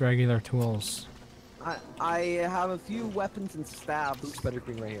or just regular tools? I have a few weapons and Ooh, stabs. spider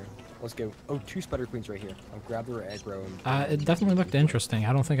queen right here. Let's go. Oh, 2 spider queens right here. I'll grab their aggro and... It definitely looked interesting.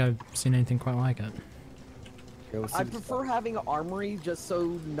 I don't think I've seen anything quite like it. Okay, let's see I the prefer spider- having an armory just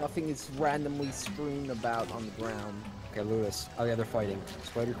so nothing is randomly strewn about on the ground. Okay, look at this. Oh yeah, they're fighting.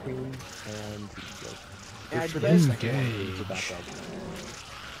 Spider queen and beefalo. And I There should bet- be a second one to back up.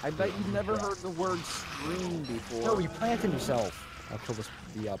 I bet you've never heard the word strewn before. No, he planted himself. I'll kill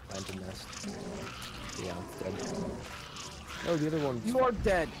the planted nest. Yeah, it's dead. Oh, the other one. You are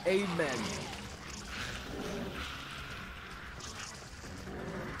dead. Amen.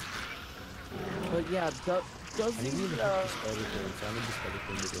 But yeah, does I didn't even the, hit the spider queen, so I need the spider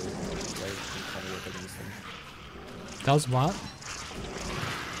queen to go right and kind of work against them. Does what?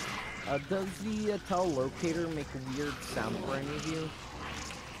 does the telelocator make a weird sound for any of you?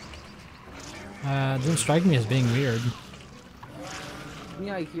 It didn't strike me as being weird.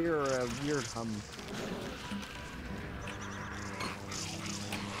 me, I hear a weird hum.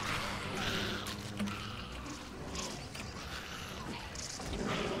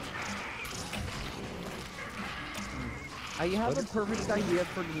 I have a perfect idea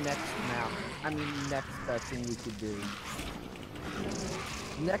for the next map. I mean, next thing we could do.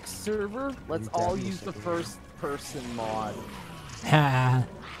 Next server, let's all use the first person mod. Ha!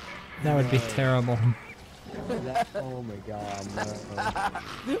 That would be No. terrible. Oh my god, no.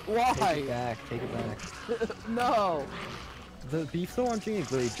 Why? Take it back, take it back. No. The Beefalo aren't doing a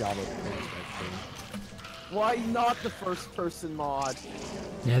great job of this, Why not the first person mod?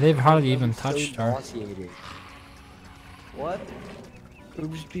 Yeah, they've hardly even So touched her. nauseating. What? It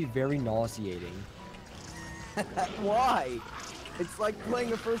would just be very nauseating. Why? It's like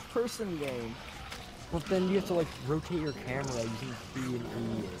playing a first person game. But then you have to like rotate your camera using B and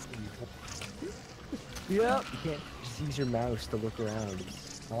E. Yep. You can't just use your mouse to look around.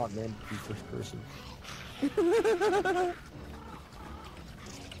 It's not meant to be first person.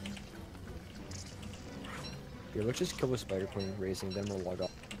 Here, let's just kill the spider queen racing, then we'll log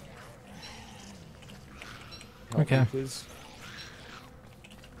off. Help Okay. me, please.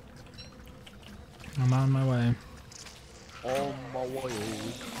 I'm on my way. On my way.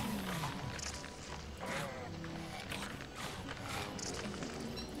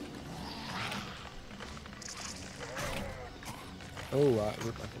 Oh,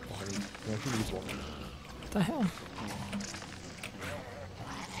 rip my football honey. No, I can use one. What the hell?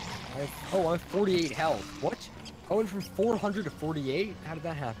 Oh, I have 48 health. What? I went from 400 to 48? How did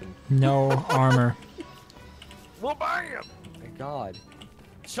that happen? No armor. Well, bam! My god.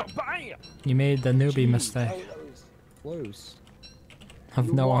 Shabam! You made the newbie Jeez, mistake that was close. of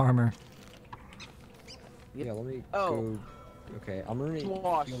You no won. armor. Yeah, let me Oh. go. Okay, I'm gonna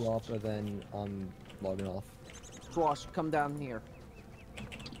Squash. heal up and then I'm logging off. Squash, come down here.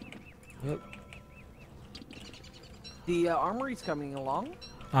 Yep. The armory's coming along.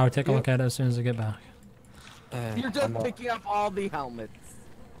 I'll take a Yep. look at it as soon as I get back. You're just I'm all- picking up all the helmets.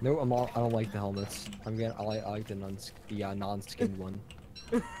 No, I don't like the helmets. I like the non-skinned one.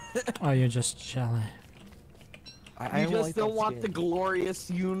 Oh, you're just jelly. I You don't just like don't that want the skin. glorious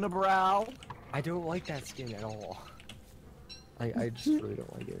unibrow. I don't like that skin at all. I just really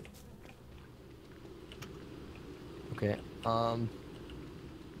don't like it. Okay, let's I'm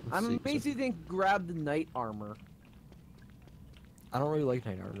see, amazed you didn't grab the knight armor. I don't really like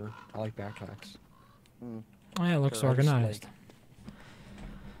knight armor. I like backpacks. Oh, yeah, it looks Sure, I just organized.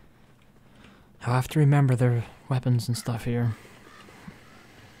 I'll have to remember their weapons and stuff here.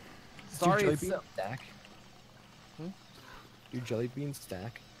 Sorry, jelly it's bean so- stack. Hmm? Do jelly beans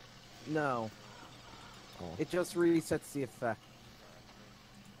stack? No, Oh. it just resets the effect.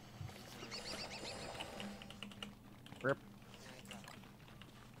 Rip.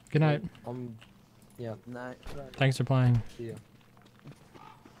 Good night. Yeah. Night. Thanks for playing. See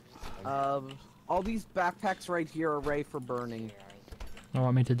ya. All these backpacks right here are ready for burning. You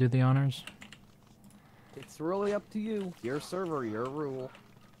want me to do the honors? It's really up to you. Your server, your rule.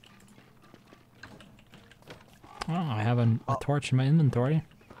 Oh, I have a torch in my inventory.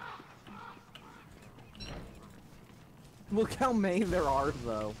 Look how many there are,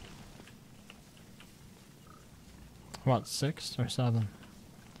 though. What, 6 or 7?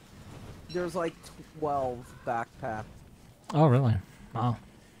 There's like 12 backpacks. Oh, really? Wow.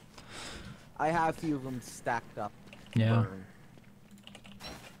 I have a few of them stacked up. to Yeah. burn.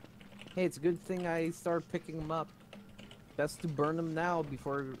 Hey, it's a good thing I started picking them up. Best to burn them now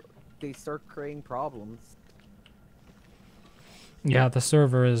before they start creating problems. Yeah, the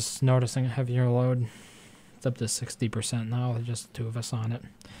server is noticing a heavier load. It's up to 60% now, there's just 2 of us on it.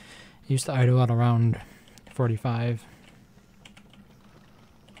 It used to idle at around 45.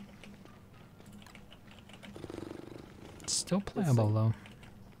 It's still playable though.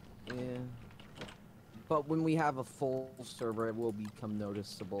 Yeah. But when we have a full server, it will become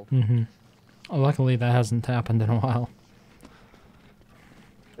noticeable. Mm-hmm. Oh, luckily that hasn't happened in a while.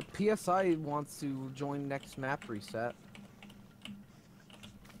 PSI wants to join next map reset.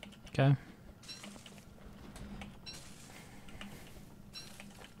 Okay.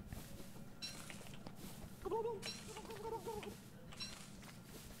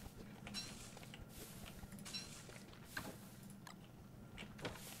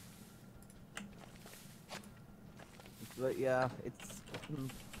 But yeah, it's...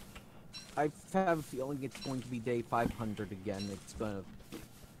 I have a feeling it's going to be day 500 again. It's gonna...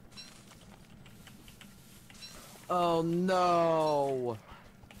 Oh no!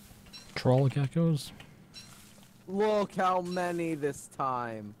 Troll geckos? Look how many this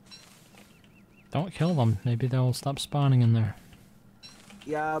time. Don't kill them. Maybe they'll stop spawning in there.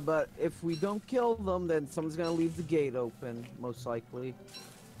 Yeah, but if we don't kill them, then someone's gonna leave the gate open, most likely.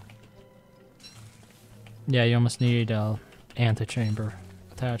 Yeah, you almost need a antechamber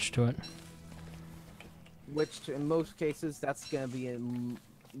attached to it. Which, in most cases, that's gonna be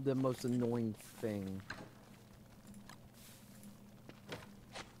the most annoying thing.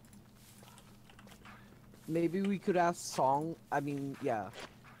 Maybe we could ask Song. I mean, yeah,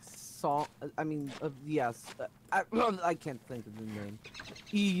 Song. I mean, yes. I can't think of the name.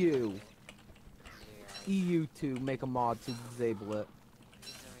 EU. EU to make a mod to disable it.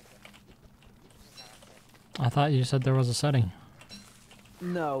 I thought you said there was a setting.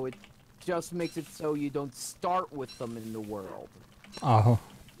 No, it just makes it so you don't start with them in the world. Oh.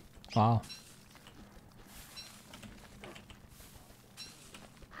 Wow.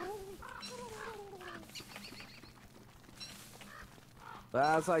 But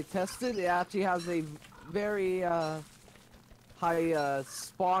as I tested, it actually has a very high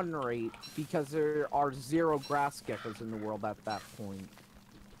spawn rate because there are 0 grass geckos in the world at that point.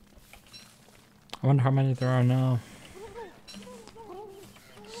 I wonder how many there are now.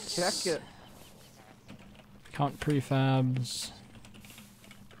 Check it. Count prefabs.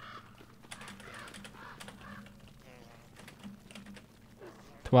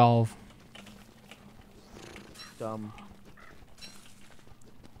 $12. Dumb.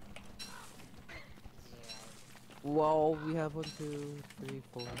 Well, we have 1, 2, 3,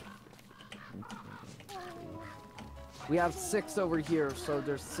 4. 1, 2, 3. We have 6 over here, so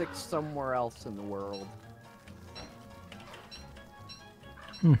there's 6 somewhere else in the world.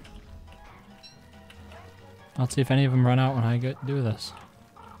 Let's see if any of them run out when I do this.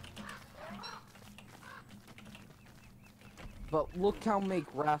 But look how many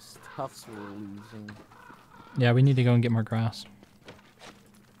grass tufts we're losing. Yeah, we need to go and get more grass.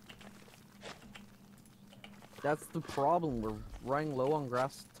 That's the problem. We're running low on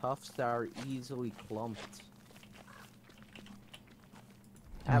grass tufts that are easily clumped.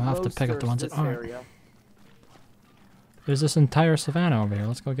 I'll have to pick up the ones that this aren't. area. There's this entire savanna over here.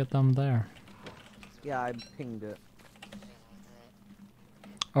 Let's go get them there. Yeah, I pinged it.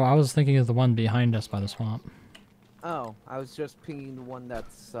 Oh, I was thinking of the one behind us by the swamp. Oh, I was just pinging the one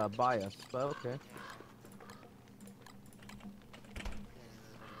that's by us, but okay.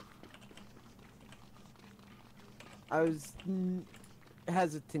 I was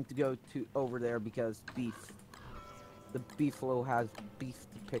hesitant to go over there because beef. The beefalo has beef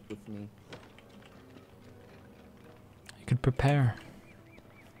to pick with me. You could prepare.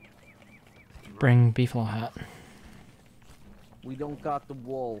 Bring beefalo hat. We don't got the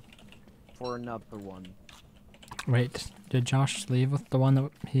wool for another one. Wait, did Josh leave with the one that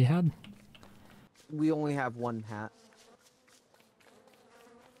he had? We only have one hat.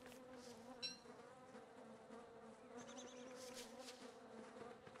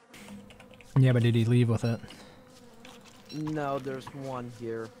 Yeah, but did he leave with it? No, there's one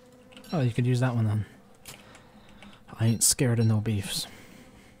here. Oh, you could use that one then. I ain't scared of no beefs.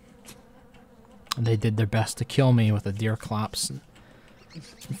 They did their best to kill me with a deer clops,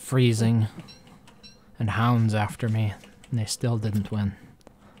 freezing, and hounds after me, and they still didn't win.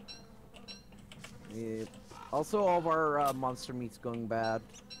 Yeah. Also, all of our monster meat's going bad.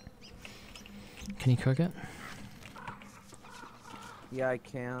 Can you cook it? Yeah, I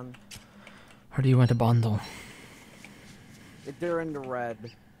can. Or do you want to bundle? They're in the red.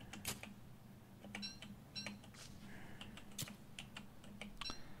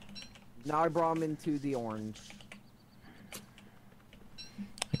 Now I brought them into the orange.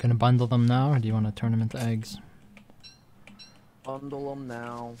 You gonna bundle them now, or do you want to turn them into eggs? Bundle them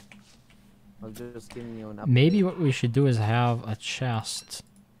now. I'm just giving you an update. Maybe what we should do is have a chest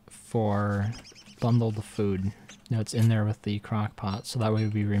for bundled food. You know, it's in there with the crock pot, so that way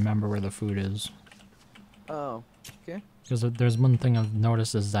we remember where the food is. Oh, okay. Because there's one thing I've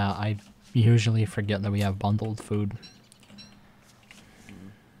noticed is that I usually forget that we have bundled food.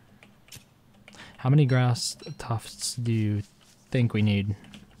 How many grass tufts do you think we need?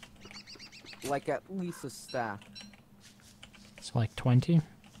 Like at least a stack. So like 20?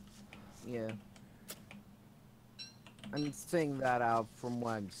 Yeah. I'm saying that out from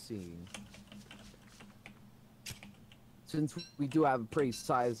what I'm seeing. Since we do have a pretty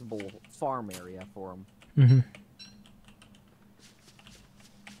sizable farm area for them. Mm-hmm.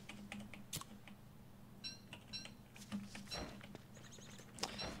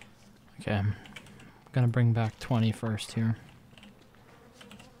 Okay, I'm gonna bring back 20 first here.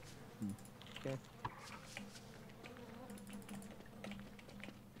 Okay.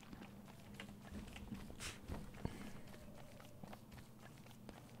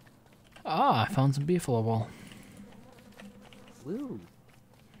 Ah, I found some beefalo wool. Woo.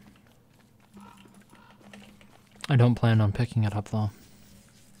 I don't plan on picking it up though.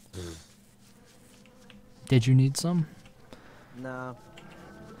 Did you need some? Nah.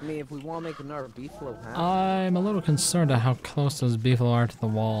 I mean, if we want to make another beefalo hat. I'm a little concerned at how close those beefalo are to the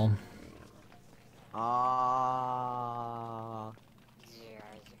wall.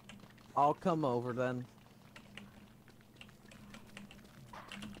 I'll come over then.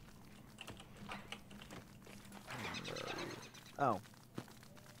 Oh.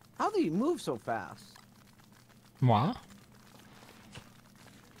 How do you move so fast? What?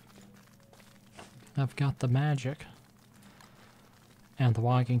 I've got the magic. And the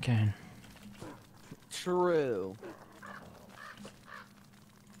walking cane. True.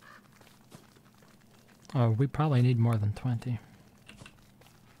 Oh, we probably need more than 20.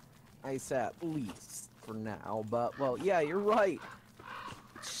 I said at least for now, but well, yeah, you're right.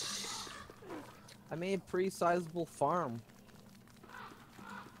 I made a pretty sizable farm.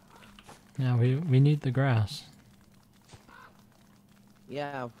 Yeah, we need the grass.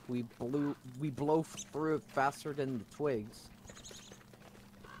 Yeah, we blow through it faster than the twigs.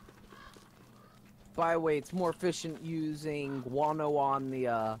 By the way, it's more efficient using guano on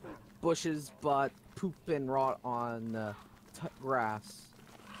the bushes, but poop and rot on grass.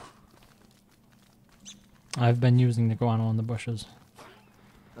 I've been using the guano on the bushes.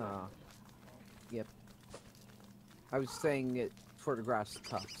 Yep. I was saying it for the grass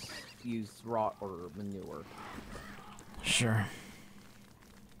tufts. Use rot or manure. Sure.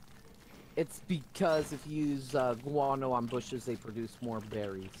 It's because if you use guano on bushes, they produce more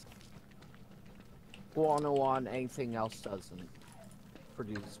berries. Guano on anything else doesn't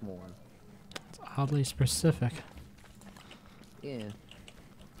produce more. It's oddly specific. Yeah.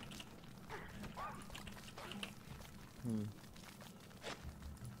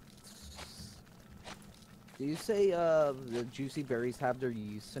 Do you say the juicy berries have their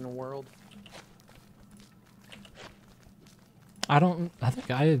use in the world? I think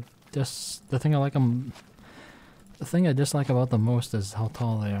the thing I like them. The thing I dislike about them most is how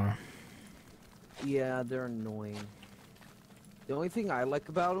tall they are. Yeah, they're annoying. The only thing I like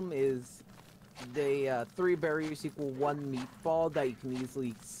about them is they 3 berries equal 1 meatball that you can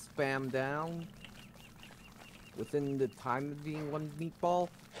easily spam down within the time of being 1 meatball,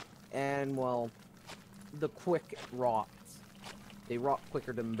 and well, the quick rots. They rot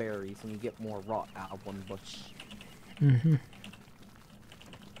quicker than berries, and you get more rot out of 1 bush. Mm-hmm.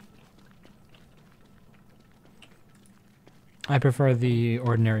 I prefer the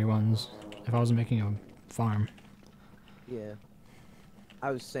ordinary ones if I was making a farm. Yeah.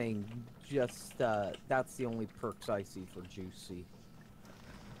 I was saying just that's the only perks I see for juicy.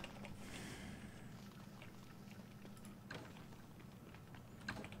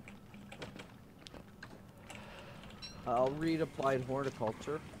 I'll read applied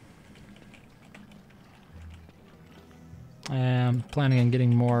horticulture. I am planning on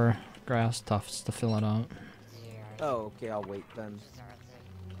getting more grass tufts to fill it out. Oh, okay, I'll wait then.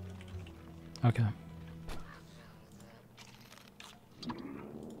 Okay.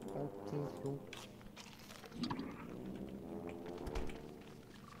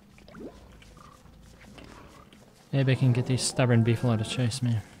 Maybe I can get these stubborn beefalo to chase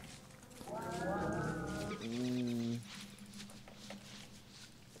me.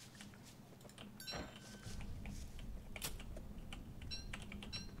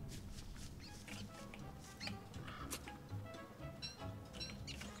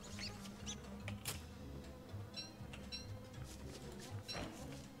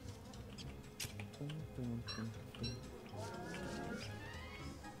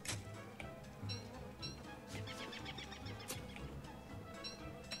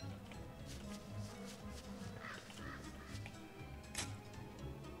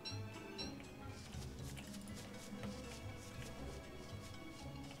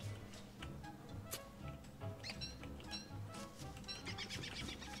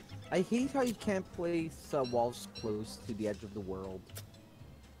 I hate how you can't place walls close to the edge of the world.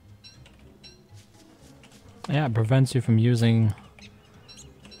 Yeah, it prevents you from using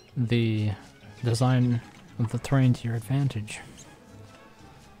the design of the terrain to your advantage.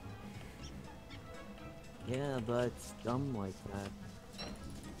 Yeah, but it's dumb like that.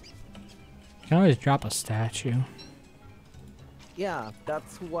 You can always drop a statue. Yeah,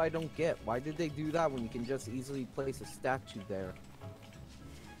 that's who I don't get. Why did they do that when you can just easily place a statue there?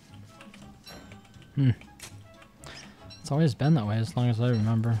 It's always been that way as long as I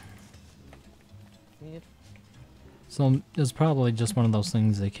remember. Yep. So it's probably just one of those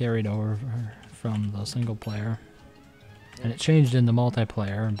things they carried over from the single player. And it changed into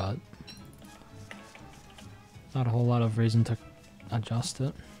multiplayer, but not a whole lot of reason to adjust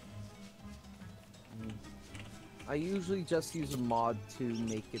it. I usually just use a mod to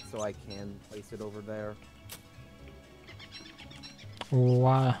make it so I can place it over there.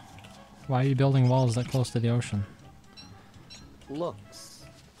 Why are you building walls that close to the ocean? Looks.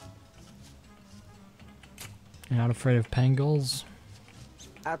 You're not afraid of pangolins?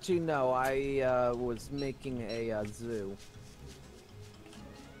 Actually, no. I was making a zoo.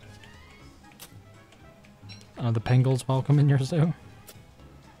 Are the pangolins welcome in your zoo?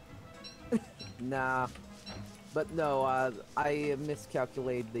 Nah. But no, I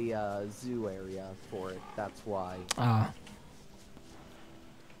miscalculated the zoo area for it. That's why. Ah.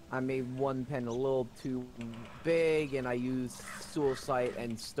 I made one pen a little too big, and I used suicide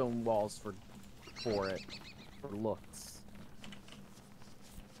and stone walls for it, for looks.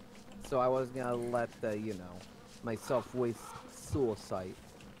 So I wasn't gonna let myself waste suicide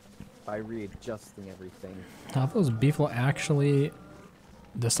by readjusting everything. Have those beefalo actually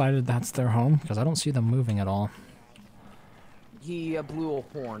decided that's their home? Because I don't see them moving at all. He blew a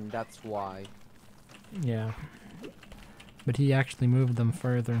horn, that's why. Yeah. But he actually moved them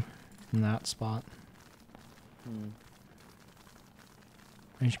further from that spot.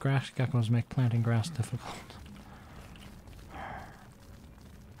 These grass geckos make planting grass difficult.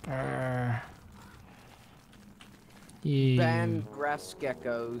 You Ban grass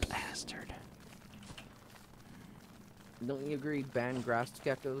geckos. bastard. Don't you agree, ban grass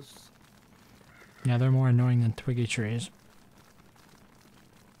geckos? Yeah, they're more annoying than twiggy trees.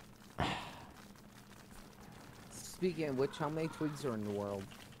 Speaking of which, how many twigs are in the world?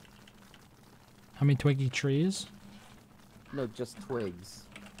 How many twiggy trees? No, just twigs.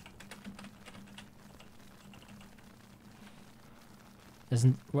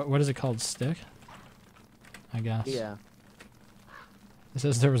 Isn't what is it called? Stick? I guess. Yeah. It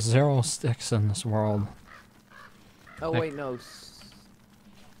says there were 0 sticks in this world. Oh Like- wait, no.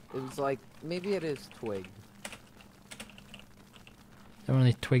 It was like, maybe it is twig. They're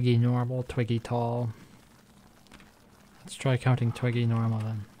only twiggy normal, twiggy tall. Let's try counting twiggy normal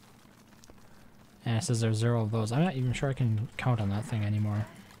then. And it says there's 0 of those. I'm not even sure I can count on that thing anymore.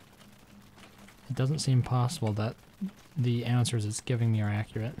 It doesn't seem possible that the answers it's giving me are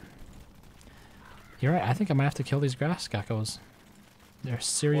accurate. You're right, I think I might have to kill these grass geckos. They're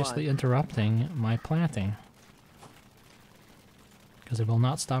seriously Why? interrupting my planting. Because they will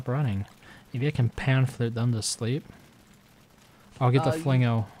not stop running. Maybe I can pan flute them to sleep. I'll get the You-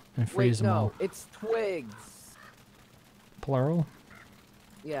 flingo and freeze Wait, them no, all. it's twigs. Plural?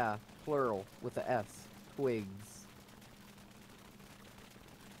 Yeah, plural with a S. Twigs.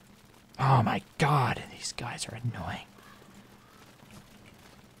 Oh my god, these guys are annoying.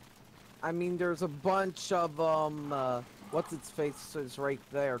 I mean, there's a bunch of what's its face is right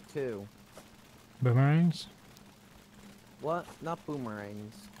there too. Boomerangs? What? Not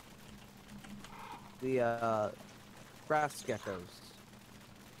boomerangs. The grass geckos.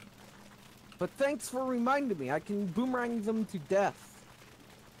 But thanks for reminding me. I can boomerang them to death.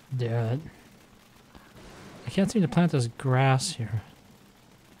 Dude. I can't seem to plant this grass here.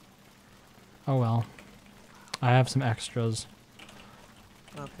 Oh well. I have some extras.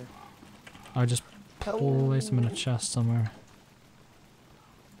 Okay. I'll just place them in a Hello. chest somewhere.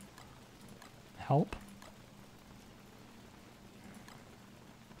 Help?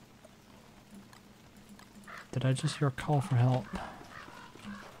 Did I just hear a call for help?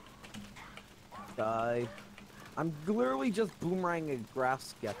 Die. I'm literally just boomeranging a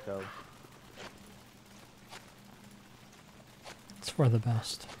grass gecko. It's for the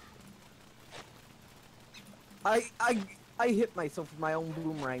best. I hit myself with my own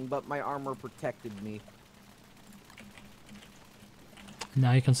boomerang, but my armor protected me.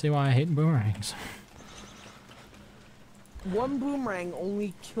 Now you can see why I hate boomerangs. One boomerang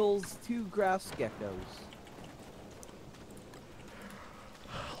only kills 2 grass geckos.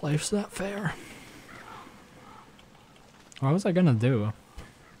 Life's not fair. What was I gonna do?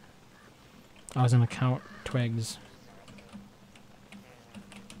 I was gonna count twigs.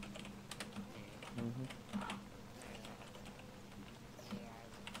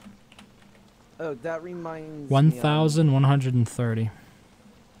 Oh, that reminds me. 1,130.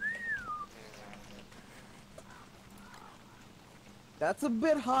 That's a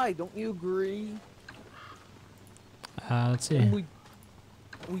bit high, don't you agree? Let's see. And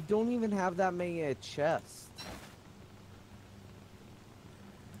we don't even have that many at chest.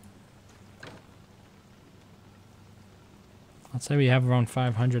 Let's say we have around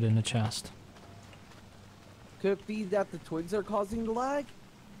 500 in the chest. Could it be that the twigs are causing the lag?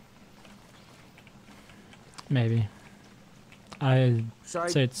 Maybe. I'd Should I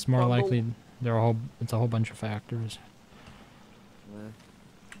say it's more bubble- likely it's a whole bunch of factors. Eh.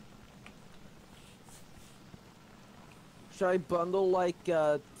 Should I bundle like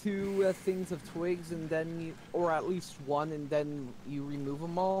 2 things of twigs and then you, or at least one, and then you remove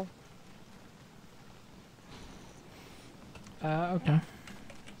them all? Okay.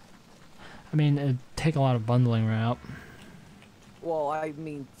 I mean, it'd take a lot of bundling route. Well, I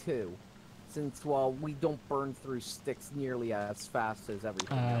mean 2. Since, well, we don't burn through sticks nearly as fast as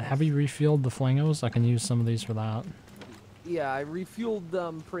everything else. Have you refilled the flingos? I can use some of these for that. Yeah, I refueled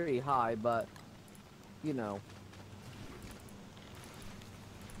them pretty high, but, you know.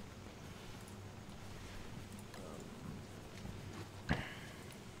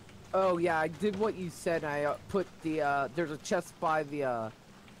 Oh yeah, I did what you said. I put the, there's a chest by the,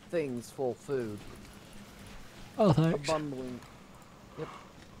 things full food. Oh, thanks. Bundling. Yep.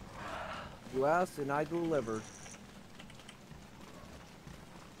 You asked and I delivered.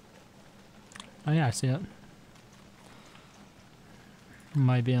 Oh yeah, I see it.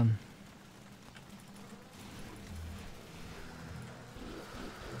 Might be in.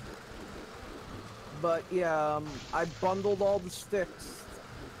 But yeah, I bundled all the sticks.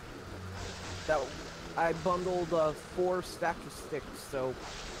 I bundled 4 stacks of sticks, so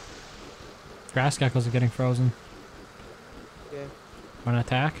Grass geckos are getting frozen. yeah. Want to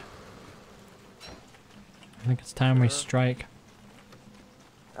attack? I think it's time we strike.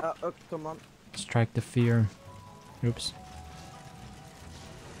 Come on. Strike the fear. Oops.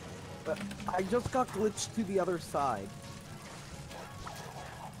 But I just got glitched to the other side.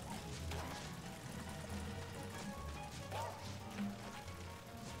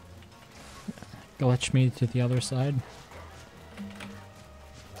 Glitch me to the other side.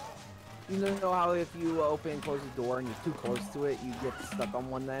 You know how if you open and close the door and you're too close to it, you get stuck on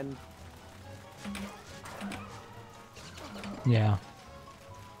one end? Yeah.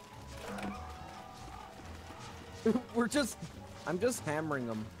 I'm just hammering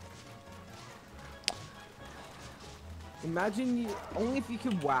them. Imagine only if you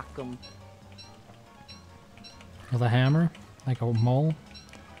could whack them. With a hammer? Like a mole?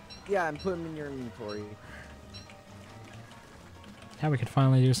 Yeah, and put them in your inventory. Yeah, we could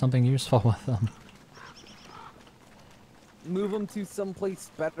finally do something useful with them. Move them to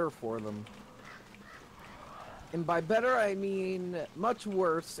someplace better for them. And by better, I mean much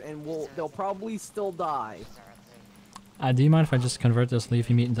worse, and they'll probably still die. Do you mind if I just convert this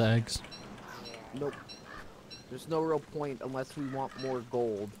leafy meat into eggs? Nope. There's no real point unless we want more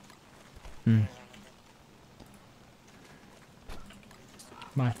gold. Hmm.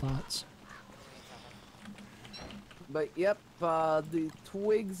 My thoughts. But yep, the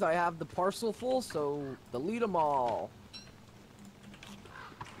twigs, I have the parcel full, so delete them all.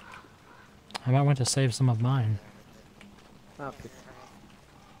 I might want to save some of mine. Okay.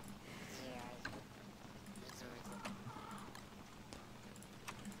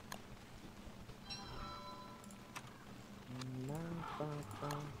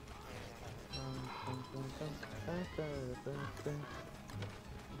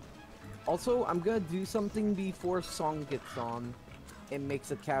 Also, I'm gonna do something before song gets on. It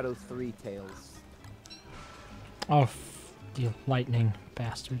makes a cat of 3 tails. Oh, you lightning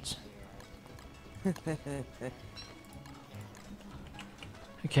bastards.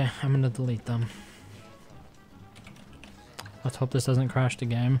 Okay, I'm gonna delete them. Let's hope this doesn't crash the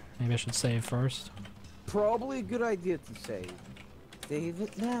game. Maybe I should save first. Probably a good idea to save. Save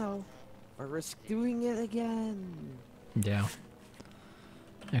it now, or risk doing it again. Yeah.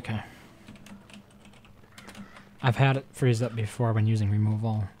 Okay. I've had it freeze up before when using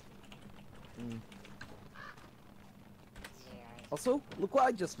removal. Also, look what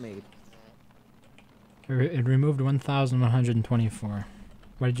I just made. It removed 1,124.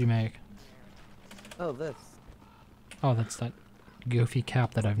 What did you make? Oh, this. Oh, that's that goofy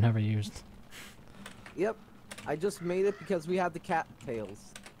cap that I've never used. Yep. I just made it because we had the cat tails.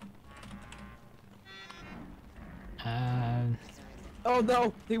 Oh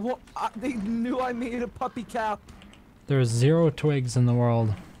no! They won't. They knew I made a puppy cap. There's 0 twigs in the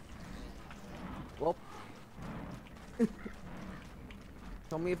world. Well,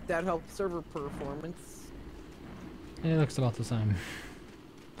 tell me if that helps server performance. It looks about the same.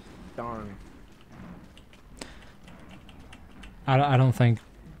 Darn. I don't think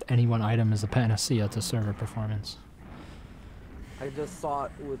any one item is a panacea to server performance. I just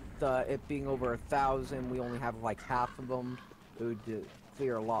thought with it being over 1,000, we only have like half of them. It would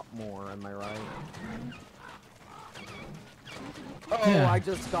clear a lot more. Am I right? Oh, Yeah. I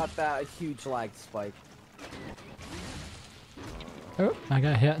just got that huge lag spike. Oh, I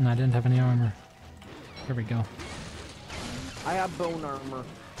got hit and I didn't have any armor. Here we go. I have bone armor.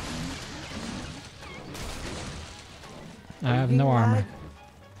 I have no armor.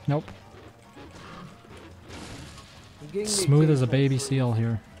 Nope. getting Smooth as a occasional baby tree. seal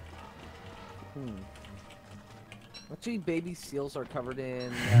here. Actually, baby seals are covered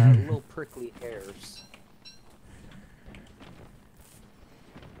in little prickly hairs.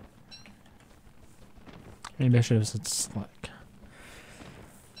 Maybe I should have said slick.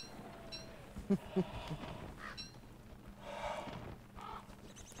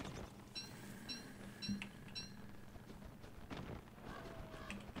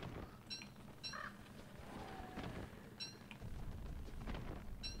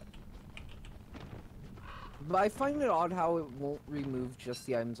 But I find it odd how it won't remove just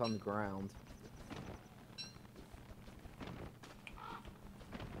the items on the ground.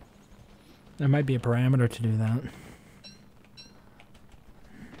 There might be a parameter to do that.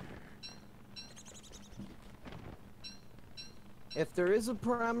 If there is a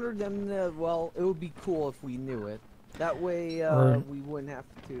parameter, then, well, it would be cool if we knew it. That way, Or- we wouldn't have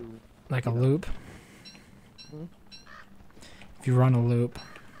to... Like a you know. loop. Hmm? If you run a loop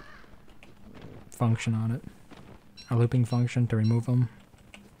function on it. A looping function to remove them.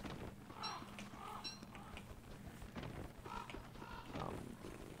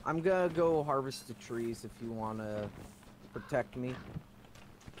 I'm gonna go harvest the trees if you wanna protect me.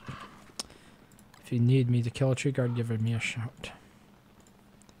 If you need me to kill a tree guard, give me a shout.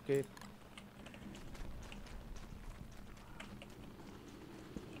 Okay.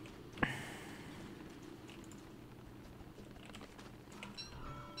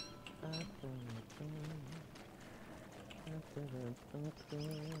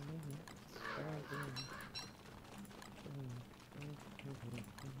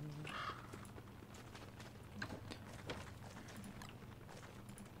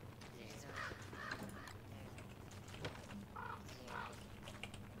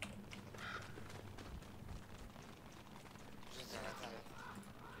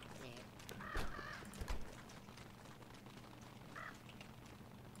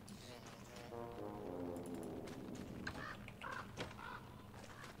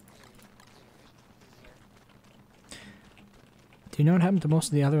 Do you know what happened to most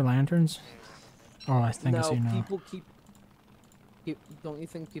of the other lanterns? Oh, I think I No, see now. people keep... Don't you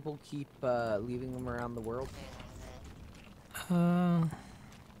think people keep leaving them around the world?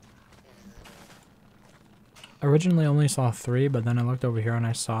 Originally I only saw 3, but then I looked over here and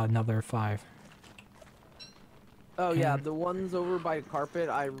I saw another 5. Oh yeah, And- the ones over by the carpet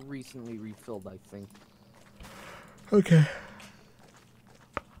I recently refilled, I think. Okay.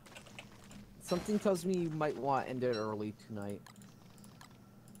 Something tells me you might want to end it early tonight.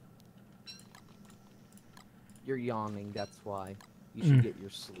 You're yawning, that's why. You should get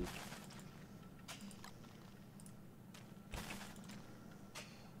your sleep.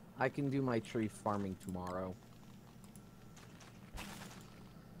 I can do my tree farming tomorrow.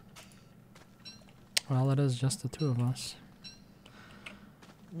 Well, it is just the 2 of us.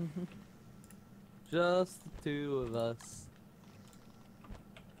 Just the 2 of us.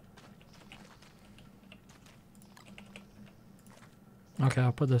 Okay,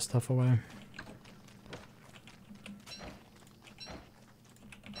 I'll put this stuff away.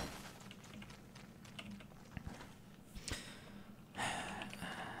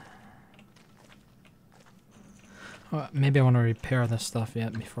 Maybe I want to repair this stuff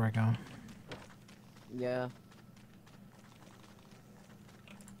yet before I go. Yeah.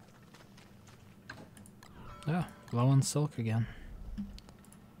 Yeah, low on silk again.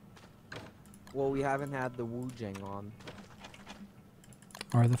 Well, we haven't had the Wu-Jing on.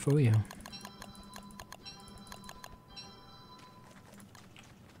 Or the Fuyu.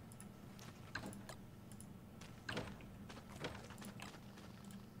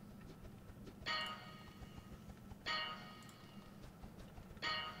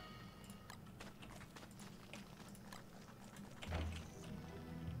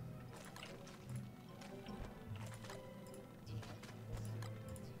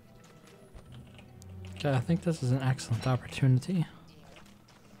 Okay, I think this is an excellent opportunity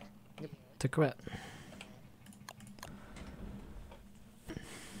to quit.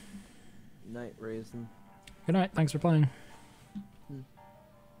 Night Raisin. Good night, thanks for playing.